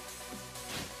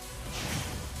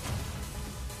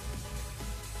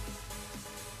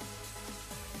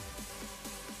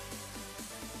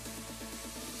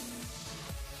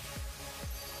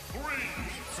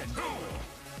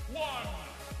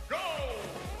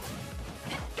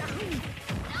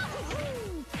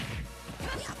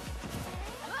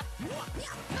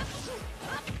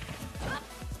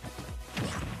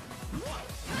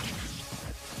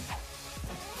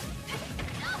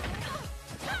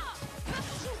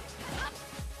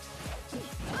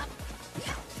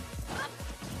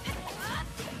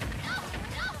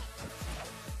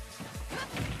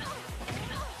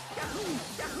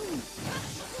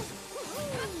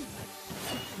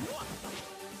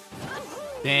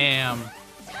 Damn.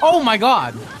 Oh my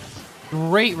god.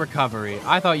 Great recovery.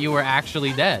 I thought you were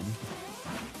actually dead.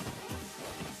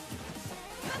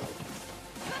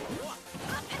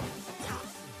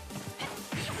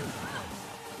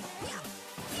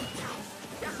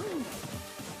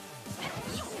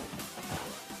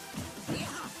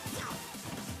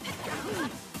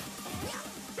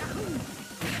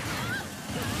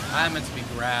 That meant to be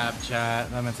grabbed,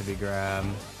 chat. That meant to be grabbed.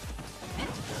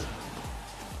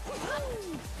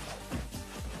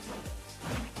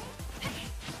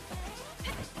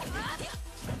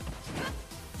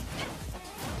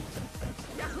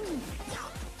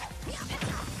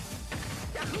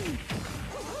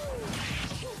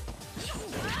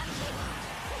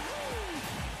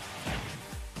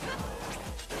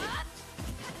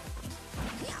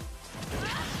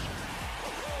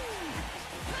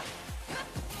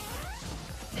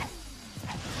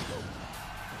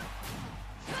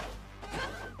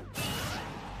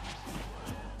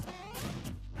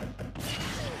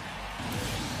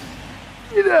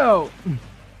 You know.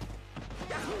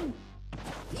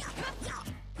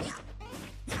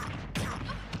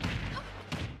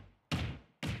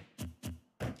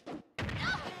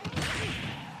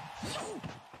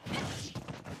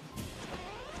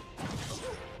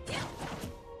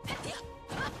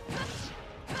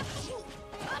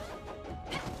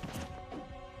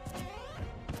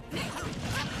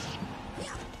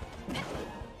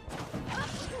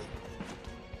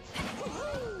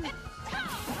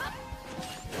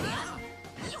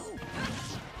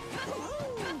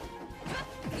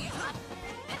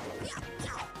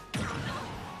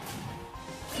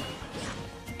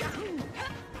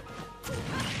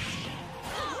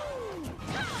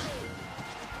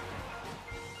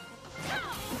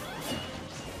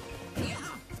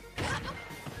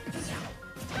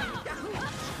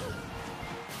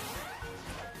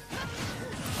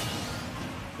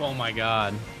 Oh my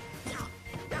god.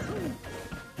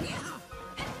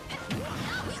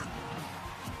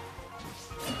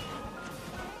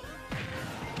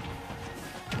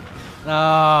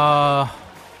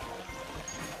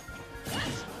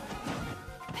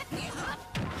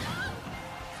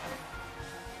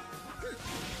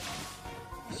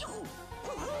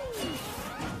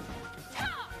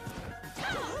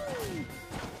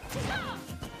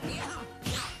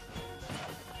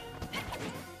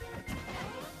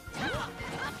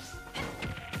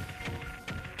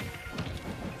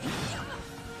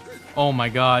 Oh my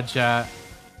god, chat.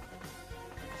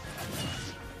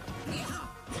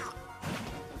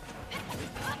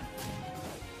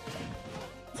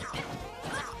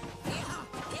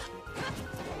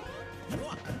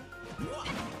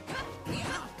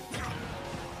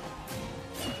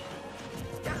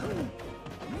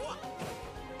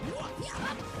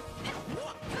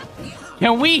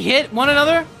 Can we hit one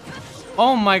another?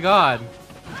 Oh my god.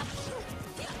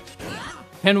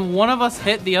 Can one of us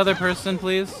hit the other person,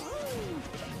 please?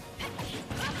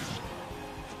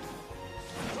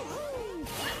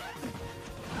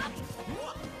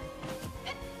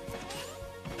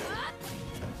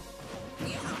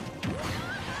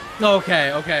 Okay.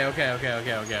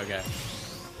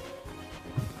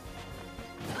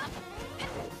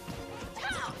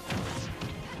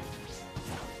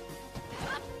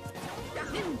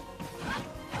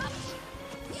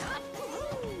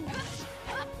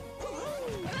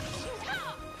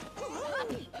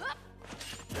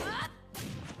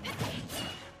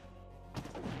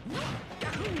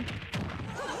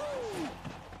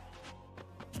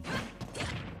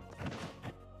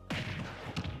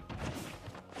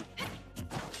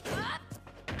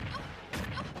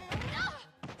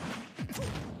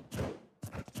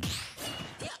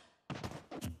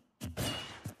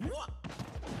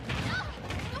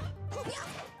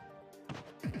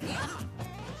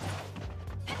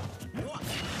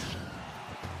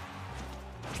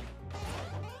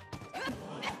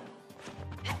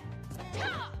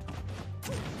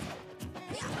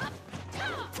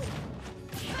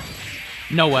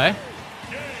 No way.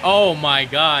 Oh my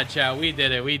god, chat. We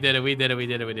did it.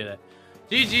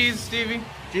 GG's, Stevie.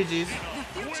 GG's.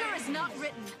 The future is not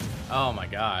written. Oh my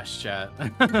gosh, chat.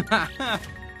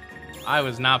 I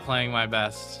was not playing my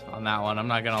best on that one. I'm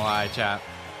not gonna lie, chat.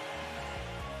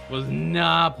 Was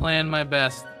not playing my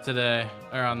best today,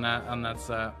 or on that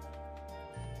set.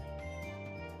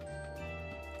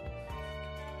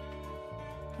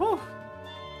 Whew.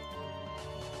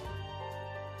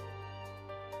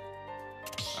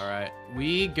 All right,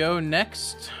 we go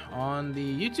next on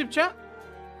the YouTube chat.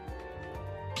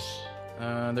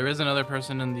 There is another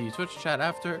person in the Twitch chat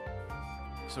after,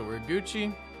 so we're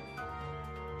Gucci.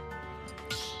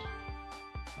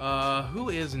 Who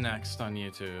is next on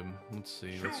YouTube? Let's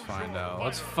see.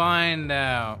 Let's find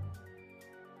out.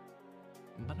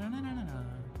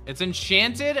 It's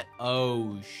Enchanted.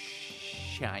 Oh,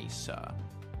 scheisse.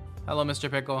 Hello, Mr.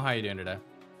 Pickle. How you doing today?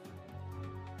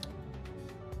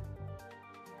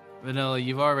 Vanilla,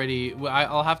 you've already...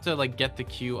 I'll have to, like, get the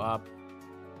queue up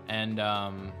and,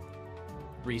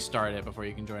 restart it before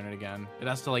you can join it again. It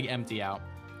has to, like, empty out.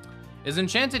 Is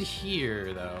Enchanted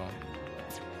here, though?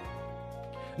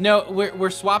 No,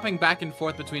 we're swapping back and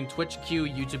forth between Twitch queue,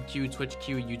 YouTube queue, Twitch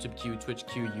queue, YouTube queue, Twitch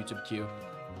queue, YouTube queue.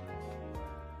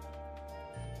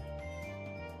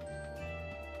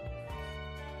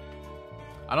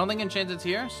 I don't think Enchanted's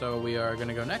here, so we are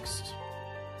gonna go next.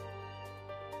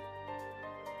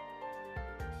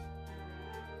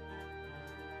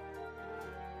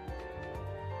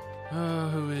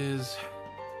 Who is...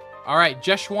 All right,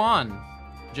 Jeshuan.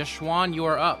 Jeshuan, you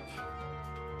are up.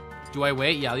 Do I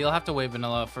wait? Yeah, you'll have to wait,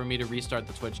 Vanilla, for me to restart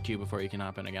the Twitch queue before you can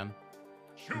hop in again.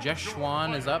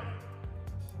 Jeshuan is up.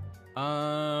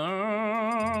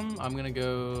 I'm gonna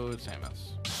go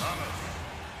Samus.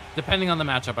 Depending on the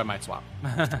matchup, I might swap.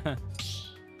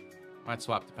 Might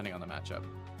swap depending on the matchup.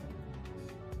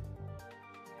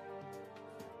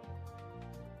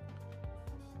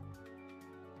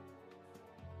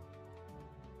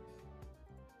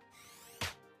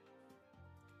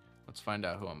 Let's find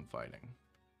out who I'm fighting.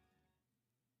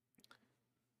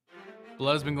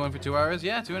 Blood's been going for 2 hours.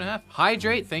 Yeah, 2.5.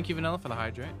 Hydrate. Thank you, Vanilla, for the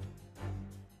hydrate.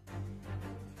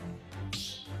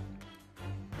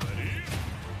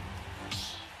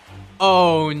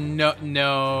 Oh,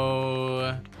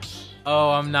 no.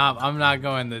 Oh, I'm not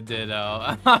going the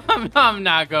Ditto. I'm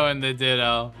not going the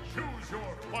Ditto. Choose your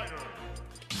fighter.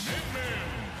 Min-Min.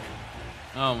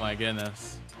 Oh my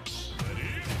goodness. Ready?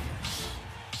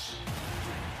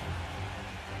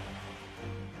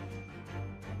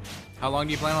 How long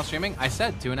do you plan on streaming? I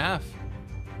said 2.5.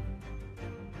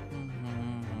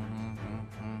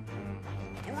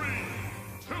 3,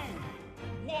 2,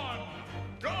 1,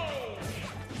 go!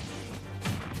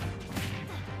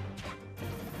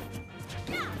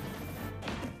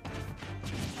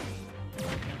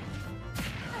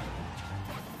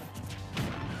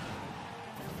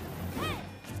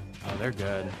 Oh, they're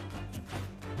good.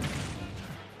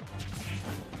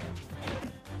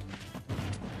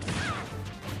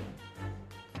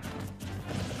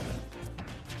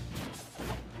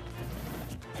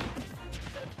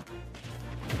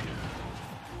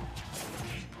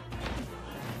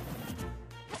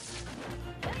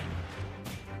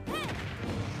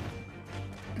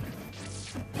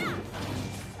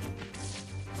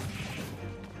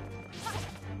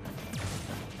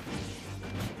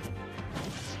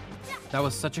 That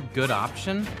was such a good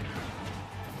option.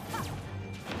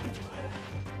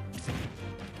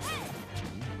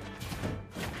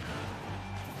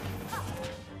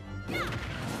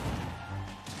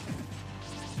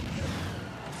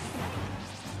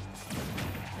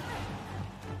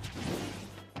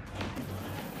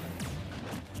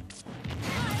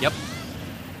 Yep.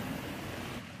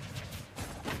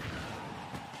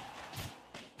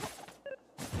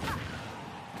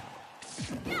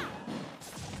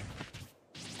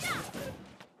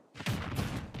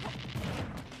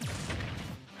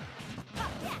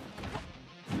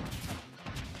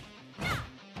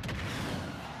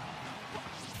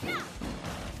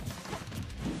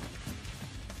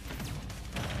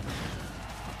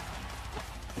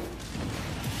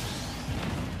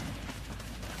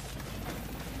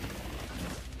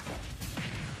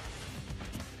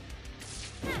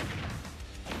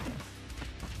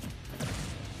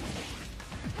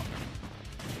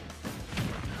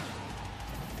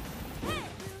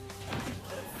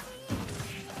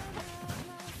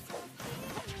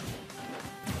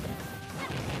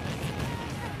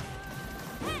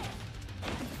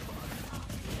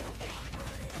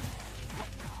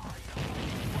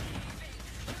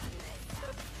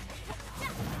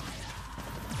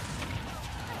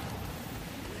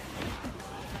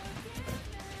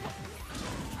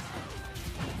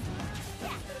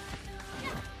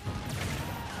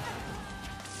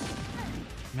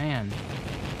 Man,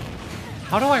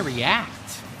 how do I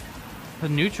react to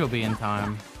neutral be in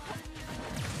time?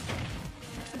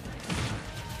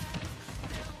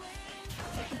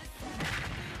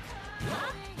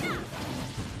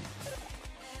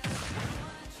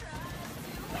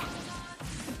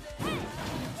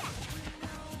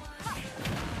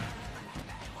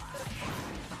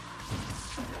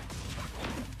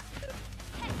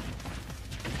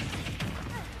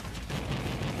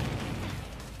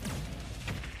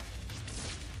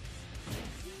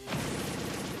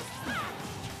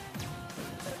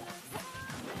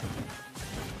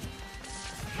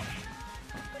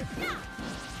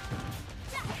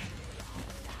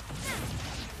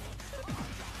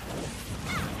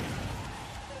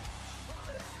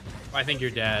 I think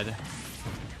you're dead.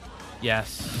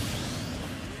 Yes.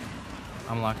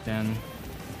 I'm locked in.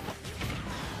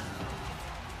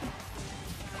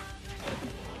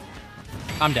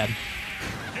 I'm dead.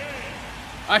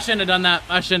 I shouldn't have done that.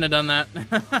 I shouldn't have done that.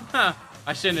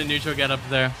 I shouldn't have neutral get up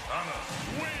there. Thanos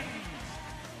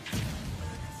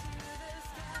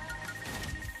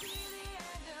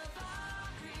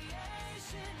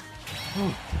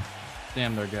wins.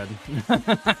 Damn, they're good.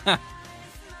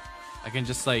 I can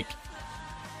just like,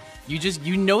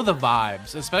 you know the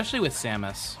vibes, especially with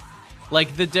Samus.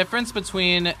 Like the difference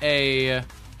between a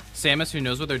Samus who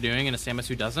knows what they're doing and a Samus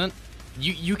who doesn't,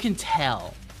 you can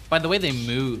tell by the way they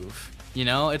move. You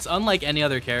know, it's unlike any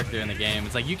other character in the game.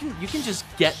 It's like you can just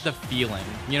get the feeling.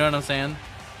 You know what I'm saying?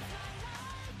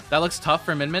 That looks tough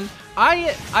for Min Min.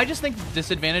 I just think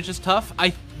disadvantage is tough.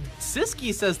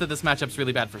 Siski says that this matchup's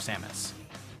really bad for Samus.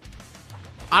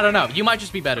 I don't know. You might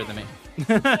just be better than me.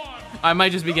 I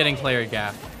might just be getting player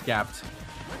gapped.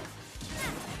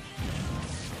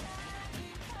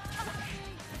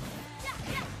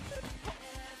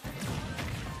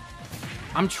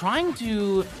 I'm trying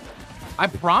to... I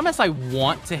promise I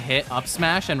want to hit up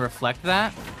smash and reflect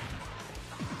that.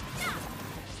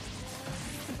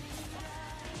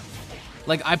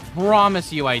 Like, I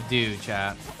promise you I do,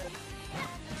 chat.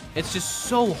 It's just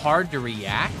so hard to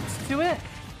react to it.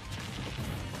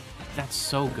 That's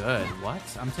so good. What?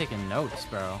 I'm taking notes,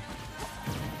 bro.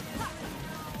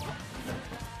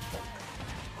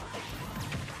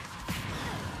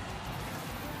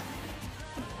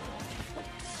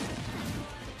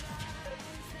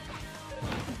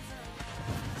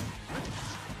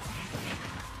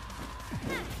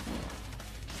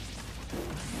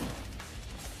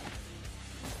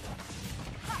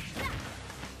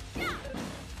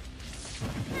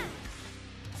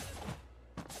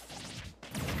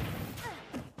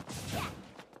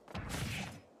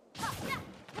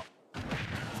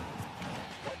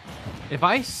 If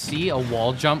I see a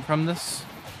wall jump from this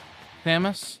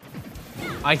Thamus,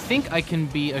 I think I can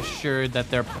be assured that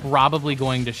they're probably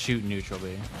going to shoot neutral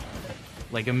B.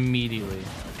 Like, immediately.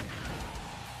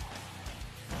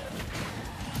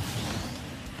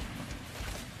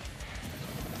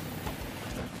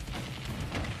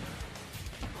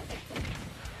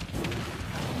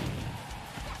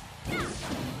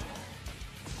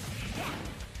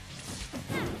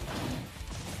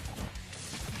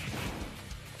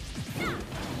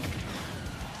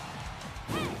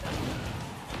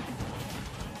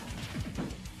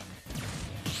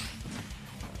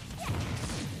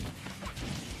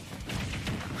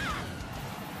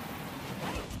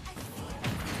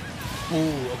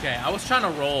 Ooh, okay. I was trying to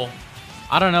roll.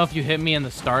 I don't know if you hit me in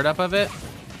the startup of it,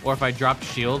 or if I dropped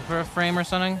shield for a frame or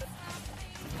something.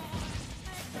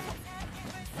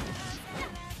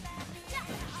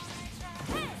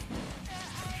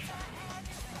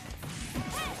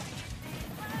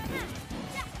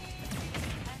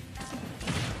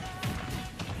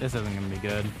 This isn't gonna be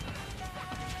good.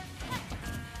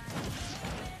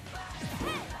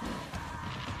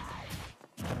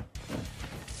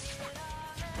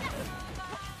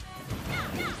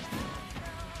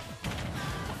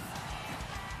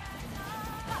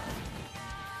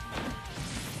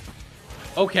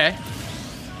 Okay.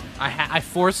 I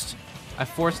forced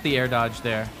the air dodge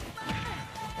there.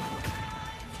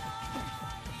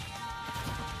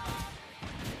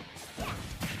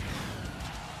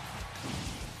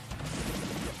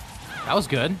 That was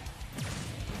good.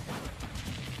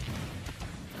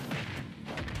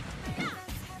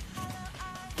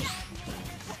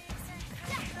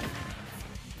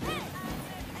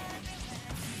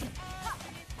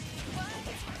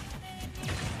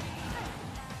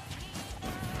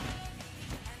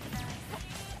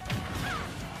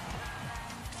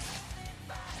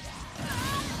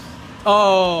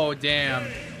 Oh, damn.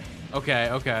 Okay,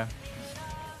 okay.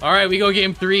 All right, we go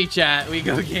game 3, chat. We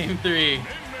go game 3.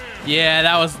 Yeah,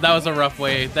 that was a rough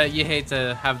way. That you hate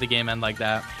to have the game end like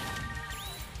that.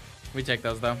 We take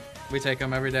those though. We take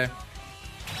them every day.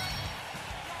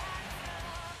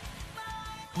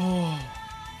 Oh.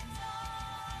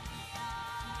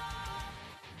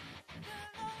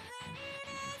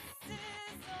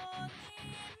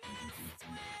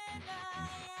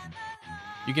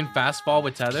 You can fast fall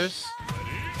with tethers?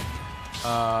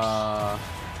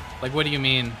 Like what do you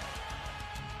mean?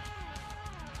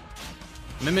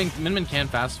 Min can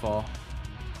fast fall.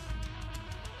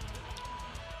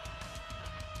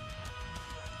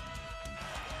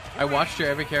 I watched your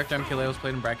every character MKLeo's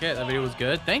played in bracket. That video was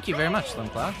good. Thank you very much, Slim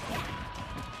Cloud.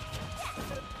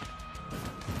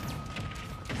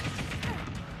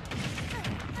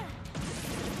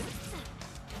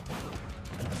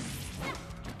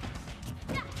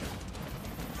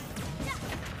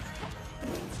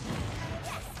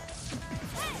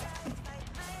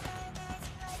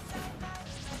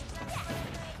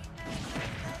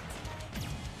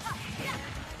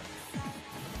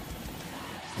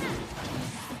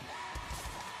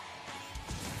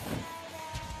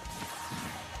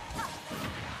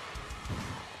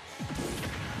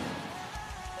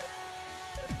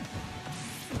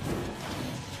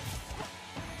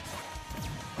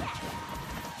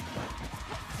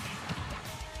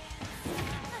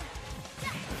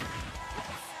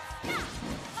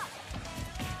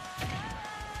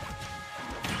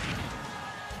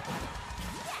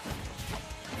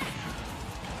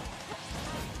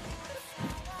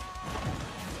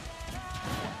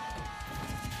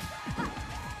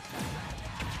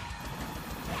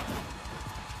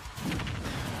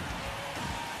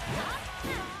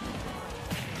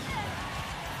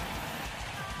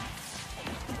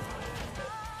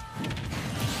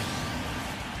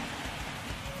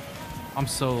 I'm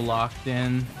so locked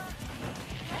in.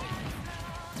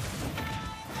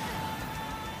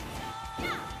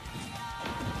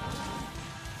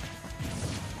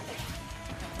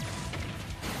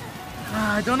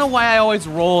 I don't know why I always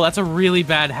roll. That's a really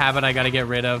bad habit I gotta get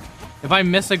rid of. If I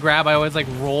miss a grab, I always like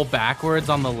roll backwards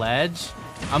on the ledge.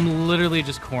 I'm literally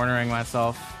just cornering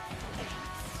myself.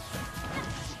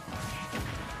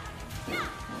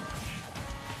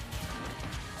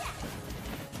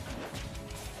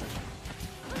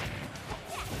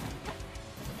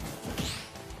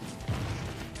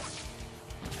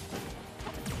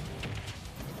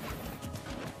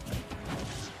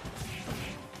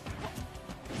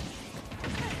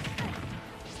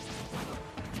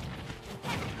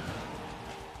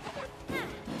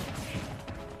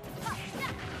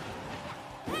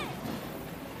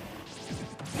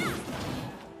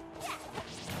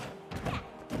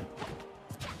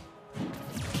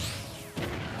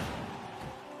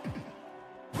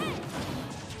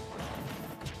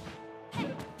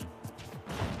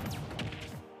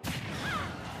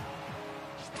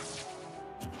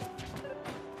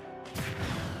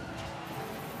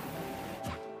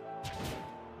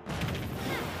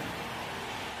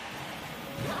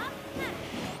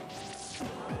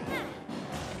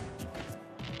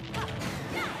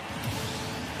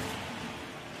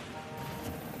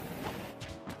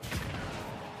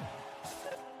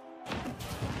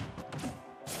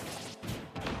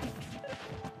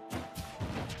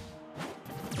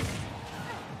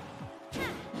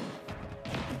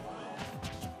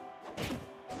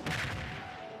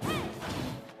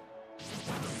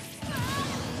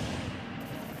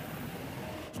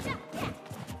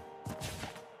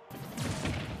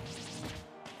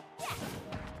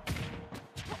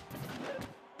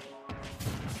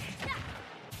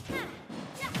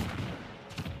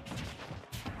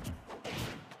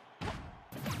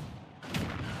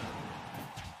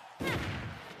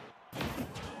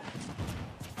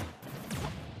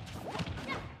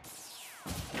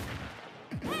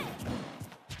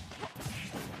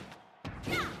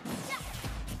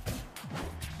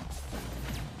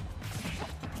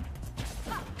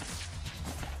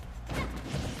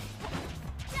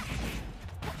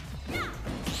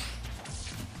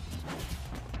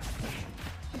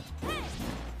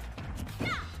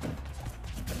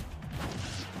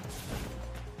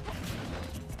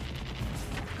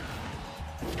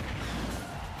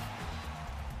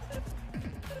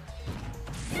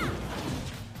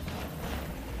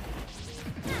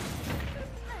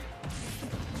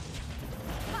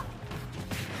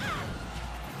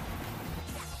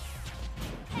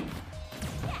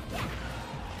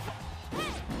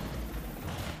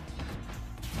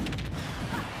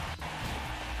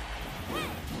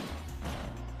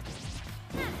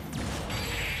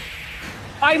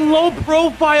 I low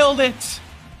profiled it.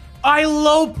 I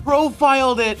low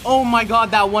profiled it. Oh my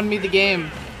god, that won me the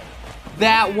game.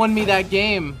 That won me that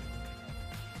game.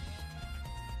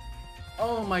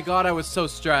 Oh my god, I was so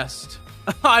stressed.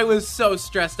 I was so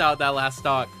stressed out that last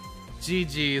stock.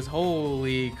 GG's.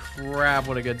 Holy crap,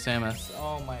 what a good Samus.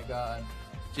 Oh my god.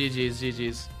 GG's,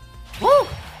 GG's. Woo!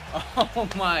 Oh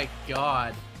my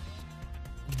god.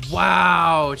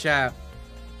 Wow, chat.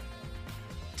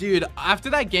 Dude, after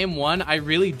that game 1, I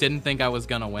really didn't think I was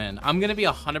gonna win. I'm gonna be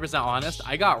 100% honest.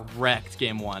 I got wrecked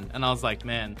game 1, and I was like,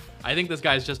 man, I think this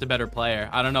guy's just a better player.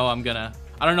 I don't know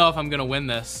if I'm gonna win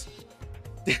this.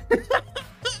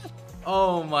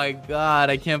 Oh my god,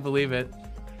 I can't believe it.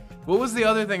 What was the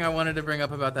other thing I wanted to bring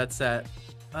up about that set?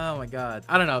 Oh my god.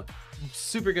 I don't know.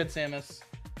 Super good Samus.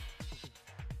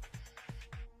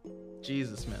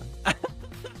 Jesus, man.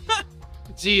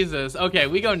 Jesus. Okay,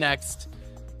 we go next.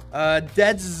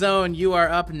 Dead's Zone, you are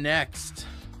up next.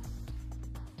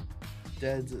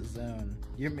 Dead's Zone.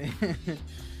 You're me.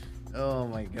 Oh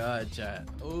my god, chat.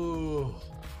 Ooh.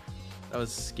 That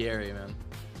was scary, man.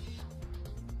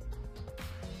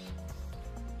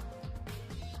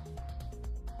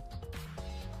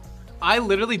 I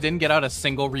literally didn't get out a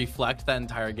single reflect that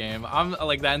entire game. I'm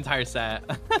like that entire set.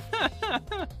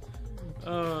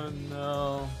 Oh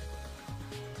no.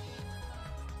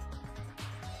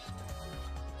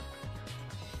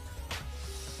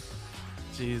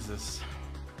 Jesus.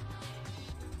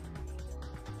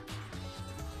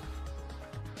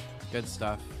 Good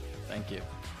stuff. Thank you.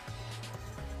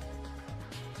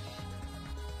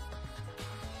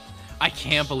 I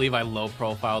can't believe I low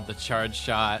profiled the charge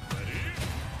shot.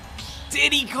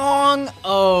 Diddy Kong!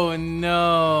 Oh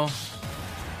no.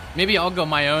 Maybe I'll go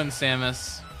my own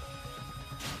Samus.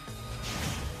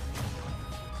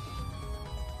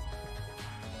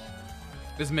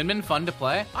 Is Min Min fun to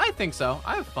play? I think so.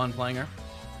 I have fun playing her.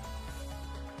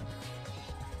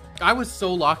 I was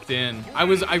so locked in. I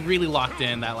really locked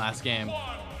in that last game.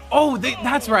 Oh,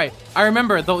 that's right. I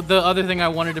remember the other thing I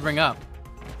wanted to bring up.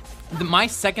 My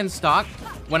second stock,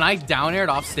 when I down aired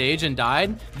off stage and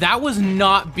died, that was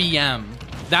not BM.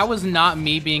 That was not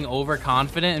me being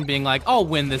overconfident and being like, I'll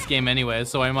win this game anyway,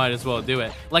 so I might as well do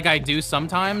it. Like I do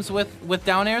sometimes with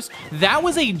down airs. That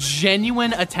was a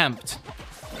genuine attempt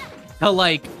to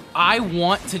like, I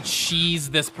want to cheese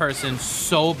this person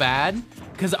so bad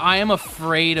because I am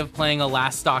afraid of playing a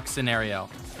last stock scenario.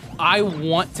 I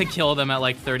want to kill them at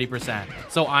like 30%.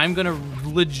 So I'm gonna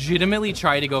legitimately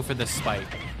try to go for this spike.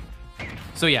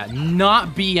 So yeah,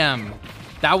 not BM.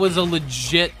 That was a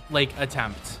legit like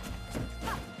attempt.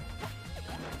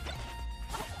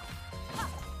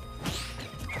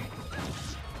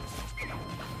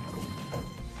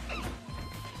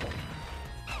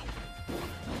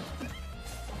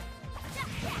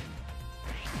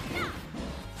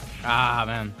 Ah,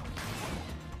 man.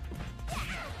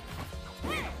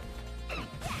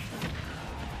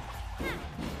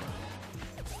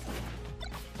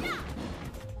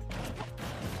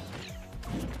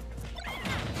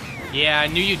 Yeah, I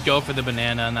knew you'd go for the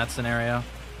banana in that scenario.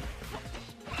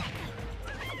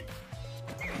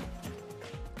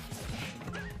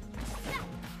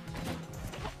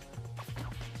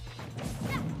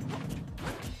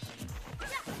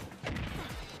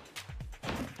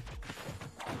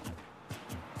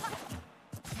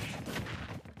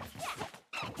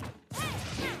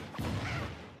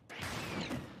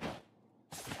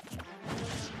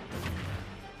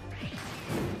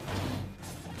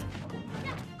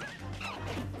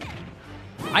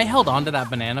 I held on to that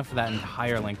banana for that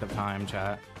entire length of time,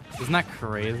 chat. Isn't that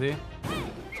crazy?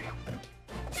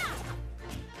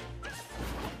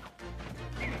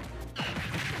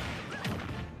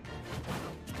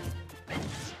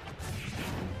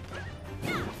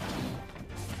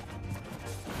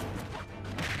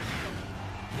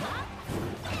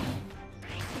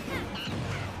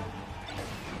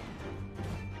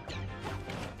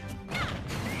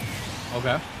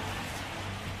 Okay.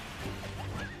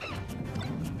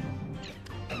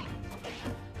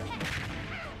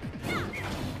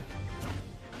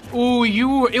 Ooh,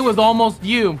 it was almost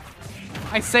you.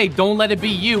 I say, don't let it be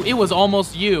you. It was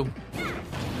almost you.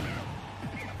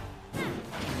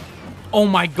 Oh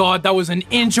my god, that was an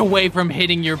inch away from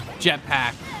hitting your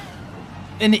jetpack.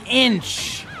 An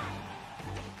inch.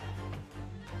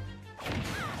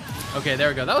 Okay, there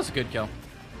we go. That was a good kill.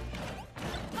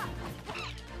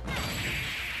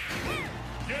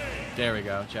 There we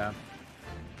go, chat.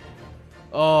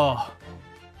 Oh.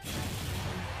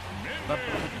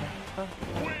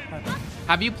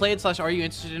 Have you played / are you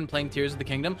interested in playing Tears of the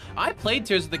Kingdom? I played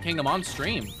Tears of the Kingdom on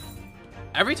stream.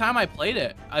 Every time I played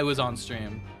it, I was on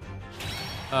stream.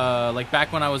 like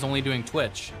back when I was only doing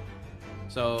Twitch.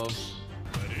 So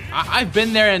I've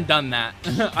been there and done that.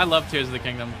 I love Tears of the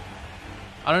Kingdom.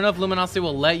 I don't know if Luminosity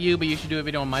will let you, but you should do a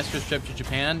video on Maestro's trip to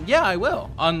Japan. Yeah, I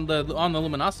will on the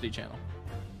Luminosity channel.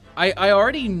 I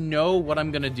already know what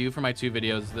I'm gonna do for my 2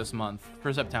 videos this month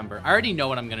for September. I already know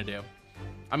what I'm gonna do.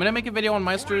 I'm gonna make a video on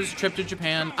Maestro's trip to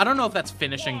Japan. I don't know if that's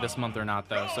finishing this month or not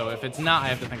though. So if it's not, I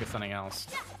have to think of something else.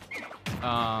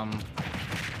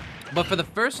 But for the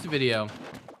first video,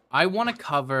 I want to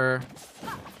cover.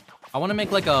 I want to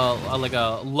make like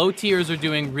a low tiers are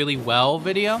doing really well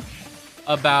video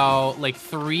about like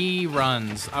 3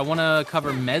 runs. I want to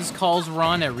cover Mezcal's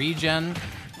run at Regen.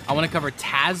 I want to cover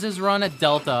Taz's run at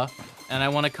Delta, and I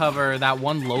want to cover that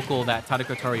one local that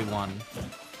Tadakotori won.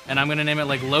 And I'm gonna name it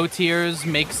like low tiers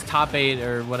makes top 8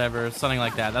 or whatever, something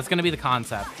like that. That's gonna be the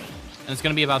concept, and it's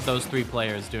gonna be about those 3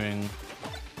 players doing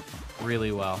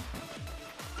really well.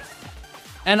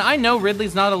 And I know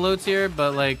Ridley's not a low tier,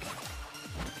 but like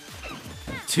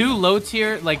 2 low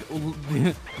tier, like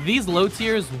these low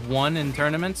tiers won in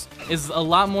tournaments is a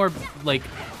lot more like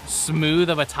smooth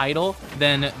of a title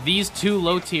than these 2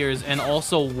 low tiers and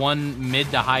also 1 mid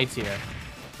to high tier.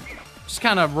 Just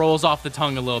kind of rolls off the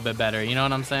tongue a little bit better, you know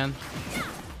what I'm saying?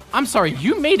 I'm sorry,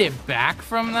 you made it back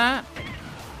from that?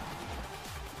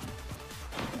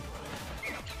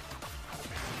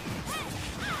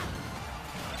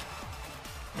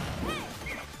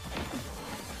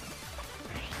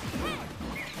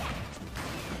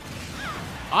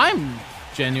 I'm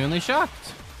genuinely shocked.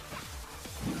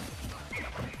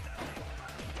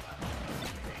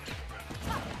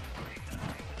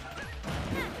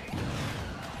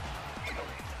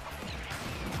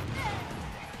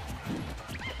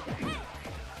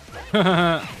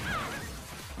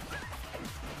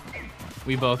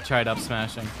 We both tried up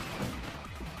smashing.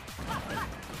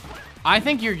 I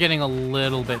think you're getting a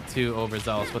little bit too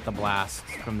overzealous with the blast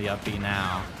from the up B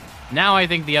now. Now I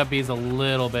think the up B is a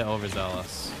little bit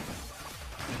overzealous.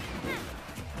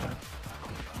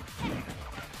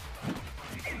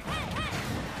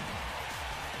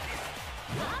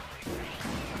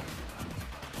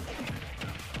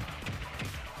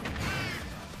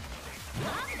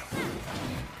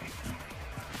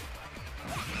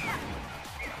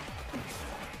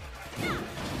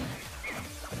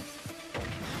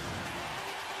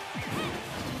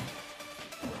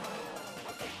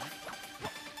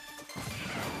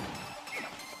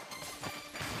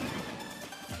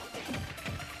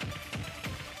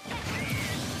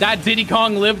 That Diddy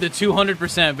Kong lived at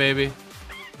 200%, baby.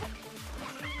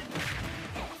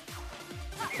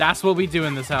 That's what we do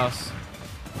in this house.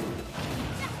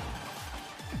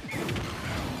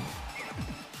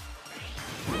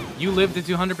 You lived at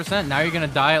 200%, now you're gonna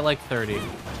die at like 30.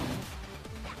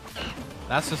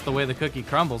 That's just the way the cookie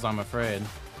crumbles, I'm afraid.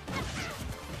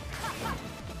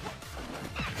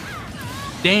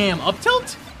 Damn, up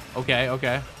tilt? Okay,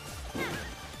 okay.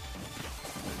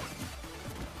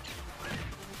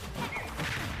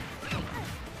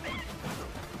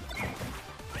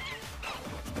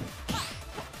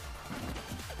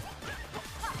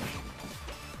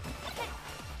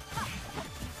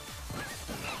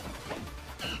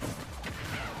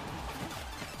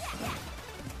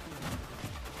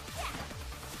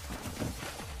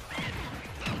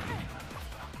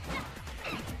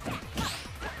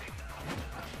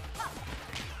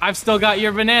 I've still got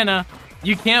your banana.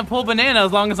 You can't pull banana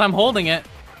as long as I'm holding it.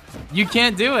 You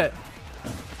can't do it.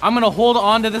 I'm gonna hold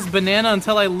on to this banana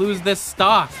until I lose this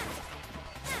stock.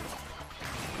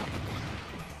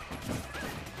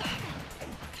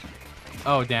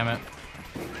 Oh, damn it.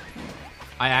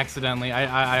 I accidentally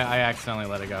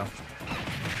let it go.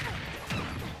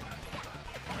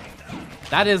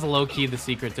 That is low-key the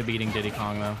secret to beating Diddy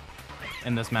Kong, though,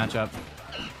 in this matchup.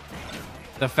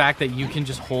 The fact that you can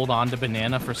just hold on to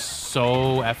banana for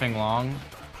so effing long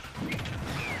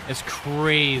is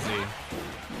crazy.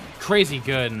 Crazy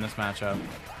good in this matchup.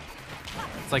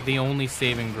 It's like the only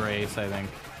saving grace, I think.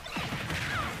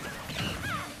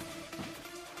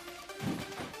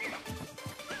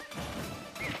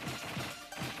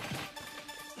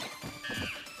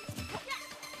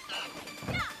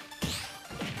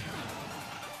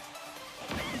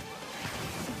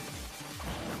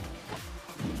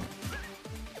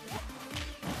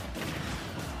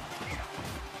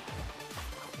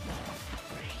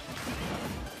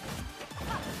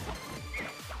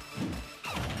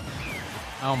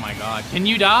 Oh my god. Can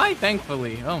you die?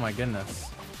 Thankfully. Oh my goodness.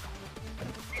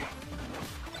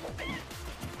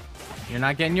 You're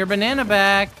not getting your banana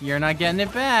back. You're not getting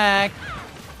it back.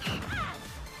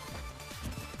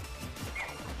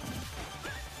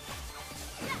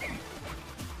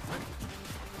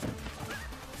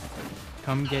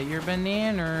 Come get your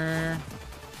banana.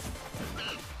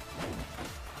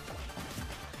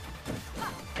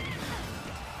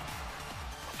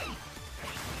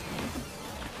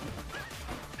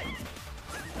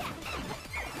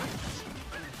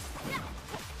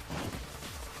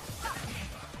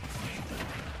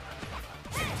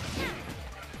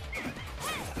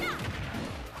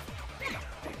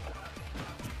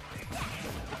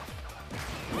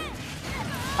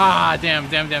 Ah, damn.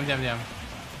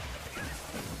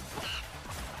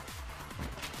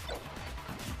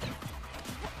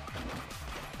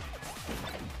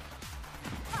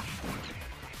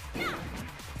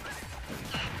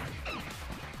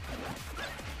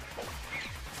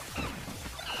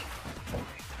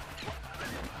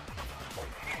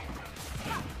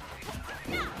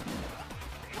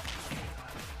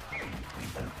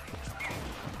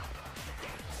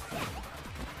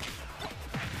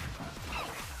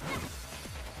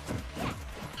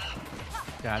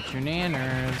 Got your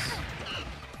nanners.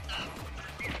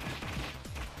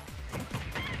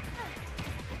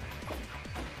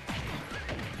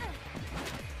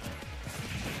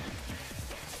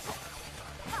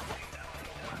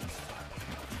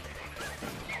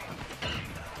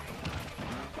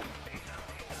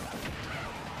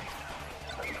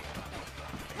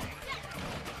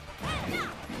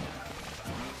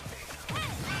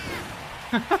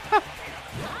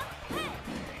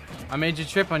 I made you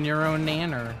trip on your own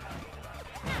nanner.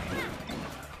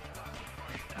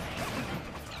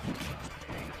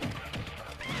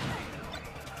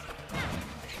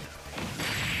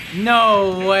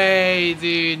 No way,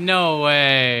 dude. No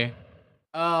way.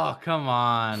 Oh, come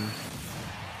on.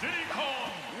 Diddy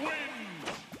Kong wins.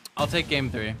 I'll take game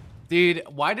 3. Dude,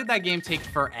 why did that game take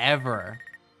forever?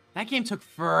 That game took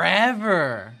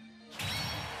forever.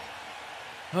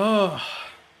 Oh.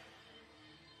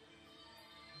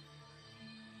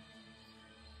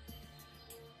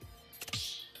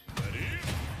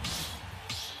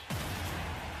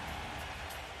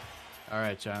 All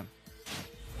right, chat.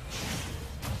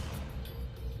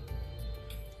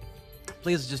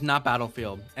 Please, just not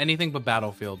Battlefield. Anything but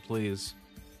Battlefield, please.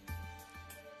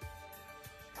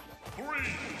 3,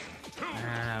 2,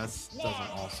 This doesn't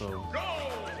also... go.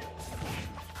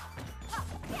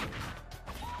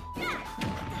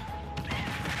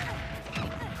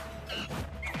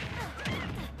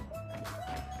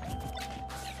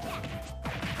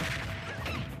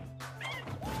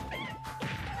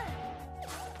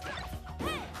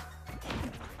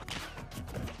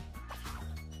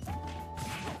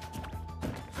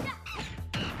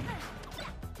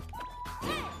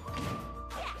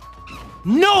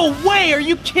 No way! Are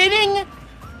you kidding?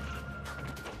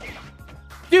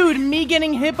 Dude, me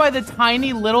getting hit by the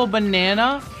tiny little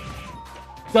banana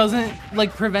doesn't,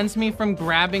 like, prevents me from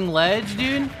grabbing ledge,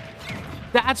 dude.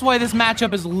 That's why this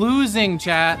matchup is losing,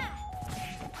 chat.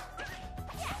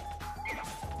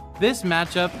 This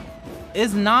matchup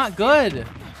is not good.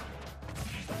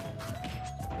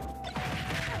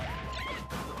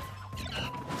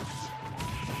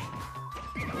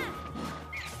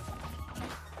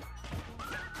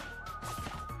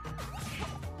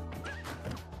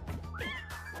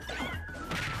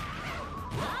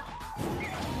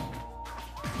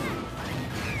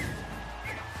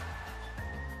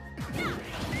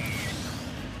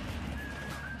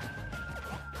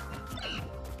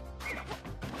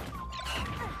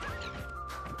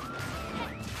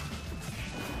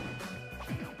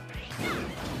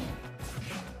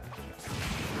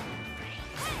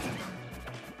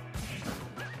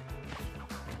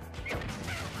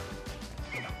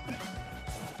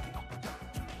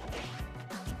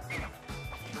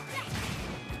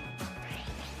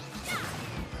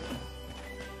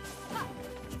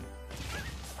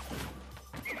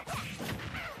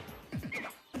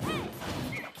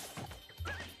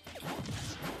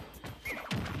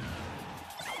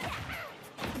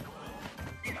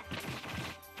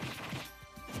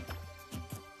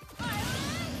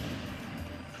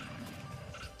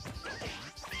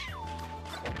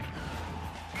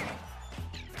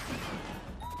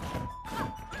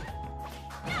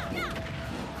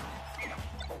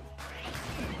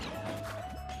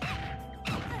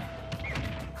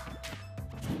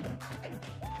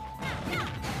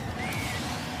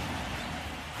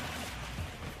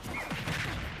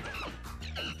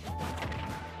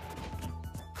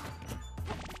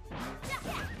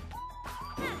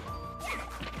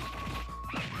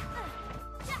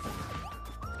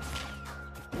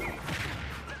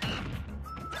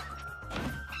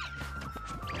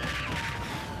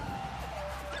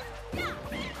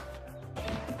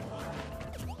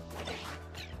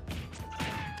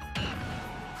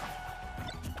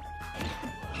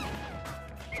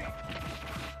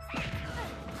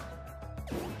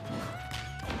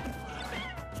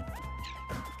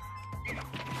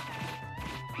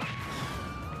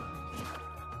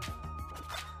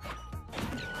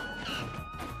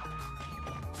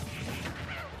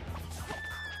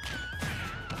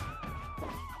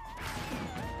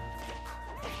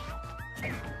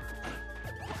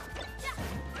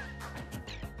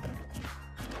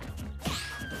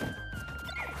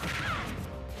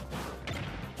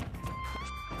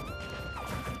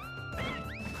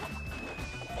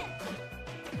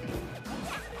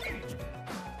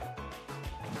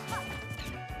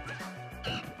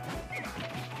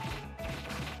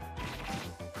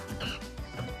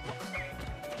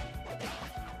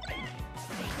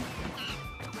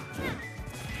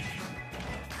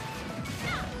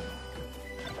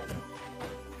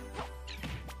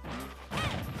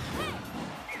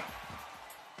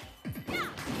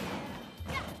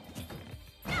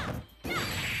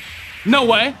 No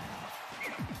way.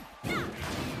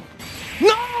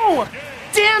 No!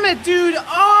 Damn it, dude!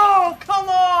 Oh, come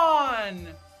on!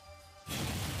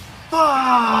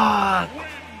 Fuck!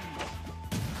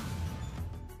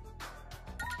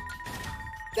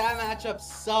 That matchup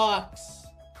sucks.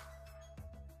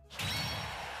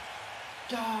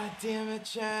 God damn it,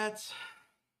 chat.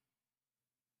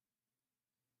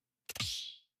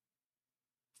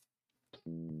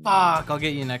 Fuck, I'll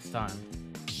get you next time.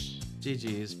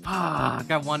 GG's. Fuck,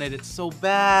 I wanted it so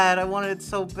bad. I wanted it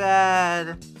so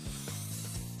bad.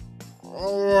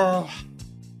 Ugh.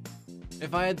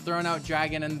 If I had thrown out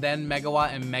Dragon and then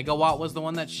Megawatt and Megawatt was the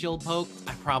one that shield poked,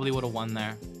 I probably would have won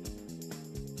there.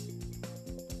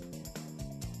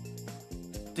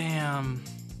 Damn.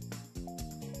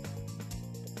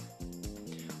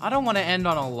 I don't want to end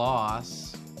on a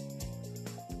loss.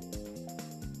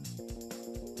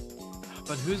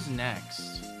 But who's next?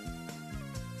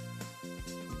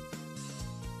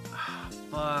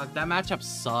 Fuck, that matchup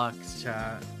sucks,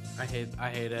 chat. I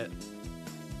hate it.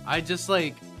 I just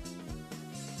like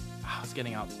I was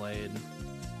getting outplayed.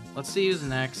 Let's see who's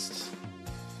next.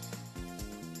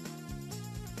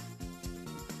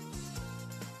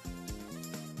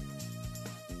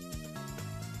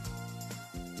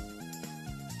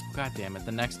 God damn it,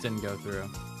 the next didn't go through.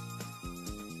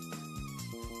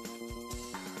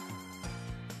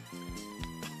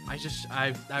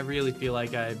 I really feel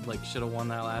like I like should have won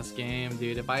that last game,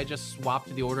 dude. If I had just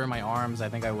swapped the order of my arms, I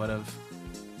think I would have.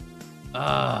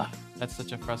 That's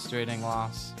such a frustrating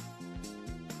loss.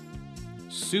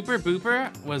 Super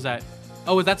Booper? Was that?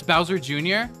 Oh, that's Bowser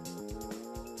Jr.?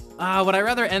 Would I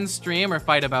rather end stream or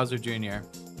fight a Bowser Jr.?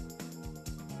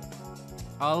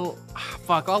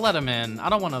 Fuck, I'll let him in. I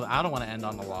don't want to end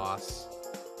on the loss.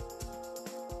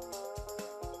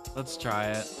 Let's try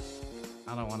it.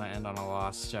 I don't want to end on a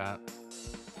loss, chat.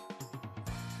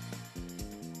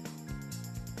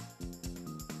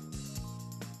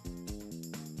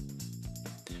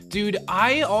 Dude,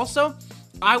 I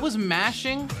was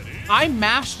mashing. I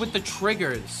mashed with the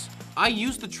triggers. I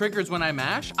use the triggers when I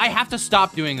mash. I have to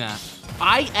stop doing that.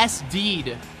 I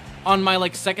SD'd on my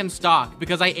like second stock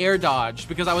because I air dodged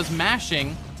because I was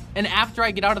mashing, and after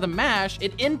I get out of the mash,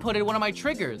 it inputted one of my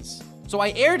triggers. So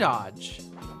I air dodge.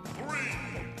 3,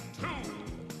 2,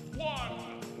 1,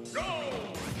 go!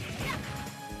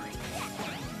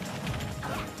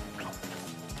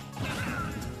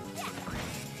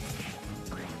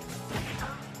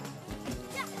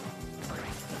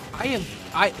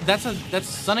 That's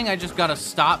something I just gotta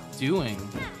stop doing.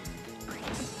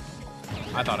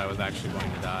 I thought I was actually going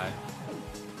to die.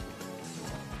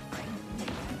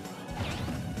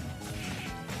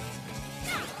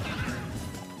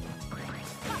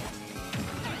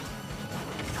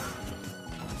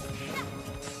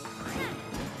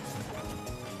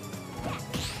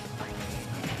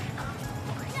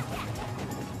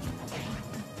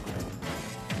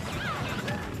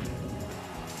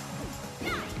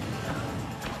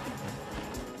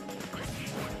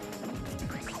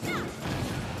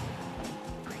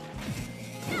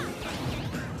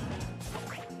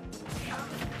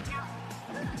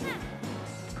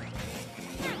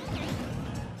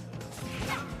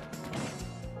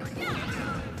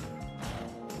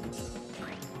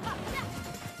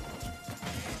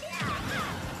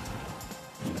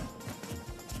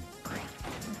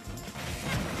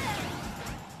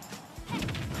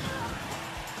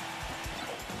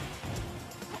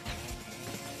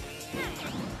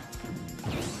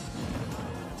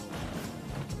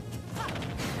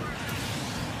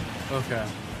 Okay.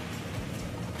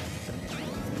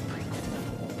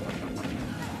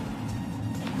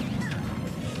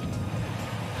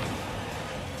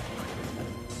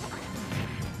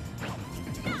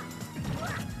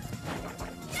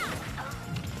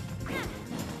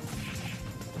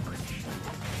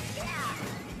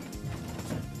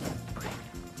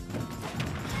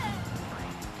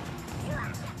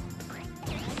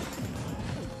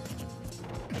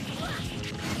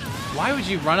 Why would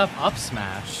you run up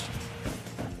smash?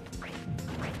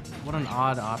 What an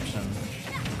odd option.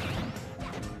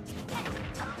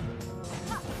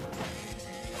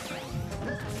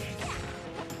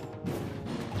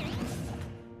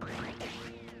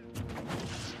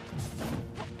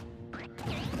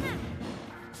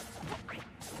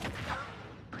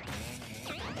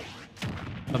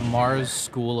 The Mars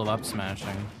School of Up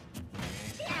Smashing.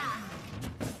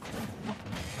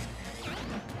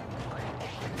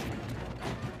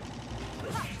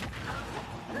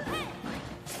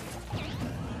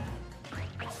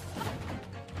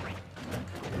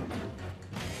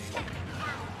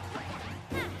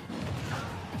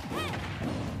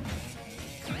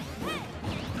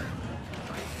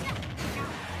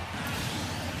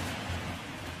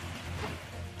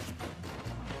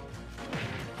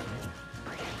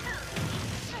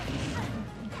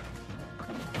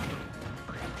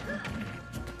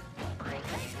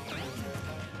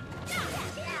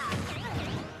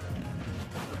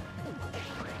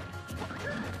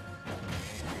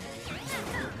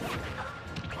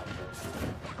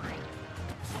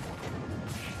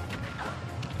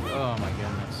 Oh my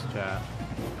goodness, chat.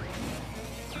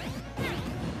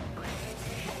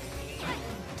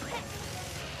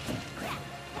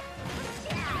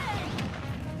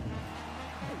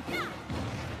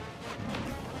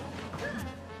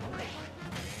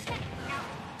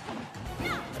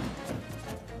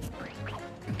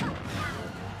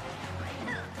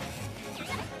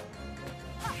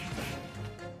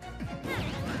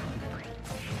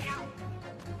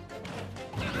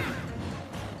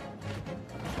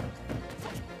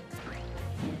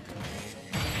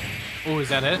 Oh, is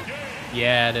that it?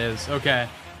 Yeah, it is. Okay.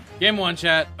 Game 1,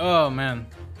 chat. Oh, man.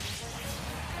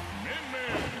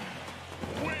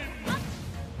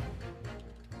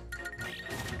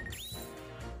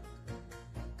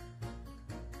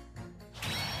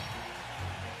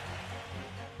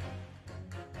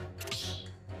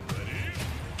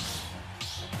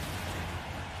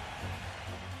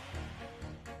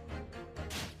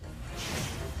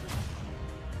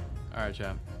 Alright,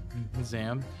 chat.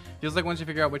 Zam. Feels like once you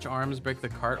figure out which arms break the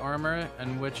cart armor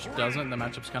and which doesn't, the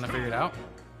matchup's kind of figured out.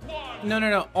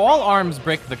 No. All arms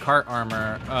break the cart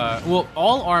armor. Well,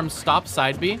 all arms stop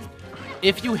side B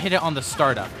if you hit it on the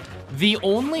startup. The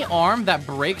only arm that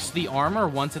breaks the armor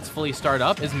once it's fully started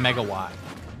up is Megawatt.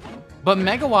 But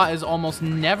Megawatt is almost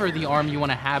never the arm you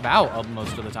want to have out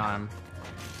most of the time.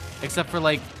 Except for,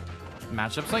 like,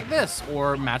 matchups like this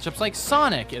or matchups like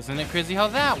Sonic. Isn't it crazy how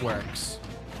that works?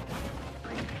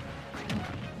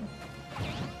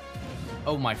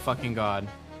 Oh my fucking god.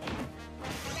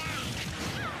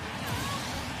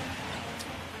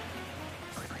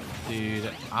 Dude,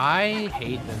 I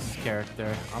hate this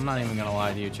character. I'm not even gonna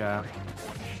lie to you, chat.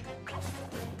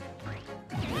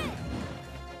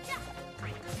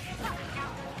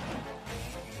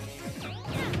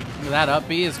 That up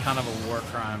B is kind of a war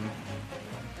crime.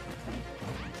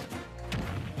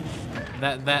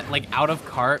 That like out of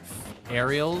cart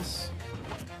aerials.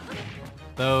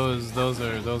 Those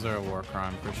are a war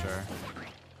crime for sure.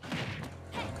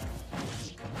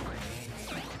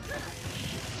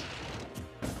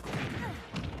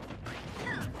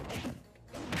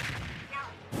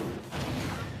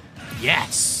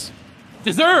 Yes!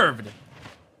 Deserved!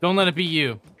 Don't let it be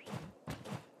you.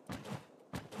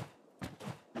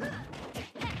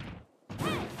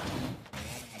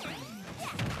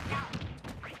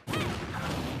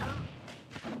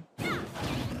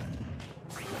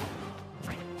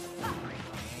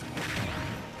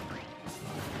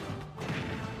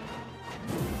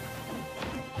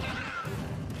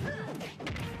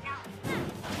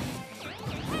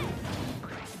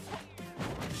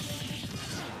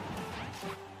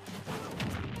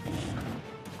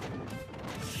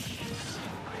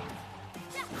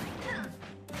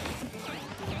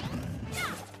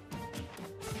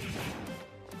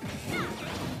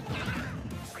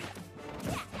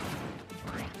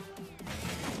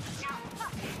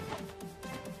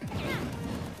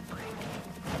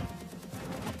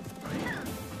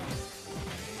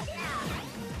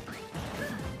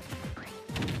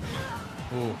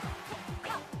 Ooh.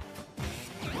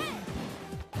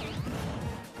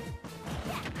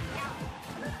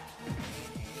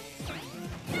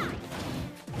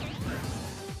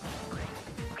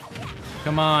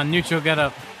 Come on, neutral, get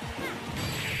up.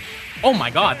 Oh my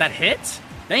god, that hit?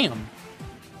 Damn.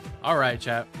 All right,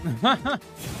 chat.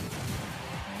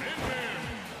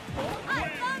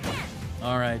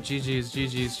 All right,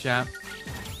 GG's, chat.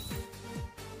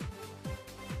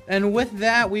 And with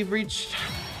that, we've reached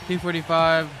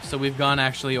 2:45, so we've gone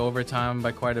actually overtime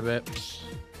by quite a bit.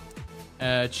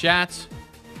 Chat,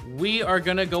 we are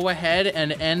gonna go ahead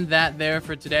and end that there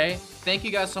for today. Thank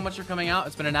you guys so much for coming out.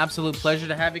 It's been an absolute pleasure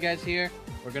to have you guys here.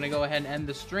 We're gonna go ahead and end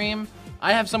the stream.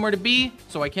 I have somewhere to be,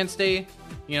 so I can't stay,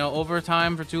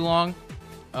 overtime for too long.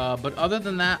 But other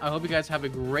than that, I hope you guys have a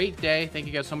great day. Thank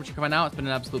you guys so much for coming out. It's been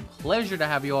an absolute pleasure to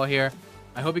have you all here.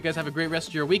 I hope you guys have a great rest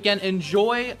of your weekend.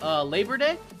 Enjoy Labor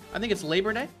Day. I think it's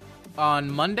Labor Day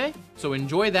on Monday, so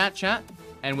enjoy that, chat.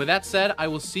 And with that said, I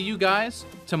will see you guys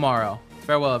tomorrow.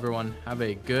 Farewell, everyone. Have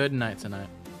a good night tonight.